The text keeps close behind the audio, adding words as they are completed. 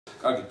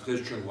კარგი,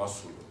 დღეს ჩვენ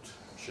ვასრულებთ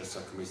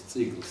შესაქმის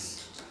ციკლს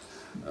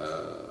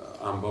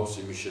ამბავს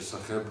იმის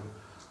შესახებ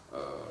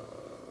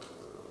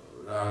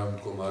რა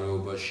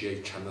მდგომარეობაშია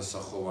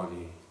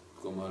ჩანასახოვანი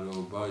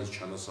მდგომარეობა, ის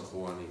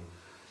ჩანასახოვანი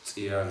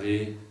წიაღი,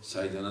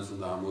 საიდანაც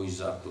უნდა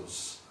ამოიზარდოს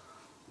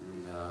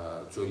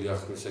ძველი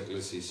აღთქმის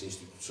ეკლესიის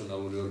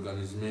ინსტიტუციონალური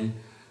ორგანიზმი,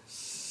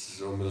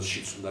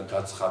 რომელშიც უნდა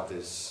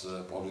გაცხადდეს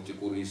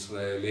პოლიტიკური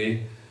ისრაელი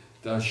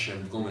და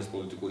შემდგომ ეს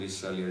პოლიტიკური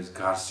ისრაელი არის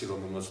გარსი,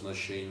 რომელმაც უნდა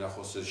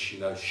შეინახოს ეს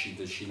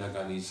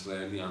შინაგანი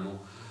ისრაელი, ანუ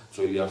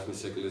ძველი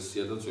აღთქმის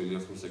ეკლესია და ძველი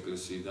აღთქმის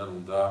ეკლესიიდან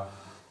უნდა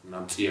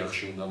ამ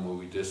წიაღში უნდა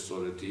მოვიდეს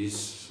სწორედ ის,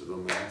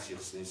 რომელიც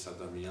იხსნის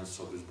ადამიანს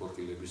სოდის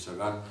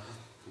ბორკილებისაგან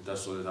და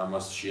სწორედ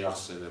ამას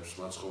შეახსენებს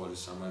მაცხოვარი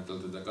სამართალ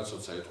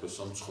დედაკაცოც აიტყვის,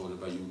 რომ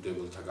ცხოვრება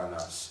იუდეველთაგან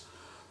არის,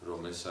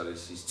 რომ ეს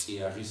არის ის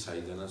წიაღი,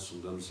 საიდანაც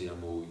უნდა მზე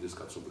ამოვიდეს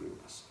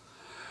კაცობრიობას.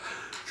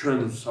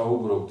 ჩვენ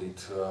საუბრობდით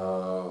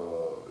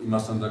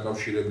იმასთან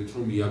დაკავშირებით,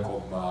 რომ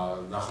იაკობმა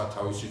ნახა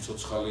თავისი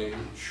ცოცხალი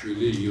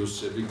შვილი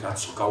იოსები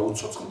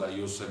გაუცოცხლდა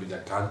იოსები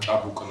და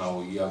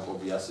განჭაბუკნაო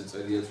იაკობი, ასე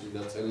წერია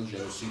წმინდა წერილში,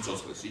 რომ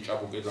სიცოცხლე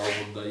სიჭაბუკე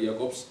დაუბრუნდა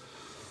იაკობს.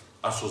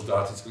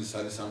 130 წლის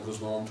არის ამ დროს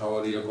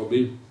მამამთავარი იაკობი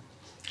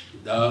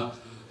და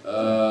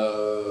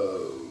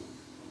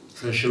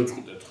ჩვენ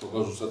შევწყვეტეთ ხოლმე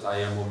ზუსტად აი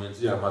ამ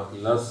მომენტზე ამ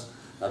ადგილას,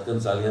 რადგან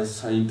ძალიან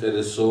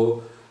საინტერესო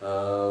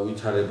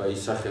ვითარება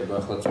ისახება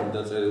ახლა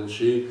წმინდა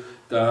წერილში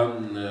და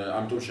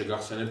ამიტომ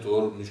შეგახსენებთ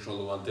ორ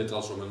მნიშვნელოვან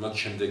დეტალს, რომელმაც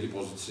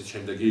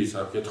შემდეგი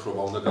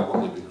საფეთქრობა უნდა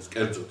გაგვაგებინოს.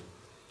 კერძოდ,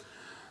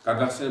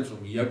 გაგახსენებთ,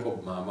 რომ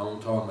იაკობმა,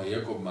 მამამთავარმა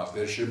იაკობმა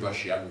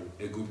ბერშებაში, ანუ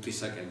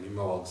ეგვიპტისაკენ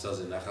მიმავალ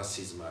გზაზე ნახა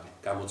სიზმარი,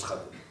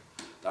 გამოცხადება.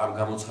 და ამ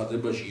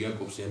გამოცხადებაში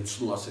იაკობს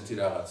ემცნო ასეთი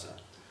რაღაცა,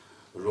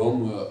 რომ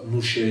ნუ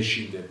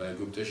შეეშინდება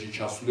ეგვიპტეში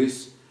ჩასვლის,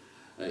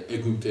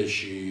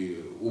 ეგვიპტეში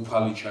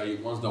უფალი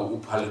ჩაიყვანს და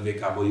უფალივე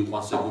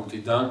გამოიყვანს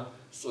ეგვიპტიდან,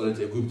 სწორედ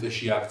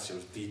ეგვიპტეში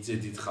აქცევს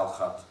დიდ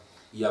ხალხად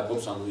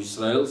იაკობს, ანუ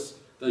ისრაელს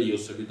და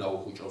იოსები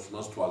დაუხუჭავს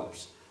მას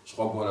თვალებს.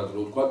 სხვაგვარად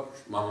რო ვთქვა,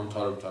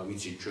 მამამთავრებთან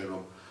ვიცით ჩვენ,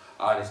 რომ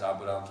არის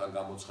აბრაამთან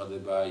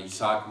გამოცხადება,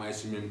 ისააკმა ეს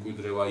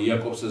მემკვიდრევა,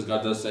 იაკობს ეს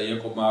გადასცა,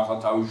 იაკობმა ახლა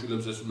თავის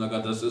შვილებს ეს უნდა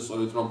გადასცეს,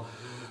 სწორედ რომ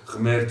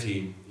ღმერთი,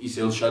 ის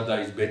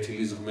ელშადაის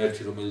ბეთილის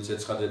ღმერთი, რომელიც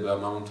ეცხადება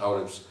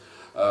მამამთავრებს,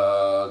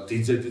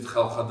 დიდ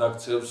ხალხად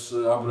აქცევს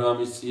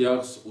აბრაამის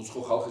წიაღს,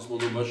 უცხო ხალხის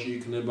მონობაში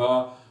იქნება,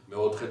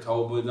 მეოთხე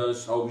თაობიდან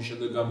საობის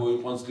შემდეგ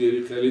გამოიყვანს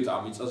ძლიერი ხელით,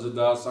 ამ მიწაზე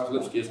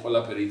დაასახლებს, კი ეს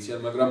ყველაფერი იციან,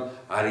 მაგრამ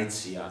არ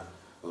იციან,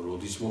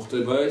 როდის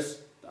მოხდება ეს,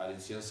 არ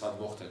იციან სად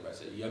მოხდება ეს.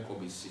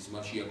 იაკობის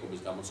სიზმარში,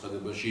 იაკობის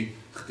გამოცხადებაში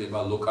ხდება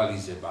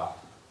ლოკალიზება,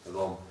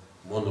 რომ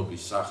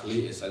მონობის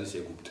სახლი ეს არის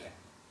ეგვიპტე.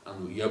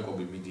 ანუ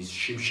იაკობი მიდის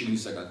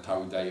შიმშილისაგან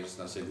თავი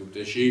დაიხსნას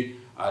ეგვიპტეში,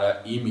 არა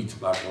იმით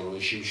მარტო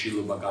რომ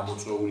შიმშილობა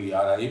გამოწვეულია,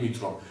 არა იმით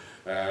რომ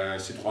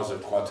სიტყვაზე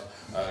ვთქვათ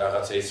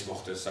რაღაცა ის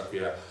მოხდეს,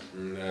 საქმეა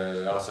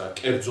რაღაცა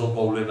კერძო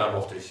მოვლენა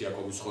მოხდეს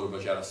იაკობის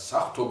ცხოვრებაში, არა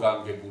საღვთო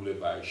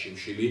განგებულებაა ეს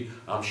შიმშილი,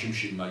 ამ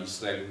შიმშილმა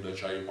ისრაელი უნდა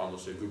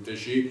ჩაიყვანოს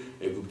ეგვიპტეში,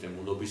 ეგვიპტე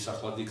მონობის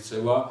სახლად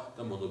იქცევა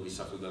და მონობის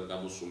სახლიდან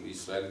გამოსული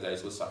ისრაელი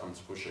დაიწყეს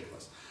სახელმწიფოს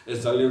შექმნას. ეს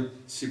ძალიან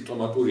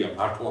სიმპტომატურია,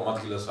 მარტო ამ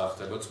ადგილას არ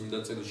ხდება წმინდა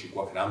წერილში,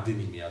 გვაქვს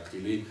რამდენიმე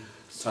ადგილი,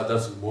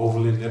 სადაც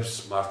მოვლენებს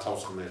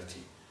მართავს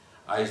ღმერთი.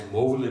 აი ეს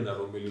მოვლენა,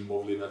 რომელიც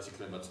მოვლენაც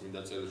იქნება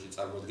წმინდა წერილში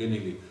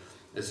წარმოდგენილი,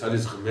 ეს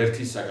არის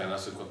ღმერთისაგან,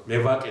 ასე ვთქვათ, მე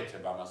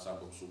ვაკეთებ ამას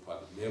ამბობს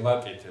უფალი, მე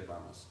ვაკეთებ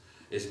ამას.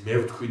 ეს მე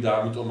ვთქვი და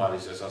ამიტომ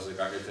არის ეს ასე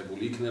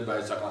გაკეთებული იქნება,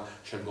 ეს ახლა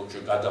შემდგომ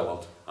ჩვენ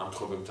გადავალთ ამ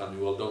თხრობებთან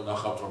მივალ და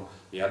ვნახავთ, რომ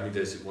მე არ მინდა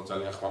ეს იყო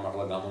ძალიან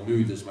ხმამაღლა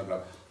გამომივიდეს,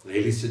 მაგრამ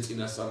ელისე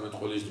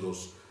წინასწარმეტყველის დროს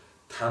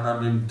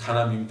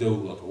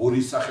თანამიმდევრულად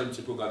ორი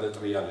სახელმწიფო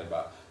გადატრიალება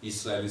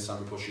ისრაელის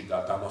სამეფოში და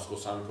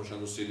დამასკოს სამეფოში,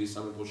 ანუ სირიის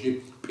სამეფოში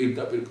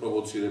პირდაპირ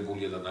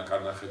პროვოცირებულია და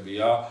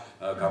ნაკარნახებია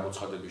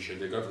გამოცხადების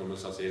შედეგად,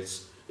 რომელსაც ერთს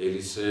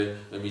ელისე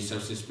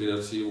მისცემს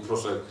ინსპირაციას,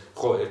 უпроსტად,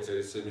 ხო, ერთს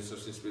ელისე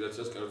მისცემს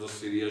ინსპირაციას, კერძოდ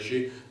სირიაში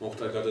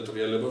მოხდა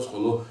გადატრიალებას,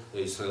 ხოლო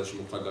ისრაელში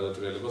მოხდა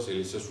გადატრიალებას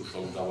ელისეს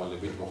უშუალო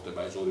დავალებით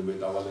მოხდება. ეს ორივე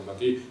დავალება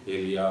კი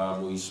ელია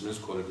მოისმენს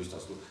ქორების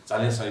დასწრებით.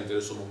 ძალიან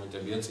საინტერესო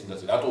მომენტებია წინდა.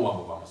 რატო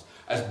ვამბობ ამას?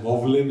 ეს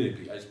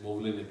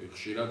მოვლენები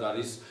ხშირად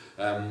არის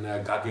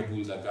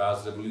გაგებული და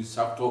გააზრებული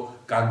საღვთო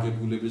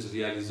განგებულების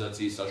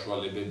რეალიზაციის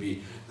საშუალებები.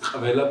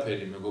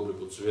 ყველაფერი,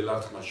 მეგობრებო, ძველ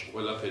აღთქმაში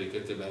ყველაფერი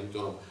კეთდება,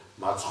 იმიტომ რომ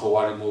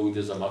მაცხოვარი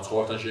მოვიდეს და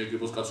მაცხოვართან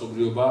შეეკრიბოს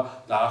კაცობრიობა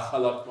და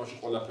ახალ აღთქმაში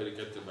ყველაფერი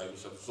კეთდება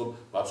იმისათვის, რომ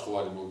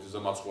მაცხოვარი მოვიდეს და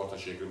მაცხოვართან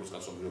შეეკრიბოს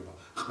კაცობრიობა.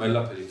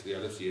 ყველაფერი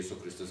ტრიალებს იესო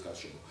ქრისტეს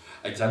გარშემო.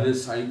 აი ძალიან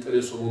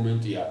საინტერესო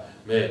მომენტია.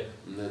 მე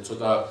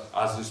ცოტა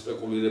აზრის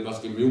სპეკულირებას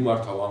კი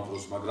მივმართავ ამ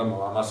დროს, მაგრამ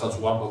ამასაც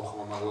ვამბობ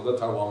ხმამაღლა და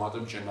თან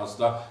ვამატებ ჩემას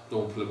და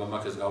უფლება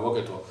მაქვს ეს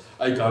გავაკეთო.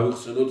 აი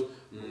გავიხსენოთ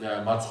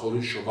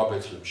მაცხოვრის შობა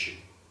ბეთლემში.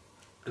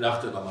 რა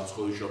ხდება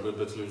მაცხოვრის შობა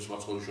ბეთლემის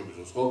მაცხოვრის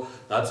შობის ხო?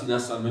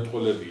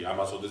 დაწინასწარმეტყველები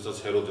ამას, ოდესაც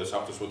ჰეროდე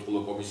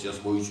საფრთხესმეტყველო კომისიას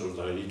მოიწვევს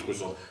და იტყვის,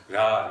 რომ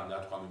რა არის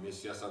ნათქვამი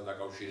მესიასთან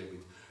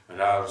დაკავშირებით,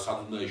 რა სად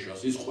უნდა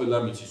იშვას, ის ყველა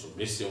მიცის, რომ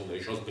მესია უნდა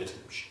იშვას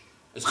ბეთლემში.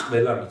 ეს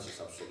ყველა მიცის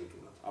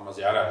აბსოლუტურად.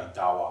 ამაზე არ არის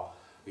დავა.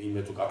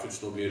 ვინმე თუ კაცი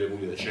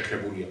ცნობიერებულია და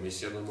შეხებულია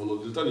მესიანა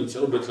მოლოდინთან,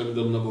 იციან რომ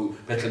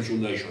ბეთლემში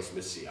უნდა იშვას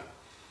მესია.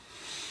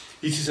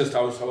 იცის ეს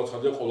თავისთავად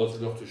ხადია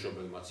ყოველწლიურად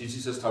ღვთისმშობელმაც,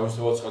 იცის ეს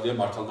თავისთავად ხადია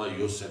მართალმა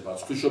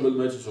იოსებმაც,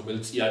 ღვთისმშობელმა იცის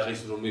რომელი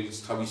წიაღის, რომელიც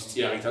თავის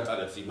წიაღით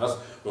ატარებს იმას,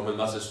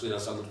 რომელმაც ეს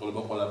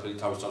წინასწარმეტყველება ყველაფერი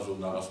თავის თავზე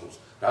უნდა აღასრულოს.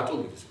 რატომ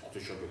იცის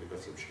ღვთისმშობელი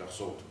ბეთლემში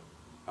გახსოვთ?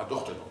 რატო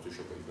ხდება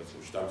ღვთისმშობელი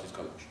ბეთლემში დავითის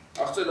ქალაქში?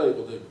 აღწერა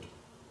იყო და იმიტომ.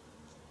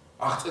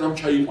 აღწერამ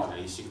ჩაიყვანა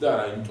ისიქ და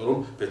არა იმიტომ რომ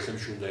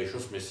ბეთლემში უნდა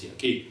ეშვას მესია.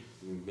 კი,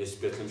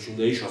 ბეთლემში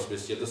უნდა ეშვას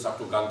მესია და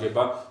საფრთხე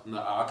განგება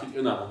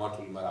აქეთკენა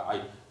მომართული, მაგრამ აი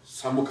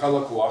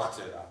სამოქალაქო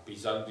აღწერა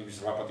ბიზანტიის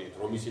რაპატიეთ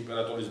რომის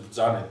იმპერატორის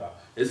ბრძანება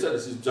ეს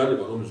არის ის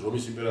ბრძანება რომელიც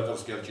რომის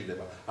იმპერატორს კი არ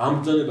ჭირდება ამ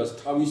ბრძანებას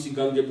თავისი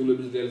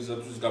განგებულების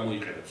რეალიზაციის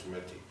გამოიყენებს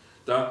ღმერთი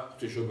და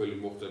ღვთისმშობელი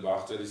მოხდება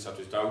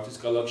აღწერისათვის დავითის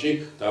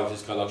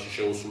ქალაქში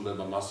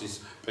შეუსრულდება მასის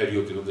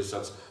პერიოდი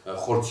როდესაც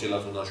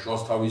ხორციელად უნდა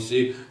შუას თავისი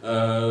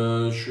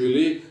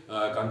შვილი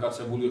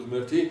განკაცებული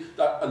ღმერთი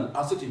და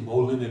ასეთი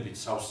მოვლენებით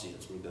სავსეა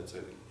წმინდა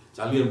წერილი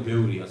ძალიან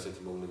ბევრი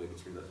ასეთი მოვლენები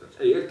წმინდა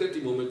წერილში. ერთ-ერთი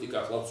მომენტი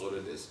გახლავთ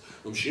სწორედ ეს,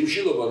 რომ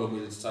შიმშილობა,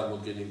 რომელიც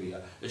წარმოდგენილია,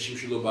 ეს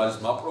შიმშილობა არის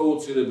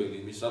მაპროვოცირებელი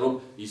იმისა, რომ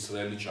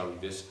ისრაელი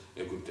ჩავიდეს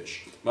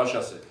ეგვიპტეში.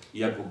 მაშასე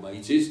იაკობმა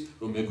იცის,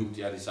 რომ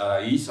ეგვიპტე არის არა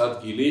ის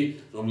ადგილი,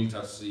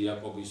 რომლითაც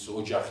იაკობის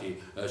ოჯახი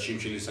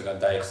შიმშილისაგან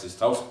დაეხსის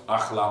თავს,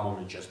 ახლა ამ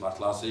მომენტში ეს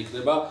მართლა ასე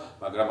იქნება,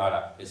 მაგრამ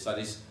არა, ეს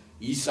არის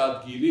ის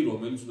ადგილი,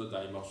 რომელიც უნდა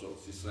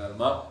დაიმახსოვროს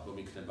ისრაელმა, რომ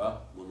იქნება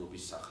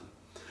მონობის სახლი.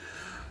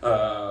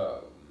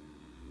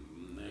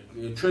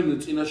 ჩვენ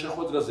წინა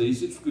შეხვედრაზე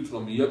ისიც ვთქვით,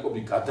 რომ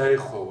იაკობი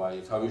გადაეხვევა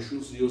თავის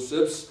შვილს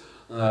იოსებს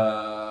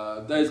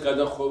და ეს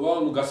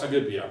გადახვევა,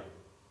 გასაგებია.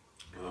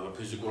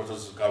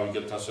 ფიზიკურადაც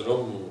გავიგებთ ასე,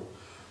 რომ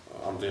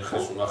ამდენ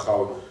ხეს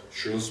უნახავ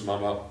შვილს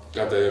მამა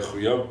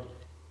გადაეხვია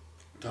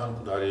და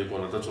მკვდარი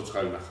ეგონა და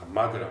ცოცხალი ნახა,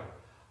 მაგრამ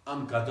ამ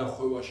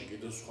გადახვევაში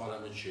კიდევ სხვა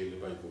რამე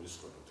შეიძლება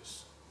იგულისხმებოდეს.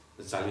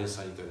 ეს ძალიან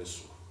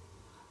საინტერესოა.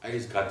 აი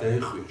ეს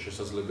გადაეხვია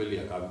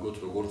შესაძლებელია გავიგოთ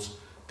როგორც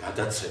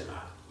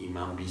გადაცემა იმ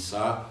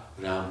ამბისა,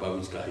 რა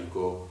ამბავიც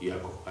გაიგო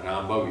იაკობ, რა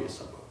ამბავია ეს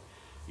ამბავი.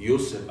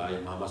 იოსება აი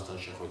მამასთან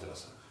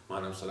შეხვედრასა,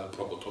 მანამ სადაც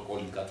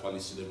პროტოკოლით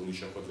გათვალისწინებული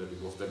შეხვედრები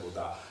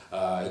მოხდებოდა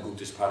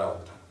ეგვიპტის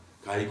ფარაონთან.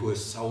 გაიგო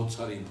ეს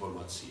საოცარი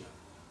ინფორმაცია,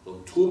 რომ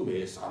თურმე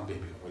ეს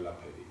ამბები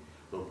ყველაფერი,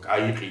 რომ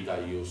გაიყიდა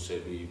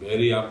იოსები,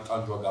 მერე ამ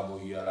ტანჯვა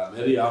გამოიარა,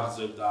 მერე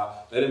აღზევდა,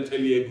 მერე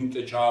მთელი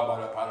ეგვიპტე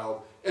ჩააბარა ფარაონ.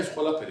 ეს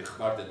ყველაფერი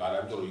ხმარდება არა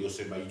იმიტომ რომ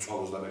იოსება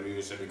იწვალოს და მერე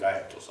იოსები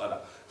გაერთოს, არა.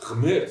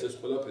 ღმერთს ეს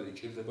ყველაფერი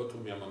ჭირდება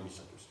თურმე ამ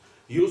ამბისათვის.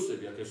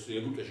 იოსები აქ ეს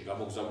ეგვიპტეში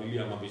გამოგზავნილი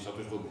ამ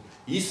ამბისათვის რომ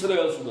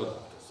ისრაელს უნდა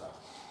დაგდეს ახლა.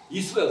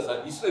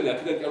 ისრაელი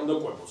აქედან კი არ უნდა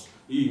ყვებოს.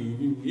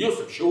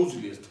 იოსებს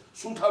შეუძლია ეს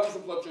სულ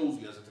თავისუფლად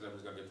შეუძლია ასეთი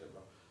რამის გაკეთება.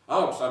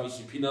 აქვს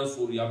ამისი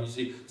ფინანსური,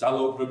 ამისი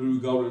ძალაუფლებრივი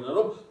გავლენა,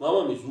 რომ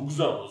მამამის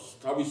უგზავნოს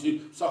თავისი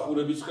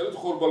მსახურების ხელით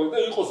ხორბალი და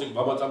იყოს ეგ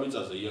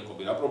მამაწამიწაზე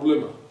იაკობი, რა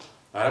პრობლემაა?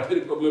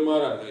 არაფერი პრობლემა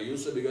არ არის,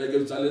 იოსები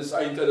გაიგებს ძალიან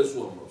საინტერესო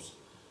ამბავს.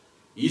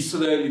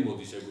 ისრაელი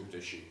მოდის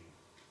ეგვიპტეში.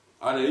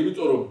 არა,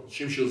 იმიტომ რომ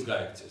შიმშილს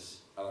გაექცეს.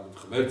 არამედ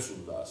ღმერთს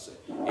უნდა ასე.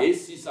 ეს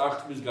ის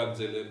აღთქმის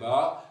გაგრძელება,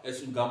 ეს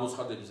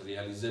გამოცხადების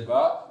რეალიზება,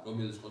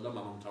 რომელიც ხონდა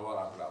მამამთავარ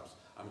აბრაამს.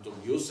 ამიტომ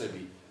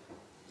იოსები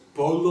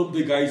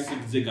ბოლომდე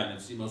გაისიგძე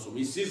განებს იმას, რომ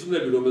ის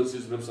სიზმრები, რომელიც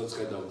სიზმრებსაც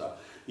ხედავდა,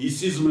 ის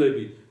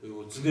სიზმრები,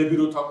 ძნები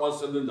რო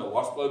თაყვანსებდნენ და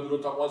ვარსკვლავები რო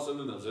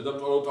თაყვანსებდნენ და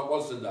ზედამტვარო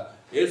თაყვანსებდნენ და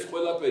ეს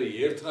ყველაფერი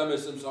ერთ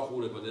რამეს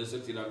ემსახურება და ეს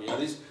ერთი რამე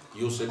არის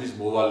იოსების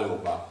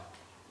მოვალეობა.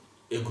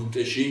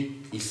 ეგვიპტეში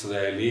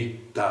ისრაელი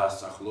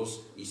დაასახლოს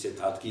ისეთ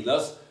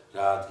ადგილას,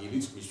 რა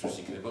ადგილიც მისთვის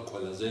იქნება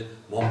ყველაზე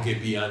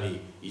მომგებიანი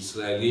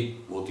ისრაელი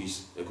მოდის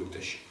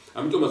ეგვიპტეში.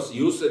 ამიტომაც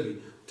იოსები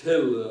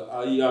თელ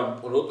აი ამ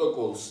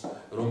პროტოკოლს,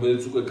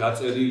 რომელიც უკვე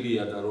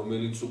გაწერილია და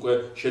რომელიც უკვე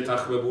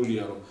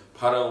შეთანხმებულია, რომ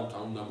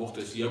ფარაონთან უნდა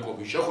მოხდეს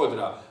იაკობის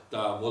შეხვედრა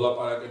და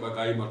მოლაპარაკება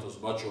გაიმართოს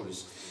მათ შორის,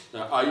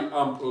 აი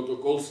ამ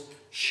პროტოკოლს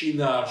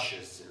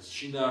შინაარსს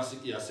შინაარსი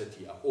კი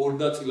ასეთია. ორ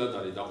ნაწილად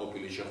არის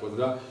დაყოფილი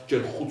შეხვედრა,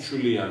 ჯერ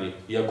ხუთშვილიანი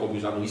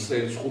იაკობის, ანუ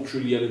ისრაელის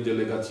ხუთშვილიანი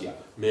დელეგაცია,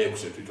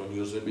 მეექვსე თვითონ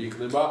იოსები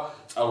იქნება,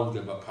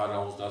 წარუდგება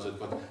ფარაონს და ასე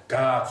ვთქვათ,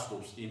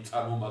 გააცნობს იმ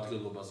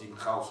წარმომადგენლობას, იმ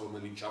ხალხს,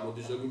 რომელიც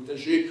ჩამოდის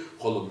ეგვიპტეში,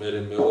 ხოლო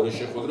მეორე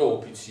შეხვედრა,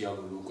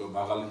 ოფიციალური უკვე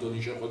მაღალი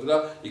დონის შეხვედრა,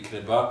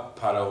 იქნება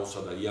ფარაონსა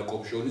და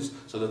იაკობს შორის,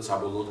 სადაც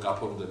საბოლოოდ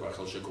გაფორმდება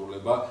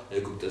ხელშეკრულება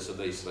ეგვიპტესა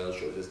და ისრაელს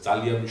შორის. ეს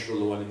ძალიან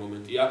მნიშვნელოვანი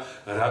მომენტია,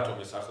 რატომ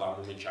ეს ახლა ამ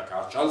მომენტში აქ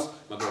არ ჩანს,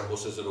 მაგრამ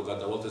მოსეზე რო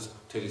გადავალთ ეს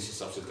მთელი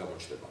სისავსით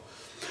გამოჩნდება.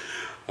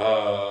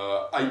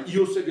 აი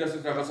იოსები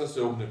ასეთ რაღაცას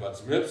ეუბნება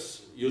ძმებს,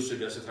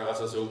 იოსები ასეთ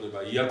რაღაცას ეუბნება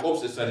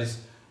იაკობს, ეს არის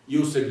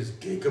იოსების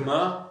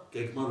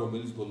გეგმა,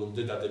 რომელიც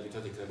ბოლომდე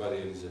დადებითად იქნება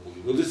რეალიზებული.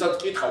 როდესაც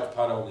კითხავთ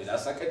ფარაონი,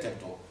 რას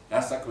აკეთებთო,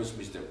 რა საქმეს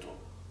მისდევთო,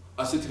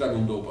 ასეთი რამე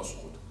უნდა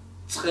უპასუხოთ.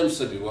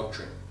 წყემსები ვართ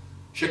ჩვენ.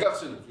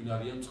 შეგახსენებთ, ვინ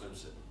არიან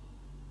წყემსები?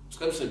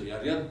 წყემსები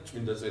არიან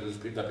წმინდა წერილის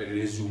პირდაპირ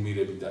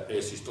რეზიუმირები და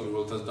ეს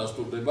ისტორიულთაც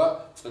დასტურდება,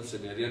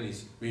 წყემსები არიან ის,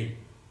 ვინ?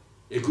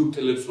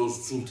 ეგვიპტელებს რო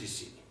სძულთ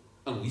ისინი.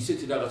 ანუ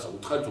ისეთი რაღაცა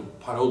უთხარით, რომ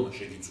ფარაონმა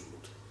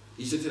შეგიძულოთ.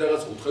 ისეთი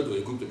რაღაცა უთხარით, რომ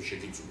ეგვიპტემ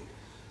შეგიძულოთ.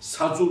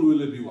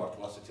 საძულველები ვართ,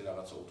 ასეთი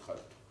რაღაცა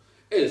უთხარით.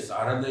 ეს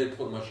არანაირ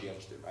ფორმაში არ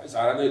ჩდება, ეს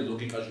არანაირ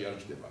ლოგიკაში არ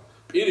ჩდება.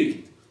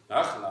 პირიქით,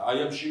 ახლა აი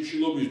ამ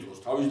შიმშილობის დროს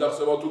თავის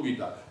დახსევა თუ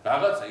გინდა,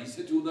 რაღაცა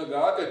ისეთი უნდა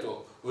გააკეთო,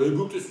 რომ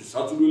ეგვიპტისთვის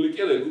საძულველი კი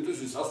არა,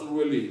 ეგვიპტისთვის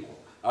სასურველი იყო.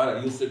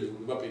 არა იოსები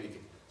უნდა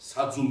პირიქით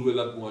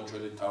საძულველად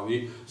მოაჩვენეთ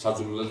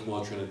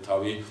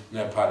თავი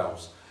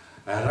ფარაონს.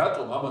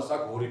 რატომ ამას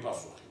აქვს ორი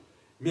პასუხი?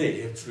 მე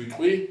ერთს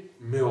ვიტყვი,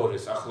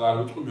 მეორეს ახლა არ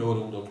ვიტყვი, მეორე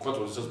უნდა ვთქვა,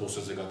 როდესაც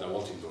მოსეზე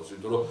გადავალთ იმ დროს,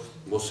 იმიტომ რომ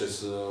მოსეს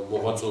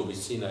მოღვაწეობის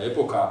წინა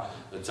ეპოქა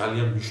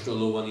ძალიან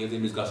მნიშვნელოვანია და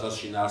იმის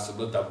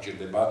გასაშინაარსებლად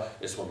დაგვჭირდება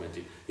ეს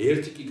მომენტი.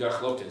 ერთი კი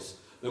გახლავთ ეს.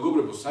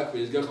 მეგობრებო, საქმე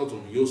ის გახლავთ,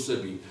 რომ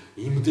იოსები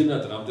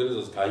იმდენად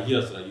რამდენადაც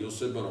გაიაზრა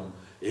იოსებმა, რომ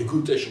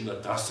ეგვიპტეში უნდა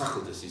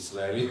დასახლდეს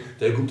ისრაელი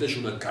და ეგვიპტეში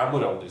უნდა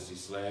გამრავლდეს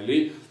ისრაელი.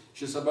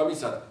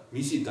 შესაბამისად,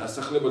 მისი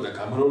დასახლება და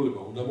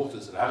გამრავლება უნდა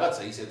მოხდეს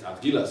რაღაცა ისეთ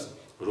ადგილას,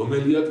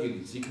 რომელი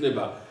ადგილიც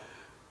იქნება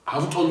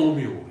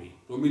ავტონომიური,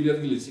 რომელი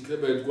ადგილიც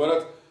იქნება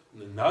ერთგვარად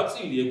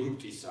ნაწილი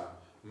ეგვიპტისა,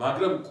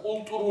 მაგრამ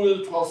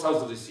კულტურული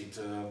თვალსაზრისით,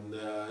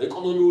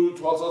 ეკონომიური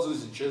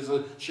თვალსაზრისით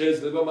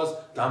შეიძლება მას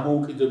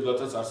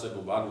დამოუკიდებლადაც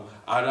არსებობა. ანუ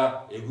არა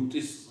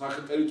ეგვიპტის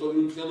სახე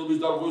ტერიტორიული მთლიანობის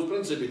დარღვევის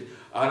პრინციპით,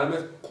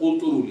 არამედ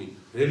კულტურული,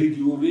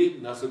 რელიგიური,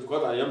 ასე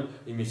ვთქვათ, აი ამ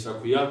იმის რა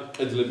ქვია,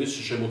 კედლების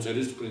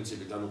შემოწერის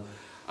პრინციპით. ანუ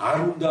არ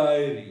უნდა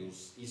აერიოს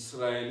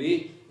ისრაელი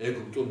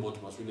ეგვიპტურ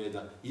მოთმას,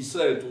 ვინაიდან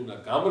ისრაელი თუ უნდა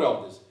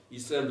გამრავლდეს,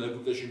 ისრაელი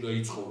ეგვიპტეში უნდა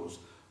იცხოვროს.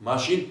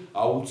 მაშინ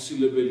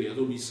აუცილებელია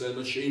რომ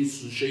ისრაელმა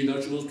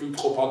შეინარჩუნოს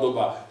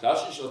თვითმყოფადობა.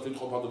 რაში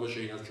თვითმყოფადობა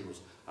შეინარჩუნოს?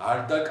 არ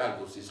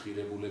დაკარგოს ის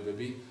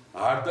ღირებულებები,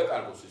 არ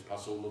დაკარგოს ის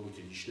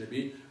ფასეულობითი ნიშნები,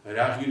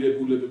 რა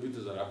ღირებულებებით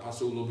და რა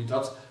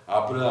ფასეულობითაც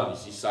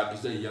აბრაამის,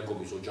 ისააკის და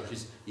იაკობის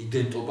ოჯახის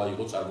იდენტობა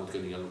იყო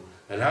წარმოქმნილი. ანუ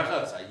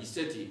რაღაცა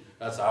ისეთი,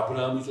 რაც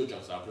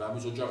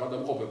აბრაამის ოჯახად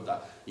ამყოფებდა,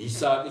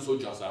 ისააკის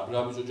ოჯახს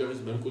აბრაამის ოჯახის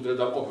მემკვიდრედ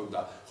ამყოფებდა,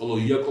 ხოლო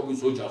იაკობის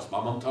ოჯახს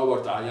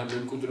მამამთავართა აი ამ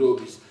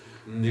მემკვიდრეობის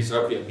ის რა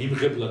ქვია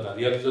მიმღებლად და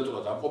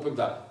რეალიზატორად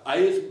ამყოფებდა, აი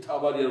ეს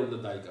მთავარია რომ უნდა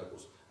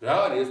დაიკარგოს. რა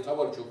არის ეს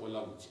მთავარი ჩვენ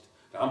ყველა ვიცით.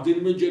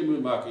 რამდენიმეჯერ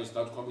მაქვს ეს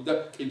დათქვამი და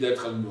კიდევ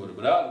ერთხელ ვიმეორებ,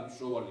 რა არის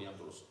მნიშვნელოვანი ამ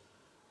დროს.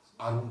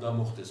 არ უნდა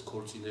მოხდეს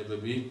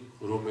ქორწინებები,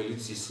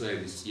 რომელიც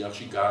ისრაელის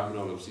წიაღში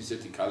გაამრავლებს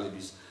ისეთი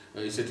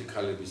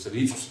ქალების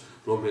რიცხვს,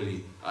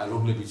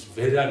 რომლებიც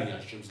ვერ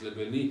არიან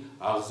შემძლებელი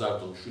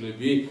აღზარდონ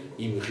შვილები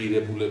იმ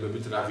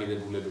ღირებულებებით, რა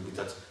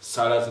ღირებულებებითაც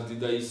სარას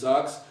დიდა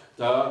ისააკს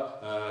და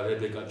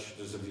რებეკას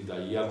დიდა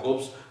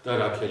იაკობს და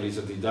რაქელის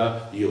დიდა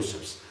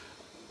იოსებს.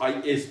 აი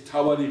ეს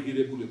თავარი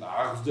ღირებულება,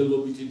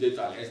 აღზრდელობითი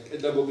დეტალი, ეს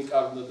პედაგოგიკა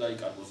უნდა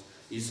დაიკარგოს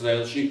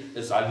ისრაელში,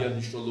 ეს ძალიან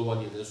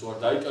მნიშვნელოვანია და ეს არ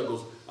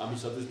დაიკარგოს,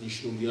 ამისათვის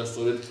ნიშნულია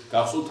სწორედ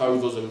გახსოვთ თავის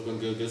დროზე თქვენ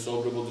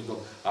გესაუბრებოდით, რომ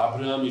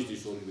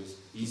აბრაამისთვის ორივეს,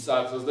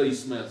 ისააკსაც და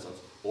ისმაელსაც,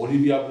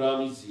 ორივე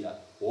აბრაამისია,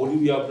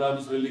 ორივე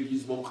აბრაამის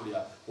რელიგიის მომხრეა,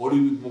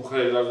 ორივე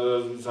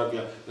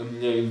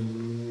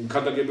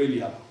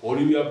ქადაგებელია,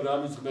 ორივე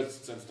აბრაამის ღმერთს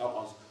ცემს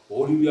თაყვანს,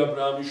 ორივე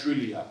აბრაამის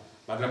შვილია,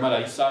 მაგრამ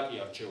არა ისააკი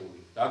არჩეული.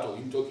 რატო?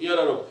 იმიტომ კი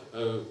არა რომ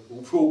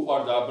უფრო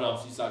უყვარდა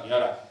აბრაამს ისააკი,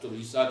 არა, იმიტომ რომ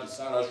ისააკი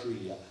სარას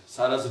შვილია,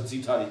 სარას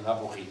რძით არის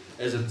ნაყოფი.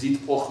 ეს რძით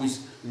პოხვის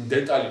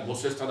დეტალი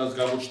მოსესთანაც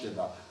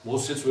გამოჩნდება.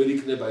 მოსეს ვერ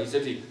იქნება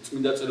ისეთი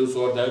წმინდა წერილს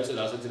არ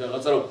დაეწერა ასეთი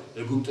რაღაცა, რომ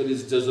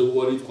ეგვიპტელის ძეზე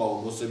უარი თქვაო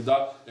მოსემ და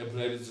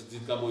ებრაელის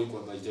რძით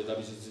გამოიყვება, ის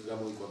დედამისის რძით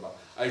გამოიყვება.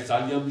 აი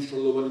ძალიან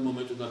მნიშვნელოვანი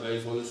მომენტი უნდა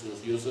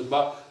გაიხსენოს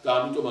იოსებმა და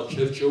ამიტომაც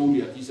შერჩეული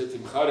აქვს ისეთი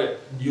მხარე,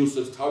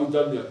 იოსებს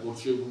თავიდანვე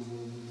აქვს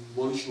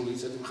მონიშნული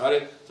ისეთი მხარე,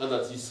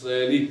 სადაც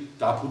ისრაელი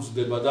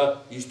დაფუძნდება და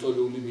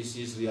ისტორიული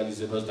მისიის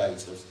რეალიზებას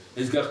დაიწყებს.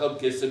 ეს გახლავთ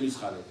გესების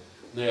მხარე.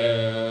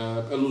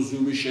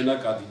 პელუზიუმის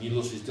შენაკადი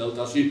ნილოსის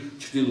დელტაში,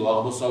 ჩრდილო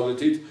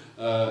აღმოსავლეთით,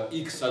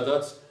 იქ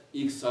სადაც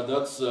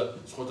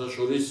სხვათა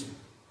შორის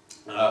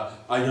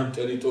აი ამ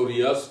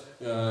ტერიტორიას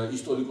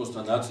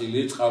ისტორიკოსთა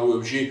ნაწილი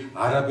წყაროებში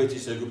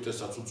არაბეთის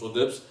ეგვიპტესაც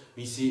უწოდებს,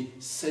 მისი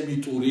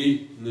სემიტური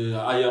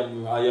აი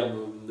ამ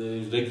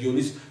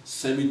რეგიონის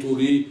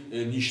სემიტური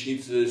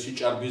ნიშნით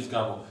სიჭარბის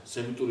გამო.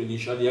 სემიტური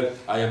ნიშანი აქვს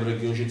აი ამ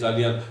რეგიონში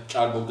ძალიან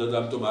ჭარბობდა და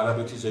ამიტომ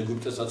არაბეთის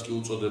ეგვიპტესაც კი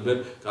უწოდებენ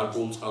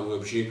გარკვეულ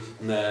წყაროებში,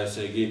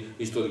 ესე იგი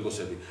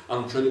ისტორიკოსები.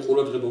 ანუ ჩვენი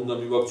ყურადღება უნდა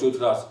მივაქციოთ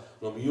რას,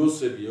 რომ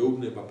იოსები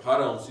ეუბნება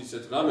ფარაონს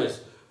ისეთ რამეს,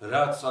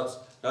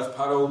 რაც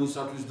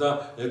ფარაონისათვის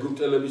და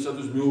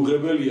ეგვიპტელებისათვის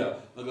მიუღებელია,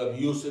 მაგრამ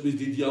იოსების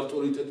დიდი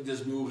ავტორიტეტით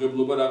ეს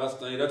მიუღებლობა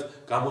რაღაცნაირად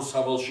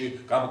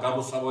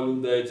გამოსავალი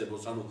უნდა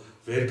ეძებოს, ანუ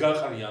ვერ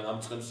გაყრიან ამ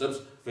წყემსებს,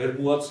 ვერ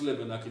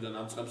მოაცილებენ აქედან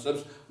ამ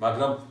წყემსებს,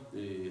 მაგრამ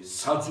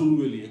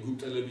საძულველი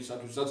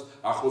ეგვიპტელებისათვისაც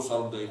ახლოს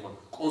არ უნდა იყვნენ.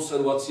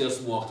 კონსერვაციას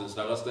მოახდენს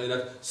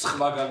რაღაცნაირად,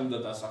 სხვაგან უნდა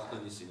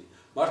დასახლდნენ ისინი.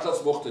 მართლაც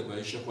მოხდება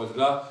ეს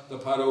შეხვედრა და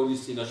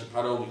ფარაონის წინაშე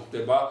ფარაონი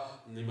ხვდება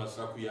იმას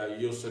რა ქვია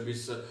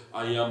იოსების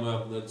აი ამ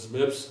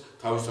ძმებს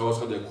თავის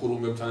თავისხადია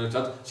ქურუმებთან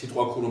ერთად.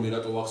 სიტყვა ქურუმი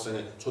რატო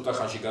ვახსენე, ცოტა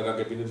ხანში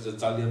გაგაგებინებს, ეს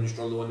ძალიან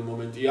მნიშვნელოვანი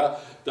მომენტია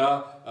და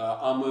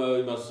ამ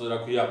იმას რა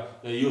ქვია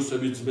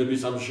იოსების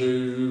ძმების ამ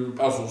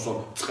პასუხს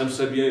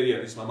წყემსებიერი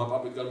არის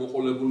მამაპაპისგან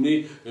მოყოლებულნი,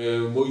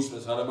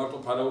 მოისმენს არა მარტო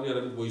ფარაონი,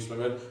 არამედ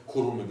მოისმენენ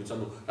ქურუმებიც.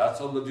 ანუ რაც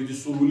უნდა დიდი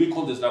სურვილი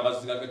ქონდეს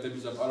რაღაცის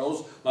გაკეთებისა ფარაონს,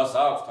 მას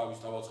აქვს თავის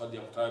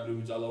თავისხადია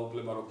ღვთაებრივი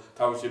ძალაუფლება, რომ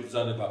თავისი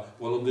ბრძანება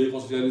ბოლომდე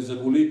იყოს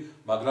რეალიზებული,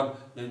 მაგრამ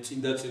მე წინ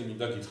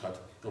მინდა გითხრათ,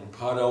 რომ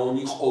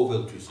ფარაონი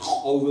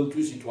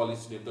ყოველთვის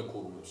ითვალისწინებდა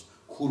ქურუმებს.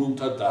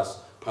 ქურუმთა დას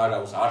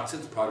ფარაონს არც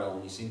ერთ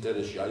ფარაონის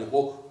ინტერესში არ იყო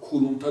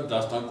ქურუმთა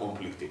დასთან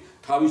კონფლიქტი.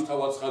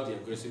 თავისთავად ცხადია,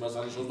 ეს იმას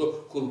ანიშნავს, რომ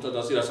ქურუმთა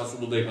დასი რასაც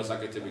უნდა იმას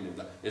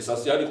აკეთებინებდა. ეს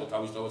ასე არ იყო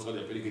თავისთავად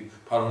ცხადია, პირიქით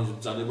ფარაონის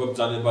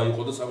ბრძანება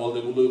იყო და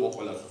სავალდებულო იყო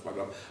ყველასთვის,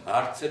 მაგრამ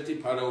არც ერთი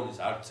ფარაონის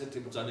არც ერთი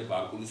ბრძანება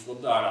არ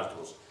გულისხმობდა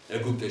არასდროს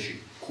ეგვიპტეში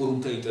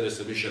ქურუმთა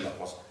ინტერესების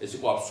შენახვას. ეს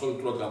იყო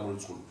აბსოლუტურად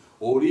გამორიცხული.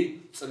 ორი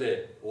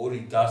წრე,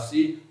 ორი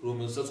დასი,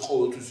 რომელსაც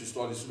ყოველთვის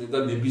ისტორიისმენდა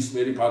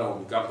ნებისმიერი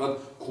ფარაონი, გახლავთ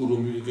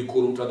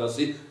ქურუმთა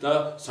დასი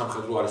და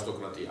სამხედრო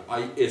არისტოკრატია.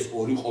 აი ეს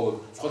ორი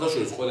სხვათა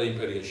შორის ყველა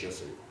იმპერიაში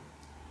ასე იყო.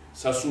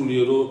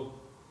 სასულიერო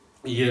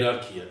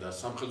იერარქია და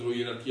სამხედრო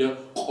იერარქია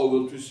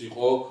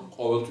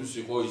ყოველთვის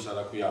იყო ისა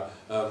რა ქვია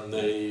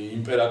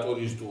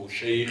იმპერატორის თუ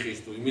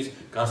შეიხის თუ იმის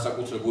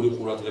განსაკუთრებული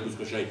ყურადღების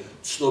ქვეშ. აი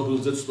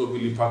ცნობილზე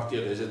ცნობილი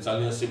ფაქტია და ეს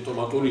ძალიან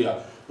სიმპტომატურია,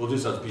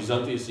 როდესაც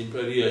ბიზანტიის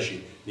იმპერიაში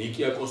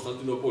ნიკია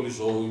კონსტანტინოპოლის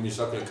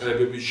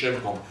კრებების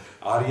შემდგომ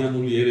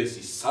არიანული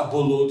ერესი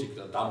საბოლოოდ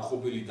იქნა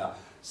დამხობილი და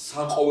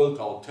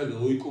საყოველთაო მთელ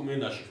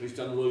ოიკუმენაში,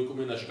 ქრისტიანულ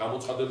ოიკუმენაში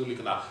გამოცხადებული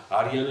იქნა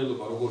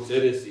არიანელობა როგორც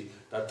ერესი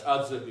და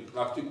ტაძრები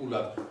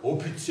პრაქტიკულად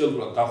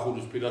ოფიციალურად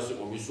დახურვის პირას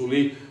იყო მისული.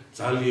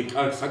 ძალიან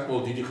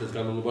საკმაოდ დიდი ხნის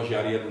განმავლობაში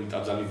არიანული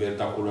ტაძარი ვერ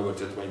დახურა ვერც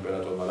ერთმა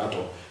იმპერატორმა.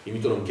 რატომ?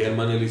 იმიტომ რომ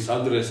გერმანელი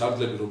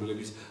სარდლები,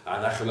 რომლებიც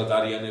ნახევრად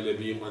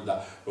არიანელები იყვნენ და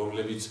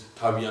რომლებიც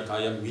თავიანთ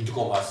აი ამ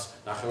მიდგომას,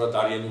 ნახევრად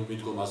არიანულ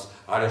მიდგომას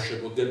არ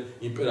ეშვებოდნენ,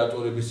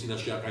 იმპერატორების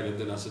წინაშე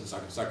აყენებდნენ ასეთ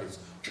საკითხს.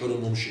 ჩვენ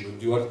რომ ომში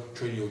მივდივართ,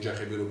 ჩვენი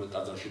ოჯახები რომელ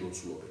ტაძარში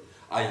მოცულობენ.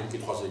 აი ამ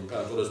კითხვაზე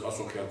იმპერატორებს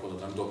პასუხი არ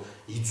ჰქონდათ, ამიტომ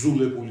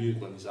იძულებული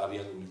იყვნენ ეს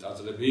არიანული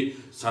ტაძრები,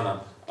 სანამ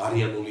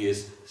არიანული ეს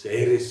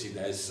ერესი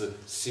და ეს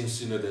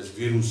სიმსივნე და ეს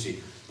ვირუსი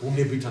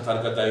ბუნებითად არ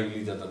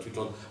გადაივლიდა და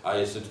თვითონ აი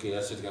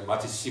ესეთი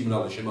მათი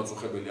სიმრავლე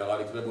შემაწუხებელი აღარ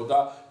იქნებოდა,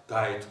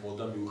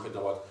 დაეთმოდა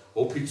მიუხედავად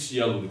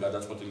ოფიციალური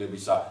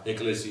გადაწყვეტილებისა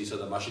ეკლესიისა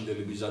და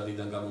მაშინდელი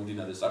ბიზანტიიდან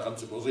გამომდინარე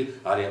სახელმწიფოზე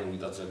არიანული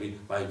ტაძრები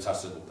მაინც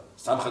არსებობდა.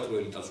 სამხედრო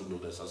ელიტას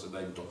უნდა ეს ასე და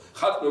იმიტომ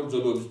ხატვი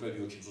ბრძოლების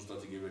პერიოდში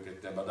ზუსტად იგივე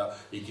კეთდება და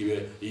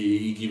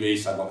იგივე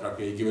ისა გვაქვს, რა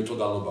ქვია, იგივე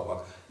ტოდალობა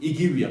გვაქვს.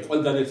 იგივეა,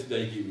 ყველგან ერთი და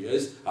იგივეა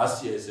ეს,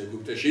 ასია ეს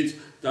ეგვიპტეშიც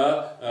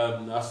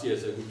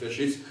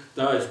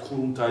და ეს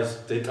ქურუმთა ეს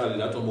დეტალი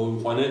რატომ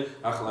მოვიყვანე,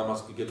 ახლა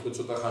ამას გიგეთქვით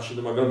ცოტა ხანში,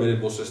 მაგრამ მე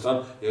მოსესთან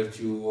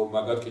ერთი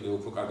მაგათ კიდევ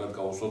უფრო კარგად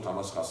გავუსვათ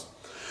ამას ხას.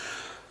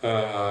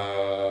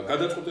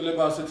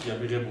 გადაწყვეტილება ასეთია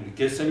მიღებული.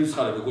 გესენის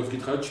ხარ, როგორც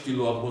გითხარით,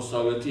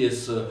 ჩრდილო-აღმოსავლეთი ეს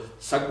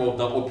საკმაოდ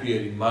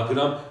დაყოფიერი,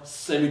 მაგრამ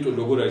სემიტური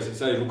როგორ არის,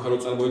 ის არის რუქარო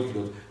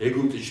წარმოიდგინოთ.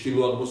 ეგვიპტის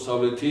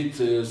ჩრდილო-აღმოსავლეთით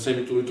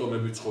სემიტური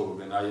ტომები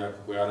ცხოვრობენ, აი აქ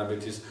უკვე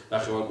არაბეთის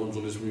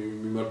ნახევარკუნძულის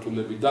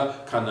მიმართულებით და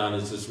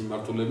ქანაანის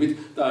მიმართულებით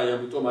და აი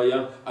ამიტომ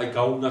აი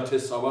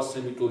გაუნათესავა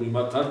სემიტური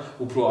მათთან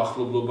უფრო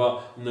ახლობლობა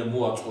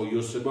მოაწყო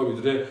იოსება,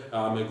 ვიდრე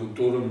ამ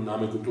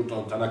ეგვიპტურ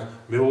ტომთან. აქ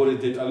მეორე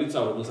დეტალი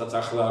წავ, რომელსაც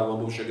ახლა არ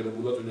ვამბობ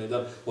შეგრებულად,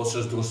 ვინაიდან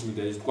მოსეს დროს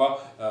მინდა ის თქვა,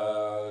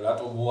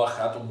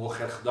 რატომ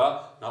მოხერხდა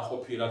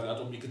ნაყოფიერად,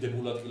 რატომ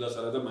მიგდებულად კილას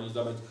არა და მაინც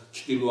და მაინც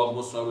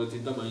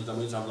ჩრდილო-აღმოსავლეთით და მაინც და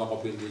მაინც ამ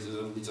ნაყოფიერ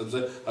მიწებზე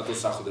რატო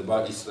სახლდება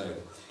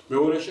ისრაელი.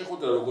 მეორე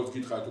შეხვედრა, როგორც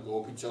გითხარით, უკვე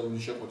ოფიციალური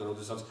შეხვედრა,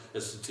 როდესაც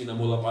ეს წინა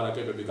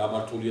მოლაპარაკებები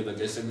გამართულია და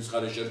გესენის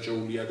ხარე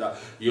შერჩეულია და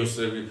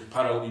იოსები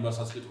ფარაონი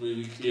იმასაც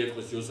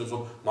ეკითხვის იოსებს,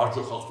 რომ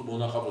მარჯვე ხალხს თუ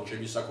მონახავთ,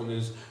 ჩემი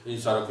საქონლის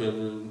ის არა ქვია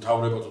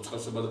მთავრება თუ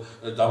ცხელსება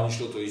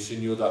დავნიშნოთ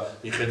ისინიო და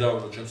მიხედავთ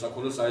რომ ჩემს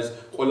საქონელს აი ეს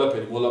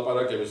ყველაფერი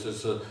მოლაპარაკების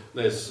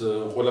ეს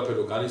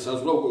ყველაფერი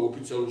განისაზღვრა უკვე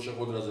ოფიციალურ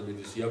შეხვედრაზე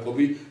მიდის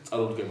იაკობი,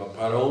 წარუდგება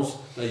ფარაონს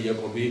და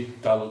იაკობი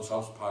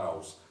დალოცავს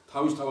ფარაონს.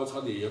 თავისთავად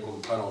ცხადია, იაკობი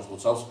ფარაონს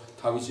ლოცავს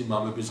თავისი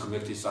მამების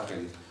ღმერთის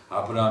სახელით,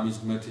 აბრაამის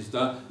ღმერთის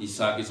და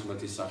ისააკის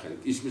ღმერთის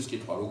სახელით. ისმის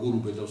კითხვა, როგორ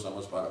უბედავს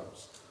ამას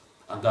ფარაონს?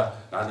 და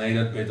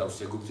რანაირად ბედავს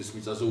ეგვიპტის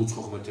მიწაზე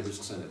უცხო ღმერთების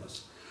ხსენებას.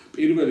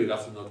 პირველი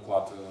რაც უნდა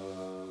ვთქვათ,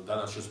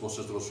 დანარჩენს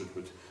მოსეს დროს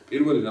ვიტყვით.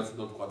 პირველი რაც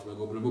უნდა ვთქვათ,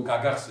 მეგობრებო,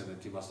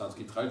 გაგახსენებთ იმასაც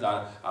გითხარით,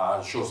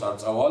 შორს არ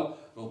წავალ,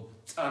 რომ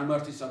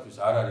წარმართისათვის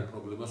არ არის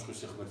პრობლემა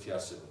სხვისი ღმერთი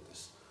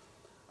არსებობდეს.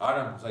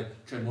 არა, აი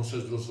ჩვენ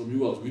მოსეს დროს რომ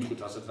მივალთ,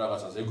 ვიტყვით ასეთ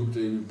რაღაცას,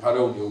 ეგვიპტე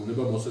ფარაონი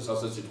ეუბნება მოსეს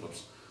ასეთ სიტყვებს.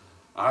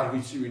 არ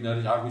ვიცი ვინ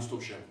არის, არ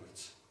ვიცნობ შენ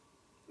ღმერთს.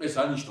 ეს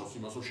ანიშნავს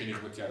იმას, რომ შენი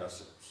ღმერთი არ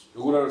არსებობს.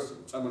 როგორ არ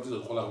არსებობს?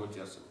 წარმართისათვის ყველა ღმერთი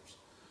არსებობს.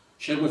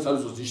 შენ ღმერთს არ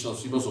ვიცი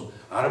ნიშნავს იმას, რომ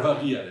არ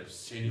ვაღიარებს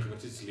შენი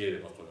ღმერთის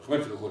ძლიერებას, თორე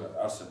ღმერთი როგორ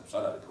არსებობს,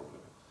 არ არის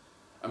პრობლემა.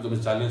 ამიტომ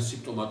ეს ძალიან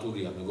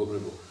სიმპტომატურია,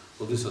 მეგობრებო,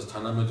 როდესაც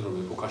თანამედროვე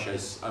ეპოქაში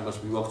ამას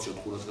მივაქციოთ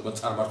ყურადღება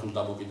წარმართულ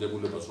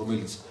დამოკიდებულებას,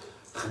 რომელიც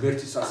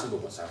ღმერთის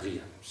არსებობას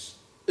აღიარებს.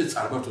 ეს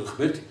წარმართული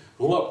ღმერთი,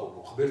 რომ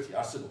ღმერთი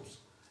არსებობს,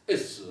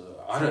 ეს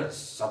არ არის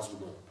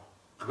საწმუნოება.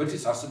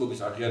 ღმერთის არსებობის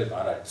აღიარება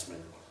არ არის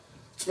წმენა.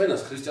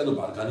 წმენას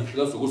ქრისტიანობა არ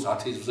განიხილავს როგორც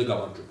ათეიზმზე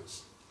გამარჯვებას.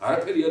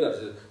 არაფერი არ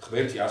არის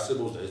ღმერთი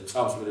არსებობს და ეს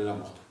წავს მე რა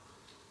მოხდა.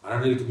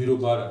 არანაირი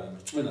გმირობა არ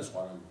არის, წმენა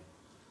სხვა რამეა.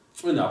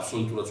 წმენა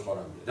აბსოლუტურად სხვა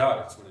რამეა. რა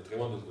არის წმენა?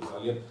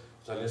 დღევანდელ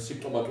ძალიან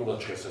სიმპტომატურად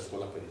ჭერს ეს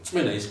ყველაფერი.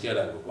 წმენა ის კი არ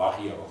არის, რომ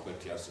აღიარო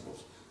ღმერთი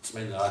არსებობს.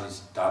 წმენა არის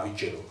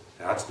დავიჯერო,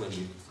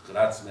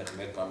 რაც მე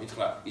ღმერთმა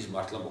მითხრა, ის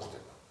მართლა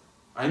მოხდება.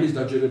 აი ეს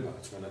დაჯერებაა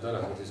წმენა და რა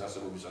ღმერთის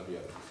არსებობის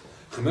აღიარება.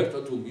 ღმერთმა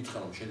თუ მითხრა,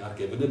 რომ შენ არ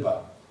გებნება,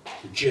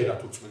 ჯერა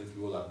თუ წმენით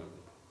მივალ არ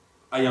გებნება.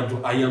 აი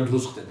ამ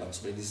დროს ხდება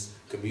წმენის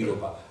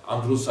გმირობა, ამ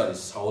დროს არის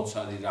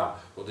საოცარი რამ,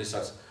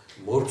 როდესაც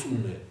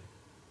მორწმუნე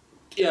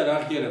კი არ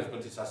აღიარებს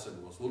ღმერთის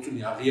არსებობას,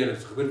 მორწმუნე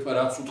აღიარებს ღმერთმა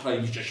რაც უთხრა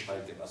იმის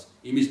ჭეშმარიტებას,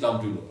 იმის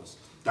დამდვილობას.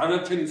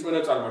 დანარჩენი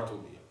წმენა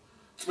წარმართულია.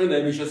 წმენა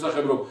იმის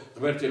შესახებ, რომ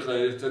ღმერთი ხა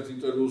ერთ-ერთ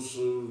ინტერვიუს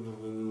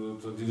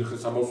დიდი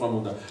ხნის ამოსვამ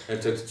უნდა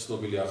ერთ-ერთი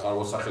ცნობილი ახალ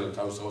სახელად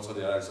თავის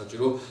საოცარი არ არის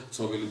საჭირო,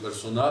 ცნობილი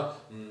პერსონა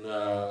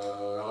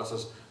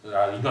რაღაცას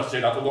იმას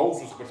რატო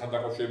დაუსვეს ღმერთთან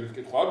დაკავშირებით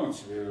კითხვა არ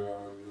ვიცი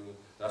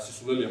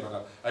დასისულელია,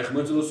 მაგრამ აი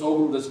ღმერთზე რომ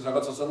საუბრობ და ეს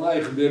რაღაცას ამა აი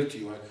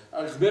ღმერთიო,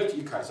 აი ღმერთი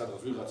იქ არის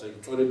სადღაც ვიღაცა იქ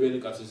წორებიანი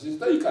კაცი ის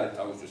და იქ არის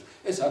თავისთვის.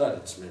 ეს არ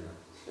არის წმენა.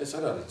 ეს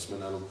არ არის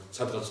წმენა, რომ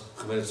სადღაც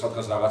ღმერთი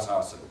სადღაც რაღაცა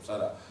არსებობს,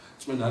 არა.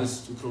 წმენა არის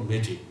უფრო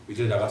მეტი,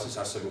 ვიდრე რაღაცის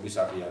არსებობის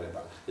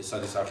აღიარება. ეს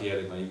არის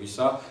აღიარება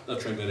იმისა და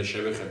ჩვენ მერე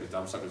შევეხებით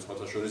ამ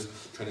საკითხთა შორის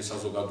ჩვენი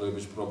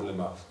საზოგადოების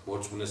პრობლემა,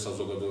 მორწმუნე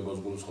საზოგადოებას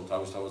გულისხმობ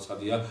თავის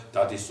ცხადია,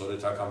 დადის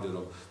სწორედ აქამდე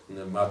რომ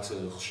მათ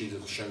ხშირ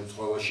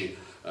შემთხვევაში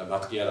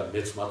მათ კი არა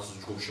მეც მათ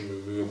ჯგუფში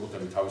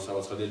მივეკუთვნები თავის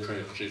ცხადია ჩვენ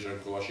ხშირ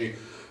შემთხვევაში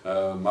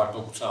მარტო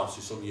გვწამს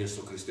ის რომ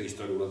იესო ქრისტე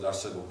ისტორიულად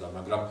არსებობდა,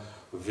 მაგრამ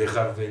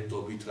ვეღარ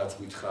ვენდობით რაც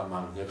გითხრა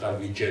მან, ვეღარ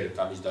ვიჯერებთ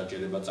ამის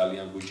დაჯერება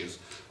ძალიან გვიჭირს.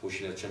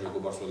 გუშინაც ჩემი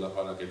მეგობარს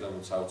ველაპარაკე და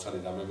საოცარი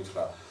რამე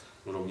მითხრა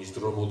რომ ის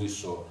დრო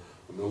მოდისო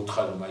მე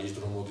ვუთხარ რომ ის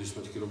დრო მოდის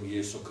მეთქი რომ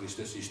იესო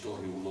ქრისტეს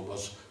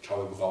ისტორიულობას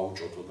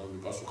ჩავებღაუჭოთო და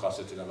მიპასუხა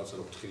ასეთი რაღაცა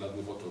რომ ფრთხილად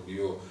ვიყოთო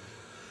გიო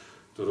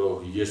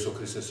რომ იესო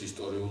ქრისტეს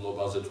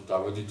ისტორიულობაზე თუ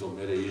დავედითო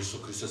მე იესო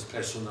ქრისტეს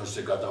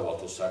პერსონაჟზე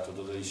გადავალთო საერთოდ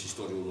და ის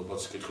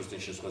ისტორიულობაც კითხვის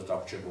შესაძლოა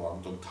დავრჩებო,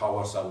 ამიტომ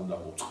თავარს არ უნდა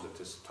მოვწყდეთ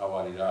ეს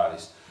თავარი რა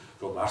არის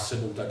რომ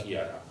არსებობდა კი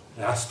არა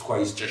რაც თქვა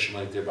ის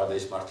ჭეშმარიტება და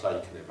ის მართლა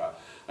იქნება.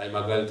 აი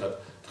მაგალითად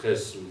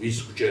დღეს ვის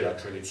გვჯერა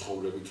ჩვენი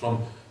ცხოვრებით რომ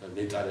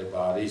ნეტარება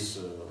არის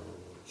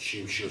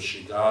შიმშილში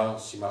და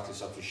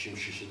სიმართლისათვის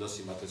შიმშილში და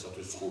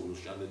სიმართლისათვის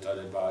ცხოვრულში, ან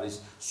ნეტარება არის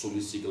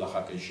სულის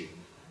სიგლახაკეში.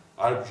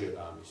 არ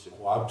გვჯერა ამისი,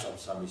 ხო არ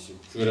წამს ამისი.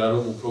 ჯერა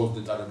რომ უფრო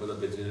ნეტარება და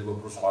ბედნიერება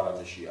უფრო სხვა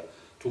რამეშია.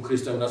 თუ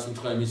ქრისტიანს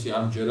მითხრა იმისი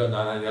ამ ჯერა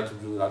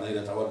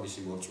რანაირად ავარ მისი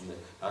მორწმუნე,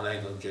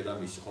 რანაირად ჯერა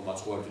მისი, ხო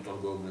მაცხოვარი თვითონ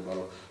გვეუბნება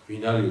რომ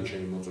ვინ არისო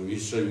ჩემი მორწმუნე,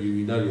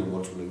 ვინ არისო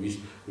მორწმუნე,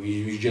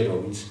 ვის ჯერო,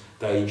 ვინც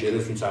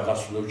დაიჯერებს, ვინც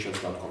აღასრულებს ჩემს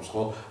ნათქვამს,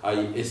 ხო? აი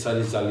ეს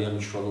არის ძალიან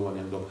მნიშვნელოვანი,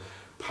 ამიტომ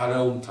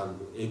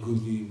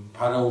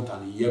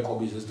ფარაონთან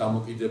იაკობის ეს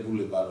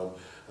დამოკიდებულება რომ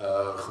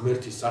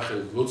ღმერთის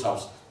სახელით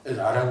ლოცავს ეს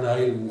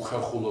არანაირ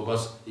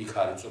უხერხულობას იქ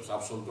არ იწვევს,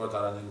 აბსოლუტურად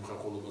არანაირ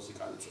უხერხულობას იქ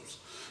არ იწვევს.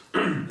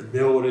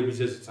 მეორე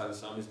მიზეზიც არის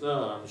ამის და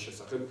ამის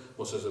შესახებ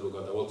მოსეზე რო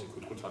გადავალთ იქ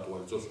ვიტყვით რატო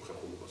არ იწვევს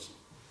უხერხულობას.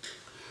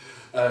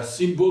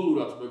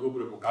 სიმბოლურად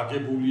მეგობრებო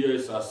გაგებულია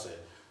ეს ასე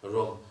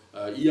რომ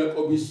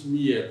იაკობის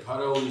მიერ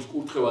ფარაონის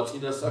კურთხევა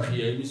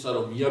წინასახია იმისა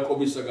რომ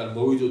იაკობისაგან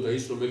მოვიდოდა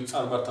ის რომელიც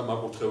წარმართა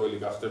მაკურთხეველი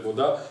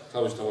გახდებოდა,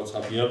 თავისთავად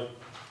ხაბია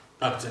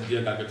აქცენტია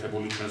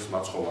გაკეთებული ჩვენს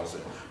მაცხოვარზე.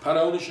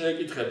 ფარაონი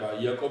შეეკითხება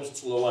იაკობს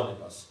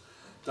წლოვანებას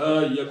და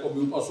იაკობი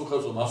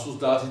უპასუხებს რომ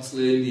 130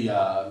 წლია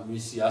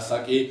მისი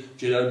ასაკი,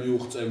 ჯერ არ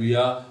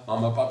მიუღწევია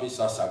მამა პაპის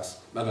ასაკს,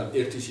 მაგრამ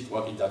ერთი სიტყვა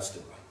კი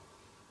დაცდება.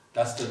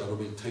 დაცდება რომ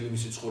მთელი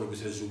მისი ცხოვრების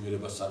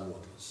რეზუმირებას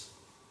წარმოადგენს.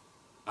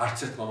 არც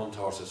ერთ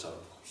მამამთავარს ეს არ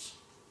თქვავს.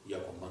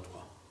 იაკობმა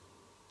თქვა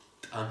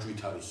ტანჯვით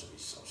არის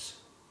მისავს.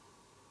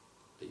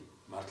 აი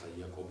მართლა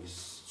იაკობის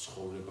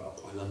ცხოვრება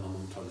ყველა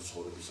მამამთავრის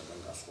ცხოვრებისაგან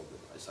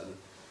განსხვავდება. ეს არის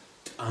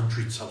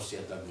ტანჯვით სავსე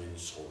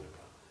ადამიანის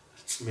ცხოვრება.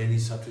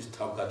 რწმენისათვის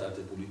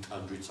თავგადადებული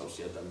ტანჯვით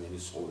სავსე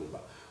ადამიანის ცხოვრება,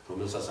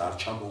 რომელსაც არ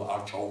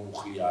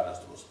ჩაუმუხლია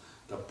არასდროს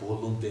და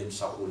ბოლომდე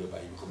ემსახურება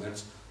იმ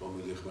ღმერთს,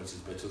 რომელიც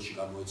ღმერთის ბეთელში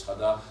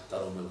გამოეცხადა და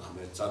რომელ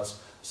ღმერთსაც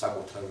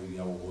საკუთრებული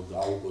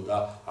აუგო და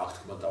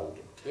აღთქმა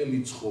დაუდო. მთელი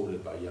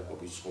ცხოვრება,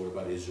 იაკობის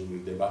ცხოვრება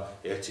რეზუმირდება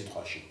ერთ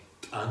სიტყვაში: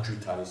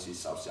 ტანჯვით არის ის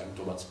სავსე.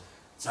 ამიტომაც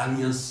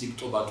ძალიან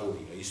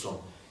სიმპტომატურია ის, რომ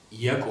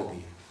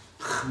იაკობი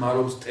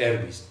ხმარობს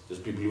ტერმინს, ეს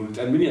ბიბლიური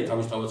ტერმინია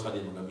თავისთავად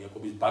ხადია, მაგრამ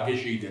იაკობის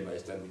ბაგეში იდება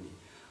ეს ტერმინი,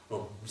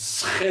 რომ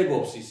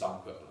სხებობს ის ამ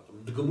ქვეყნად,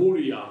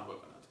 მდგმურია ამ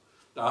ქვეყნად.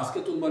 და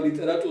ასკეტულმა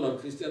ლიტერატურამ,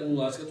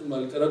 ქრისტიანულმა ასკეტულმა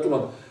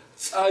ლიტერატურამ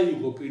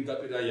წაიღო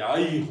პირდაპირ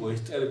აიღო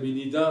ეს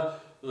ტერმინი და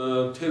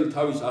მთელ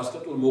თავის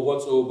ასკეტულ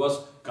მოღვაწეობას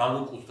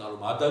განუკუთვნა,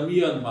 რომ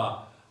ადამიანმა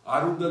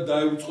არ უნდა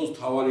დაეუწყოს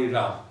თავარი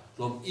რამ,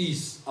 რომ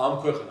ის ამ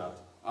ქვეყნად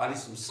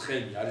არის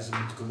მსხენი, არის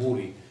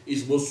მდგმური, ის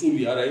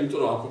მოსული არა იმიტომ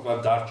რომ ამ ქვეყნად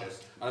დარჩეს,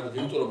 არამედ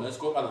იმიტომ რომ ეს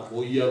ქვეყანა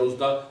მოიაროს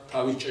და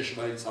თავის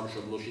ჭეშმარიტ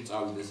სამშობლოში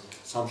წავიდეს,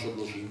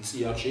 სამშობლოში იმ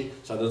წიაღში,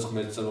 სადაც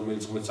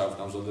რომელიც ღმერთს აქვს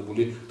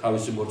გამზადებული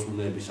თავისი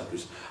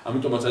მორწმუნეებისათვის.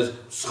 ამიტომაც ეს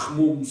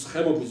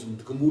მსხმობის,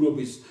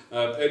 მდგმურობის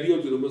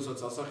პერიოდი, რომელსაც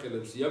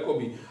ასახელებს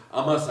იაკობი,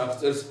 ამას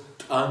აღწერს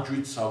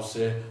ტანჯვით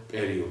სავსე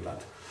პერიოდად.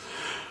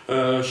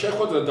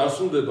 შეხვედრა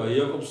დასრულდება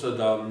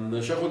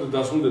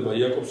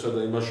იაკობსა და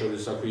იმას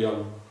შორის აქვია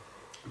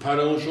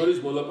ფარაონს შორის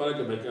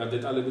მოლაპარაკება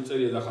დეტალები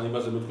წერია და ხან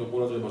იმაზე მეთქვა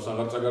ყურადღებას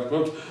აღარ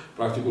წაგარქვევთ,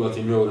 პრაქტიკულად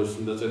იმეორეს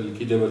უნდა წერილი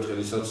კიდევ ერთხელ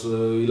ისაც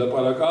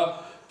ილაპარაკა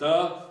და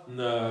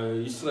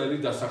ისრაელი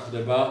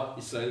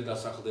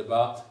დასახლდება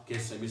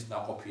გესემის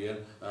ნაყოფიერ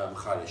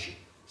მხარეში.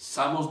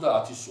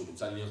 70 სული,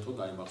 ძალიან რთო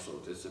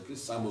დაიმახსოვროთ ეს წელი,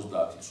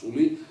 70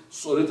 სული,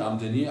 სწორედ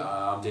ამდენი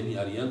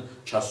არიან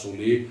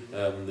ჩასული,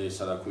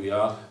 ესა რა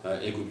ქვია,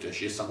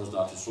 ეგვიპტეში, ეს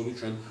 70 სული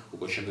ჩვენ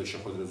უკვე შემდეგ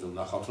შეხვედრებზე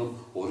ვნახავთ, რომ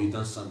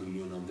 2-დან 3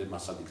 მილიონამდე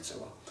მასად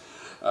იქცევა.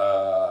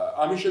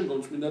 ამის შემდგომ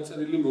წმინდა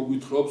წერილი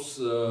მოგვითხრობს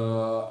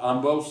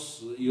ამბავს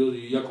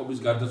იაკობის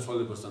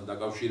გარდაცვალებასთან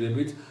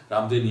დაკავშირებით,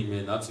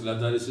 რამდენიმე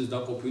ნაწილად არის ეს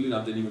დაყოფილი,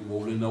 რამდენიმე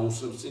მოვლენა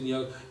უსწრებს წინ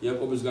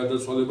იაკობის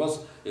გარდაცვალებას,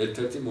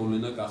 ერთ-ერთი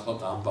მოვლენა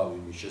გახლავთ ამბავი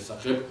მის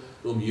შესახებ,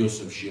 რომ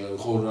იოსებში,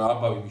 ხო,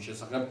 ამბავი მის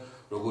შესახებ,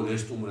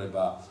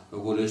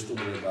 როგორ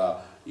ესტუმრება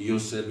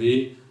იოსები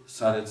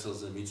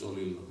სარეცელზე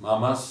მიწოლილ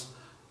მამას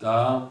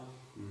და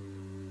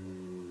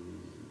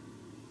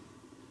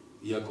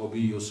იაკობი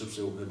იოსებს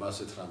ეუბნება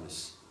ასეთ რამეს,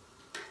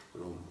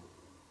 რომ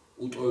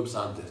უტოვებს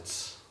ანდერძს.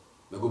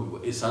 მეგობრებო,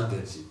 ეს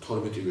ანდერძი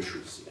 12-ვე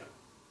შვილზეა.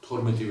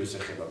 12-ვეს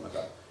ეხება,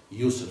 მაგრამ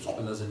იოსებს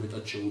ყველაზე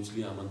მეტად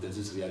შეუძლია ამ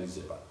ანდერძის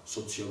რეალიზება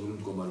სოციალური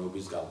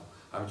მდგომარეობის გამო.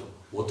 ამიტომ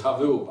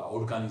მოთავეობა,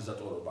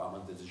 ორგანიზატორობა ამ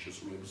ანდერძის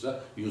შესრულებისა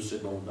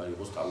იოსებმა უნდა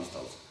იყოს თავის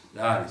თავზე.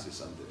 რა არის ეს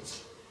ანდერძი?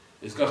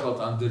 ეს გახლავთ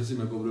ანდერძი,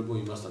 მეგობრებო,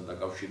 იმასთან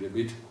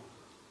დაკავშირებით,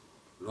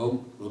 რომ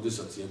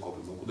როდესაც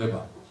იაკობი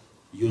მოკვდება,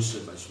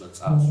 იოსება ის უნდა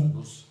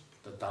წარსვენოს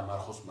და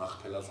დამარხოს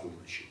მახფელას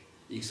ღუმელში.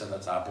 იქ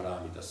სადაც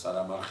აბრაამი და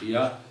სარა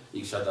მარხია,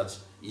 იქ სადაც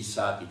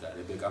ისააკი და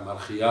რებეკა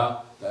მარხია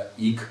და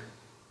იქ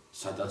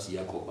სადაც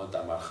იაკობმა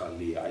დამარხა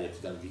ლია. აი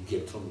აქედან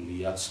ვიგებთ, რომ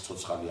ლიაც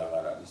ცოცხალი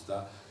აღარ არის და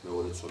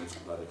მეორე ცოლი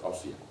წყდა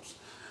რეკავს იაკობს.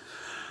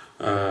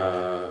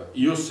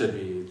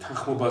 იოსები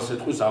თანხმობას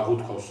ეთქვის,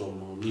 აღუთქვავს, რომ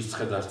მის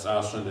ცხედარს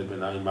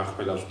წაასვენებენ აი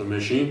მახფელას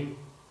ღუმელში.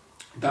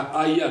 და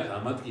აი აქ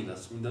ამ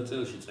ადგილას წმინდა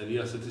წერილში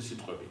წერია ასეთი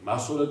სიტყვები.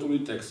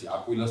 მასორეტული ტექსტი,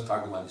 აკვილას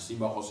თარგმანი,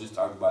 სიმბახოსის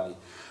თარგმანი,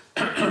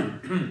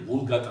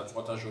 ვულგატა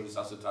წყოთა შორის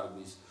ასე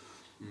თარგმნის,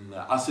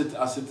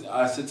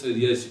 ასე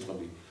წერია ეს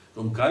სიტყვები,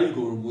 რომ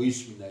გაიგო რომ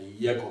მოისმინა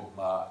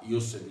იაკობმა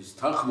იოსების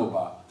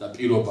თანხმობა და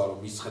პირობა რომ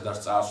მის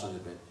ცხედარს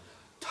წაასვენებენ,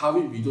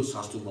 თავი ვიდო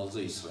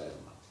სასტუმალზე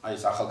ისრაელმა. აი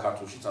ეს ახალ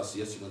ქართულშიც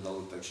ასეა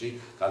სინოდალურ ტექსტში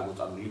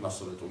გარგოტანილი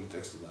მასორეტული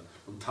ტექსტიდან,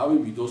 რომ თავი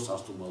ვიდო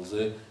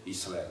სასტუმალზე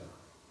ისრაელმა.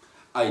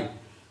 აი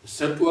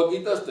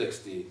სეპტუაგინტას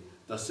ტექსტი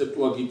და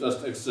სეპტუაგინტას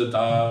ტექსტზე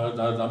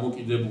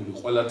დამოკიდებული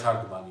ყველა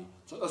თარგმანი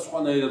ცოტა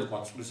სხვანაირად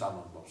ყვაწვრის ამ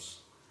ამბავს.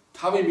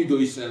 თავი მიდო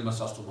ისრაელმა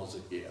სასტუმალზე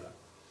კი არა.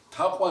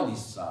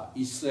 თაყვანისა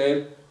ისრაელ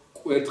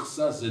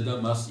კვერთხსა ზედა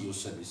მას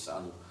იოსებისა.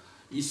 ანუ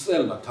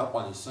ისრაელმა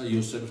თაყვანისა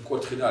იოსების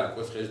კვერთხი და არის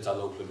კვერთხი ეს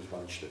ძალაუფლების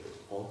ბანიშნებელი,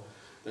 ხო?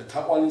 და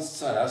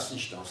თაყვანისა რას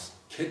ნიშნავს?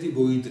 ქედი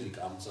მოიდრიკა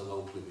ამ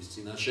ძალაუფლების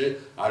წინაშე,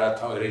 არა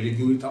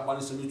რელიგიური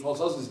თაყვანისმის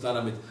თვალსაზრისით,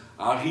 არამედ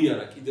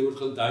აღიარა კიდევ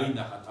ერთხელ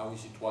დაინახა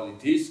თავისი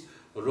თვალით ის,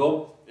 რომ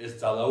ეს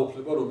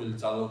ძალაუფლება, რომელიც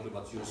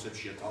ძალაუფლებაც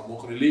იოსებშია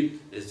თავმოყრილი,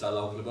 ეს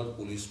ძალაუფლება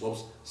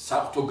გულისხმობს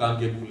საფრთხო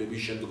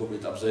განგებულების შემდგომ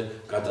ეტაპზე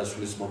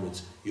გადასვლის მომენტს.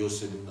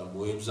 იოსები უნდა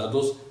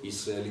მოემზადოს,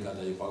 ისრაელი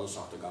გადაიყვანოს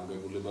საფრთხო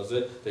განგებულებაზე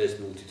და ეს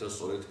მიუთითა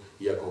სწორედ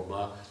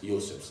იაკობმა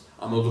იოსებს.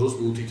 ამ დროს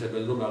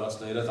მიუთითებენ, რომ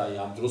რაღაცნაირად აი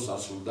ამ დროს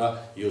ასრულდა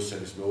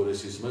იოსების მეორე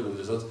სიზმე,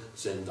 როდესაც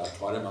ზემ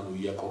დათვარემ, ანუ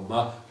იაკობმა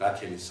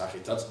რაქელის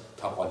სახითაც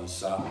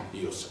თაყვანისა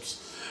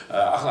იოსებს.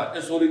 ახლა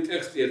ეს ორი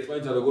ტექსტი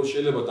ერთმანეთთან როგორ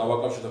შეიძლება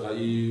დავაკავშიროთ, ახლა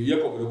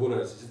იაკობი როგორ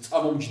არის, ის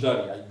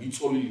წამომჯდარი, აი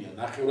მიწოლილია,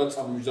 ნახევრად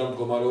წამომჯდარ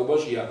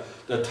მდგომარეობაშია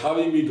და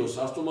თავი მიდო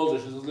სასტუმალზე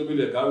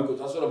შესაძლებელია გავიგოთ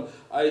ასე, რომ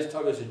აი ეს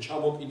თავი ესე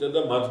ჩამოკიდა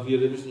და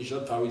მადლიერების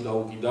ნიშნად თავი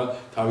დაუკიდა,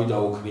 თავი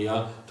დაუქნია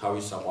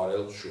თავის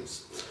საყვარელ შვილს.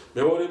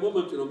 მეორე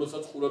მომენტი,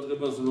 რომელსაც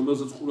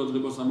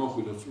ყურადღებას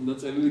ამახვილებს წმინდა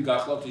წერილი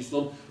გახლავთ ის,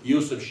 რომ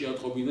იოსებს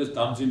შეატყობინეს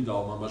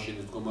დამძიმდაო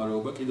მამაშენის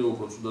მდგომარეობა, კიდევ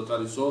უფრო ცუდად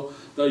არისო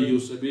და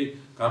იოსები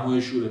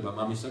გამოეშურება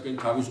მამისაკენ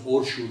თავის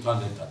ორ შვილთან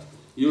ერთად.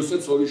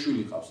 იოსებს ორი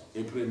შვილი ყავს,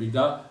 ეფრემი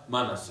და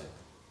მანასე.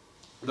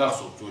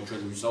 გახსოვთ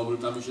ჩვენ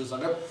ვისაუბრეთ ამის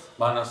შესახებ,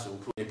 მანასე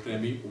უფრო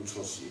ეფრემი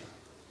უმცროსია.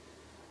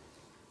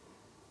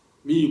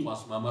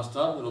 მიიყვანს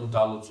მამასთან, რომ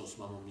დალოცოს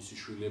მამამისი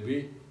შვილები,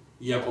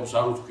 იაკობს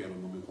არ უთქვია რომ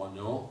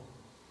მომიყვანეო.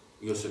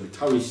 იოსები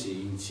თავისი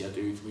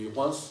ინიციატივით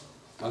მიიყვანს,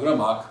 მაგრამ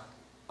აქ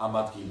ამ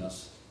ადგილას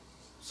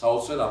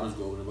საოცარ ამის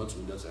გვეუბნება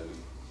წმინდა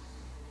წერილი.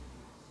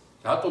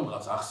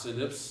 რატომღაც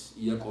ახსენებს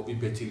იაკობი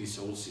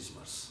ბეთილისეულ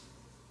სიზმარს.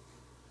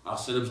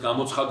 ახსენებს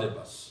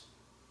გამოცხადებას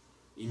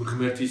იმ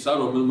ღმერთისა,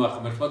 რომელმა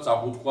ღმერთმა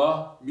წაღუთქვა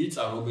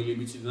მიწა, რომელი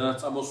მიწიდანაც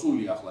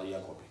წამოსული ახლა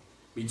იაკობი.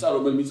 მიწა,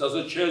 რომელ მიწაზე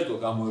შეეძლო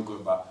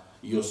გამოეკვება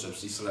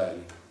იოსებს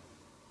ისრაელი.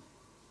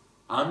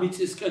 ამ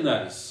მიწისკენ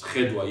არის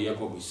ხედვა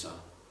იაკობისა.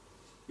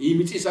 იმ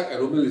მიწისაკენ,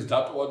 რომელიც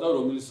დატოვა და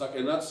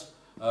რომელისაკენაც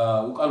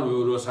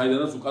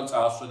საიდანაც უკან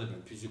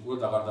წაასვენებენ,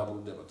 ფიზიკურად აღარ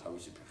დაბრუნდება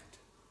თავისი ფეხით.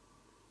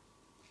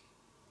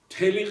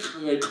 მთელი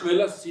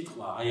ყველა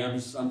სიტყვა აი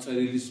ამ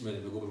წერილის მერე,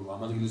 მეგობრებო,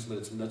 ამ ადგილის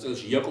მერე წმინდა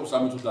წერილში იაკობს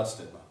ამით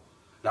უცდაცდება.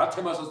 რა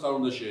თემასაც არ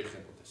უნდა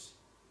შეეხებოდეს.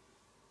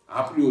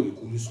 აპრიორი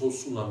გულისხმობს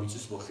სულ ამ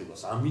მიწის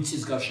მოხებას, ამ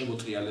მიწის გარშემო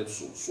ტრიალებს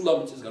სულ ამ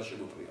მიწის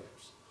გარშემო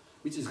ტრიალებს.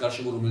 მიწის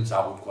გარშემო, რომელიც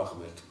აღუთქვა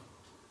ღმერთმა.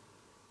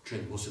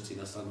 ჩვენ მოსე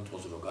წინასწარ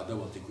მეტყველზე რომ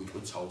გადავალთ, იქ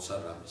ვიტყვით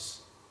საოცარ რამეს.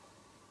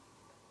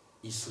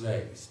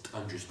 ისრაელის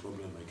ტანჯვის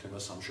პრობლემა იქნება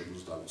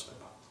სამშობლოს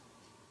დავიწყება.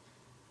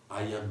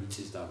 აი ამ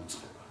მიწის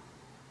დავიწყება.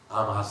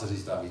 ამ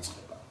აზრის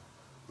დავიწყება,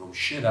 რომ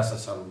შენ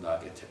რასაც არ უნდა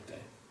აკეთებდე,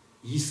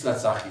 ის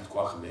რაც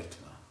ახითქვა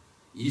ღმერთმა,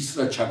 ის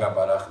რა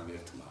ჩაგაბარა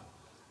ღმერთმა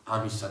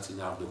ამის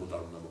საწინააღმდეგოდ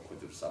არ უნდა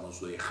მოქმედებს ამას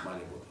უნდა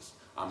ეხმარებოდეს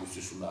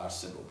ამისთვის უნდა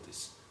არსებობდეს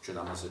ჩვენ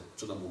ამაზე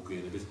ცოტა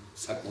მოგვიანებით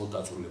საკმაოდ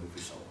დაწვრილებით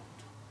ვისაუბრებთ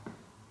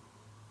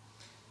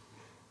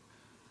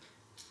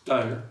და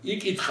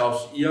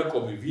იკითხავს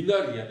იაკობი ვინ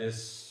არიან ეს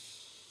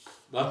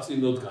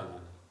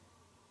მაწინოდგანან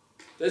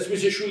და ეს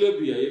მისი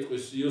შვილებია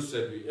ეტყვის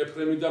იოსები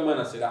ეფრემი და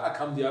მანასე რა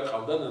აქამდე არ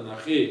ყავდა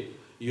ნახე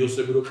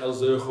იოსები რო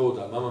ყელზე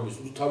ეხოდა მამამის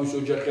თავის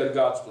ოჯახი არ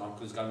გააცნო ამ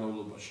ხნის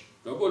განმავლობაში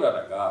როგორ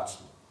არა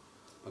გააცნო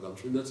მაგრამ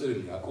წმინდა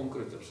წერილი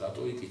აკონკრეტებს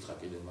რატო იკითხა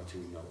კიდე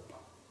მათი ვინაობა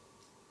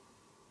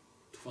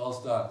თვალს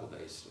დააკოდა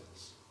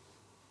ისრაელს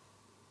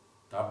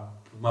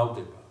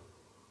დაბმავდება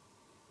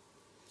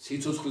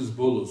სიცოცხლის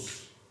ბოლოს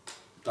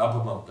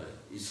დაბმავდა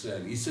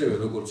ისრაელი ისევე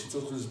როგორც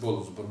სიცოცხლის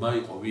ბოლოს ბრმა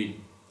იყო ვინ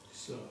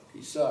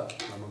ისააკი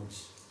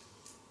მამამისი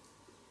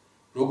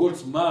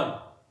როგორც მან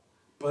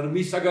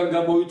ბრმისაგან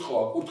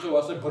გამოითხოვა კურთხევა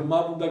ასე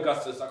ბრმამ უნდა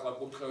გასცეს ახლა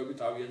კურთხევები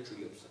თავიანთ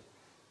შვილებზე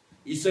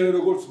ისევე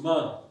როგორც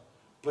მან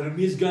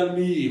ბრმისგან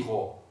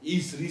მიიღო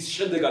ის რის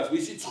შემდეგაც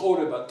მისი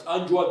ცხოვრება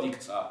ტანჯვად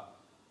იქცა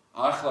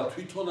ახლა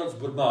თვითონაც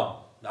ბრმამ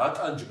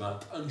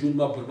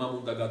ტანჯულმა ბრმამ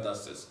უნდა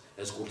გადასცეს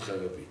ეს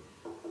კურთხევები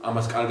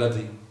ამას კარგად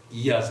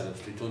იაზრებს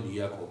თვითონ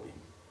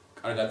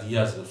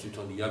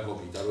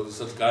იაკობი და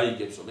როდესაც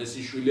გაიგებს რომ ეს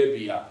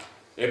შვილებია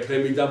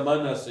ეფრემი და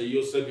მანასე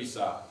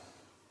იოსებისა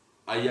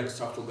აი აქ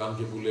საფრთხო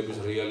გამგებულების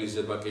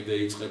რეალიზება კიდე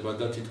იწყება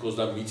და თითქოს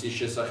და მიწის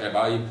შესახებ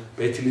აი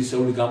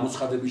ბეთლისეული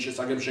გამოცხადების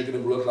შესახებ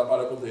შეგრებულად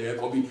ლაპარაკობდა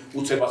იაკობი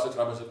უცებ ასეთ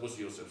რამეს ეთქოს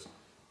იოსებს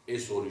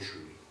ეს ორი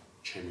შვილი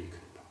ჩემი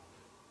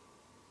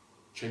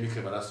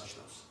იქნება რას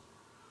ნიშნავს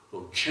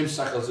რომ ჩემს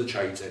სახელზე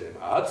ჩაიწერება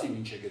აცი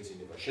ვინ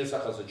შეგეძინება შენ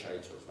სახელზე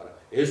ჩაიწეროს მაგრამ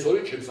ეს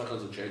ორი ჩემს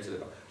სახელზე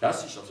ჩაიწერება რას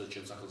ნიშნავს ეს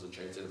ჩემს სახელზე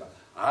ჩაიწერება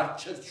არც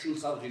ერთ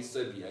შვილს არ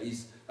ღირსებია ის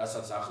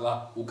რასაც ახლა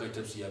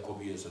უკეთებს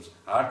იაკობი იოსებს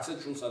არც ერთ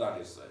შვილს არ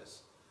აღირსა ეს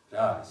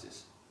რა არის ეს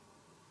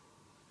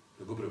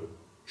მეგობრებო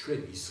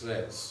ჩვენ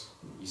ისრაელს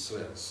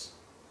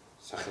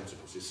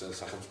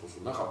სახელმწიფოს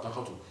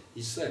ნახავთ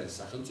ისრაელის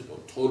სახელმწიფო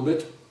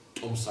 12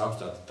 ტომს აქვს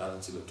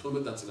დანაწილებული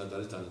 12 ნაწილად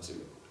არის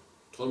დანაწილებული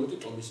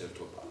 12 ტომის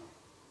ერთობაა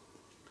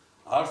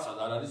არსად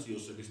არ არის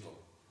იოსების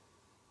ტომი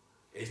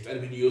ეს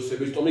ტერმინი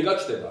იოსების ტომი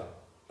გაჩნდება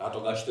რატო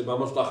გაჩნდება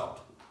ამას ნახავთ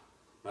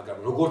მაგრამ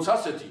როგორც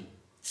ასეთი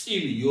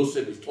წილი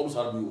იოსების ტომს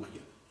არ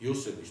მიუღია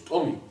იოსების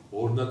ტომი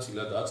ორ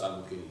ნაწილადაა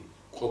წარმოდგენილი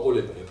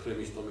ყოყოლება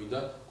ეფრემის ტომი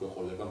და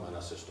ყოყოლება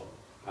მანასეს ტომი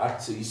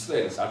არც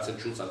ისრაელის არც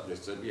შულს არ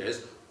გესწრებია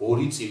ეს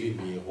ორი წილი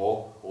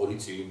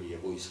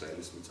მიიღო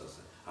ისრაელის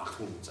მიწაზე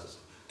აღთქმულ მიწაზე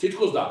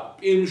თითქოს და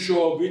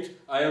პირმშოობით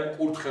აი ამ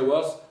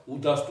კურთხევას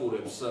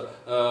უდასტურებს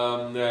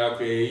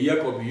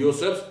იაკობი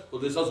იოსებს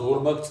როდესაც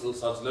ორმაგ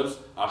წელს აძლევს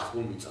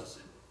აღთქმულ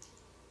მიწაზე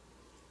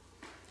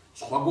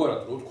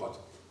სხვაგვარად რო ვთქვათ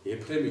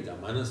ეფრემი და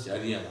მანასე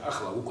არიან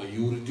ახლა უკვე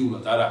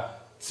იურიდიულად არა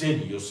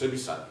ძენი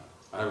იოსებისანი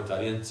არამედ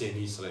არიან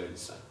ძენი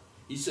ისრაელისანი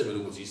ისევე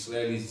როგორც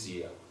ისრაელის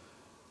ძია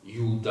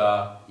იუდა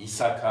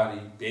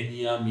ისაქარი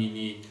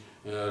ბენიამინი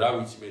რა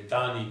ვიცი მე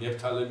დანი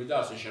ნეფთალები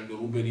და ასე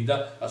შემდეგ რუბენი და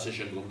ასე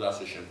შემდეგ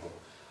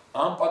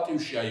ამ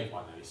პატივში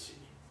აიყვანა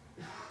ისინი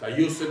და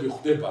იოსები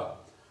ხვდება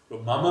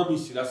რომ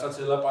მამამისი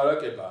რასაც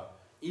ელაპარაკება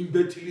იმ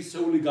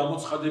ბეთილისეული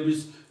გამოცხადების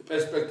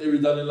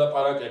პერსპექტივიდან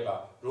ელაპარაკება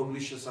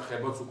რომლის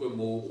შესახებაც უკვე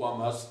მოუყვა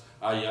მას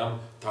აი ამ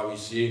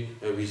თავისი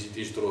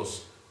ვიზიტის დროს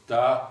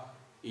და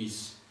ის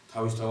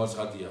თავისთავად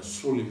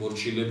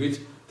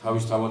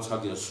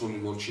ხადია სრული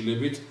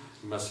მორჩილებით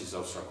იმას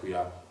იზავს რა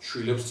ქვია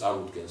შვილებს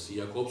წარუდგენს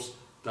იაკობს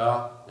და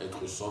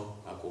ეთქვის რომ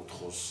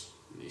აკურთხოს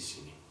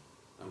ისინი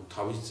ანუ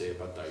თავის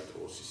ძეებად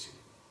დაიტოვოს ისინი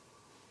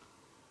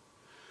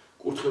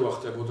კურთხევა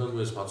ხდებოდა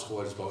ეს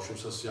მაცხოვარის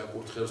ბავშვებსაც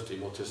აკურთხებს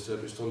ტიმოთეს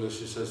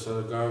ეპისტოლეში ეს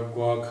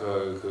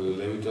გვაქვს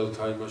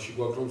ლევიტელთა იმაში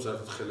გვაქვს რომ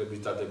საერთოდ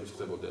ხელების დადებით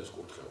ხდებოდა ეს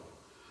კურთხევა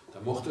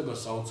და მოხდება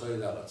საოცარი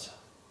რაღაცა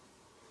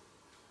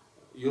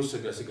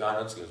იოსები ასე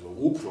განაცხადებს რომ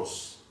უფროს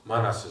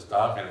მანასეს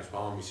დააყენებს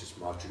მამამისის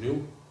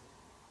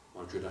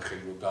მარჯვენა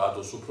ხელი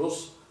დაადოს უფროს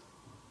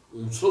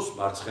უმცროს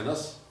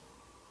მარცხენას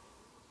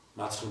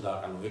მარცხნივ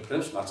დააყენო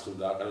ეფრემს მარცხნივ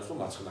დააყენოს რომ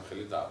მარცხენა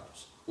ხელი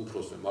დაადოს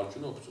უფროსზე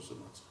მარჯვენა უფროსზე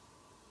მარცხენა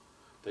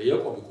და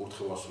იაკობი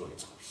კურთხევას რო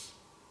იწყებს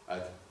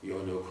აი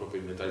იონე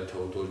ოქროპი მეტალი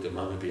თეოდორი და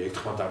მამები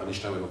ერთხმად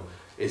აღნიშნავენ რომ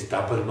ეს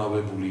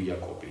დაბრმავებული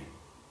იაკობი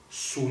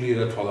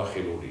სულიერად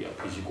თვალახელურია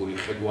ფიზიკური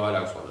ხედვა არ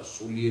აქვს მაგრამ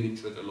სულიერი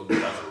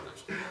მშვიდობით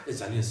აზროვნებს ეს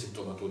ძალიან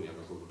სიმპტომატურია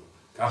მეგობრებო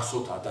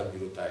გახსოვთ ადამი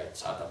რო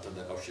დაეცა ადამიანთან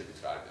დაკავშირებით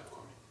რა არ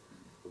გქონი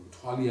რომ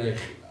თვალი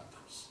აეხილა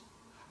ადამიანს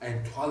აი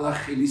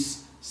თვალახელის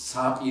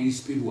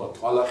საპირისპიროა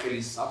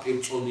თვალახელის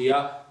საპირწონია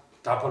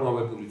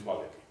დაბრმავებული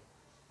თვალები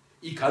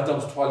იქ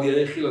ადამიანს თვალი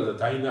აეხილა და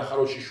დაინახა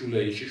რომ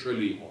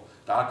შიშველი იყო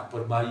და აქ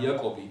ბრმა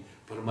იაკობი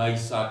ბრმა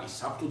ისააკი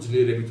საფრთხო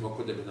ძლიერებით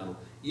მოქმედებენ ანუ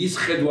ის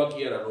ხედვა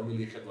კი არა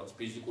რომელი ხედვაც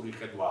ფიზიკური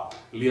ხედვა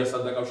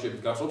ლიასთან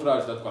დაკავშირებით გახსოვთ რა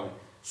არის დათქვამი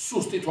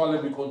სუსტი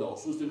თვალები ქონდაო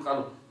სუსტი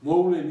ხანო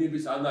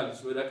მოვლენების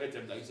ანალიზს ვერ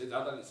აკეთებდა ისეთ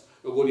ანალიზს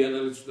როგორი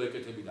ანალიზს უნდა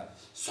ეკეთებინა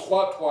სხვა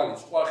თვალი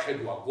სხვა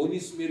ხედვა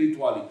გონისმიერი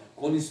თვალი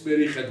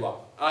გონისმიერი ხედვა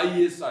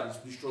აი ეს არის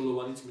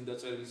მნიშვნელოვანი წმინდა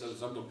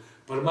წერილისათვის, ამიტომ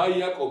ბრმა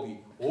იაკობი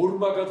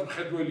ორმაგად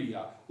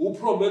მხედველია,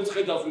 უფრო მეტ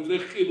ხედავს, ვიდრე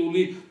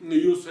ხილული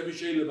იოსები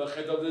შეიძლება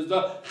ხედავდეს და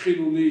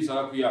ხილული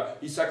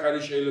ისაქარი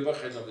შეიძლება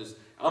ხედავდეს.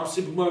 ამ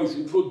სიბმავეში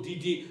უფრო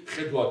დიდი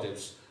ხედვა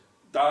დევს.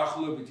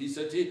 დაახლოებით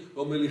ისეთი,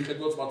 რომელიც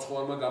ხედვაც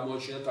მაცხოვარმა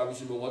გამოაჩინა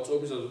თავისი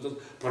მოღვაწეობის, როდესაც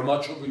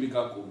ბრმაჩობილი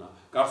გაკუნა.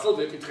 გახსოვთ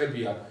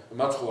ეკითხებიან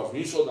მაცხოვარს,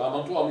 ვისოდა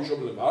ამან თუ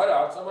ამიშობლება? არა,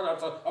 არც ამან,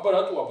 არც აბა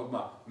რატოა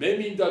ბრმა? მე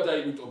მინდა და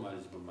იმიტომ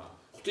არის ბრმა.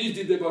 ღვთის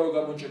დიდება რო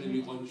გამოჩენილი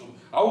იყო, იმიტომ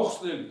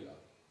აუხსნელია.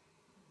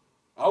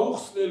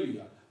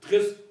 აუხსნელია.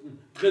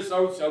 დღეს რა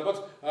ვიცი,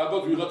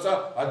 ალბათ ვიღაცა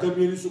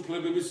ადამიანის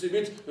უფლებების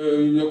სიმით,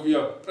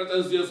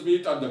 პრეტენზიას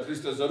მიიტანდა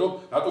ქრისტეზე, რომ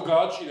რატო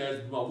გააჩინა ეს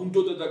ბრმა,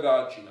 უნდოდა და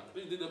გააჩინა.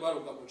 ღვთის დიდება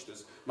რო გამოჩნდეს,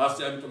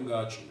 მასზე ამიტომ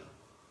გააჩინა.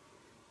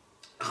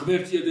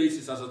 ღმერთია და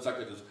ისიც ასაც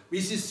აკეთებს.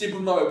 მისი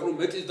სიბმავე უფრო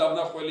მეტის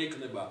დამნახველი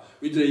იქნება,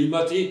 ვიდრე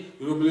იმათი,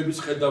 რომლებიც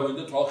ხედავენ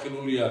და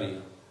თვალხილული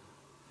არიან.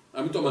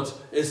 ამიტომაც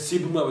ეს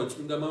სიბმავე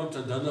წმინდა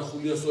მამებთან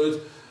დანახულია სწორედ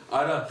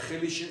არა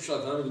ხელის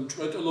შემშლად, არამედ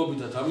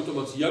მჭვეტელობითაც.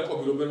 ამიტომაც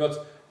იაკობი, რომელმაც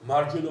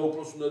მარჯვენა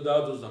უფროს უნდა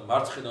დაადოს და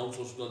მარცხენა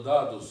უფროს უნდა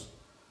დაადოს,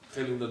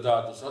 ხელი უნდა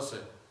დაადოს, ასე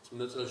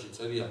წმინდა წერილში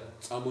წერია,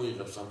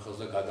 წამოიღებს ამ ხელს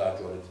და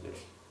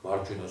გადააჯვარეთნებს.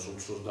 მარჯვენას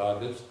უფროს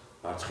დაადებს,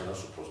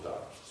 მარცხენას უფროს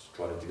დაადებს.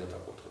 ჯვარეთი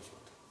გადაკურთხებს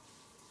მათ.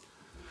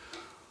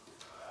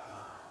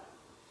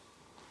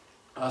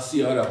 ასე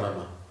არა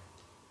მამა.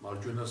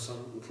 მარჯვენასთან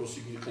უფროსი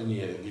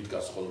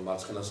გიდგას, ხოლო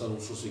მარცხენასთან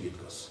უფროსი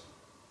გიდგას.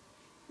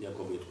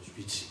 იაკობი ეთქვის,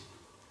 ვიცი.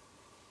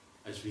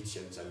 ეს ვიცი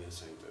არის ძალიან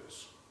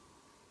საინტერესო.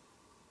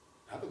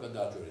 რატო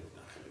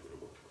გადააჯვარედნენ ხელები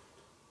როგორ თქვით?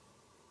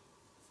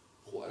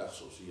 ხო არ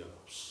ახსოვს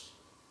იაკობს.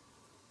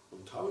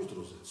 თავის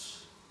დროზეც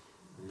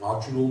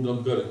მარჯვენა უნდა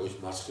მდგარიყო ის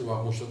მარცხენა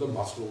აღმოჩნდა და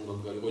მარცხენა უნდა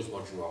მდგარიყო ის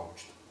მარჯვენა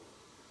აღმოჩნდა.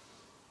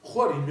 ხო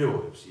არ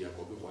იმეორებს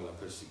იაკობი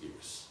ყველაფერს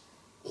იგივეს.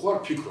 ხო არ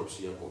ფიქრობს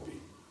იაკობი,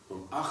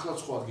 რომ ახლა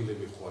სხვა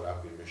ადგილები ხო არ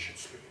აგვირმე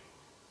შეცვლილი.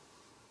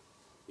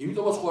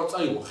 იმიტომაც ხო არ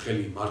წაიღო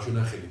ხელი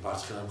მარჯვენა ხელი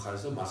მარცხენა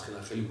მხარეს და მარცხენა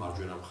ხელი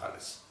მარჯვენა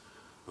მხარეს.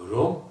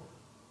 რომ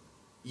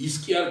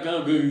ის კი არ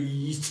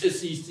ის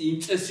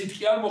წესით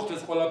კი არ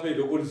მოხდეს ყველაფერი,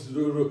 როგორც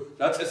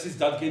რა წესის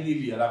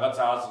დადგენილია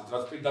რაღაცა აზრით,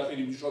 რაც პირდაპირ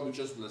მნიშვნელობით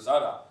შესულეს,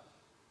 არა.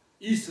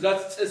 ის რაც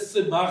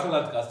წესზე მაღლა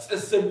დგას,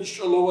 წესზე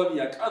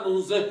მნიშვნელოვანია,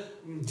 კანონზე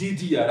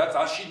დიდია, რაც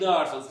აშინა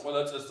არსებს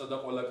ყველა წესსა და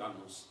ყველა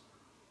კანონს.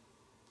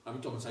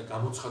 ამიტომაც აი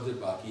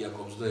გამოცხადება აქ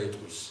იაკობს და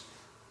ეტყვის,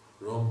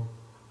 რომ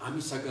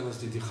ამისაგანაც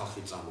დიდი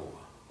ხალხი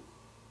წამოვა.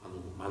 ანუ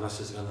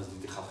მანასესგანაც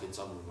დიდი ხალხი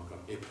წამოვა,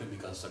 მაგრამ ეფრემი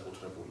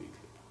განსაკუთრებული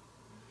იქნება.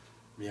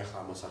 მე ახლა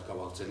ამას არ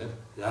გავაგრძელებ,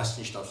 რას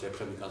ნიშნავს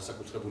ეფრემი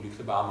განსაკუთრებული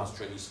იქნება, ამას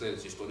ჩვენ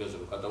ისრაელის ისტორიაზე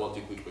რომ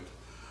გადავალთიქვით,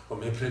 რომ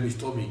ეფრემის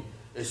ტომი,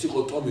 ეს იყო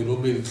ტომი,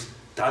 რომელიც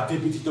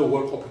დადებითი და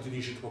უარყოფითი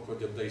ნიშნით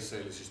მოქმედებდა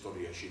ისრაელის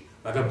ისტორიაში,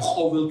 მაგრამ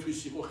ყოველთვის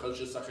იყო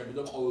ხელშესახები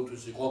და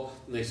ყოველთვის იყო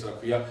ეს რა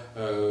ქვია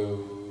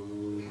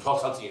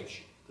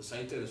თვალსაწინში. და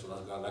საინტერესო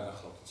რა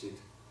გახსოვთ იცით?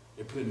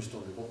 ეფრემის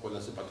ტომი იყო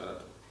ყველაზე პატარა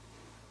ტომი.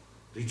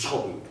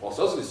 რიცხობრივ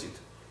თვალსაზრისით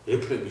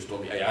ეფრემის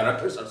ტომი აი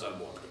არაფერს არ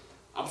წარმოადგენდა.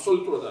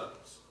 აბსოლუტურად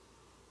არაფერს.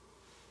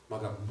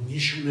 მაგრამ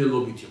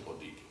მნიშვნელობით იყო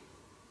დიდი.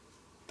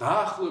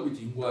 დაახლოებით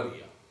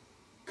იმგვარია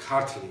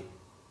ქართლი,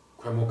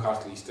 ქვემო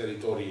ქართლი ის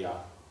ტერიტორია,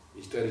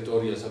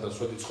 სადაც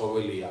სვეტი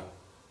ცხოველია.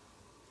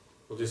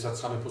 როდესაც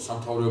სამეფო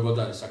სამთავროებად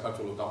არის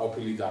საქართველოს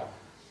დაყოფილი და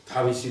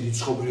თავისი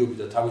რიცხობრიობით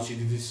და თავისი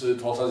დიდის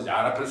თვალსაზრისით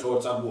არაფერს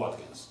არ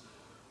წარმოადგენს.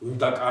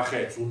 უნდა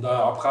კახეთს, უნდა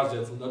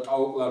აფხაზეთს, უნდა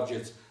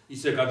ტაო-კლარჯეთს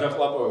ისე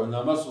გადაყლაპავენ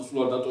ამას, სულ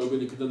არ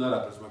დატოვებენ იქიდან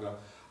არაფერს, მაგრამ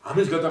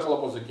ამის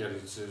გადაყლაპაზე კი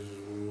არის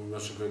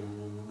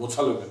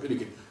მოცალეობები,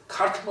 პირიქით,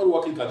 ქართლმა რო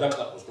აქეთ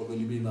გადაყლაპოს,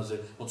 რომელიმე იმაზე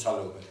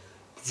მოცალეობენ.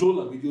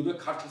 ბრძოლა მიდიოდა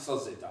ქართლსა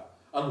ზედა.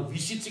 ანუ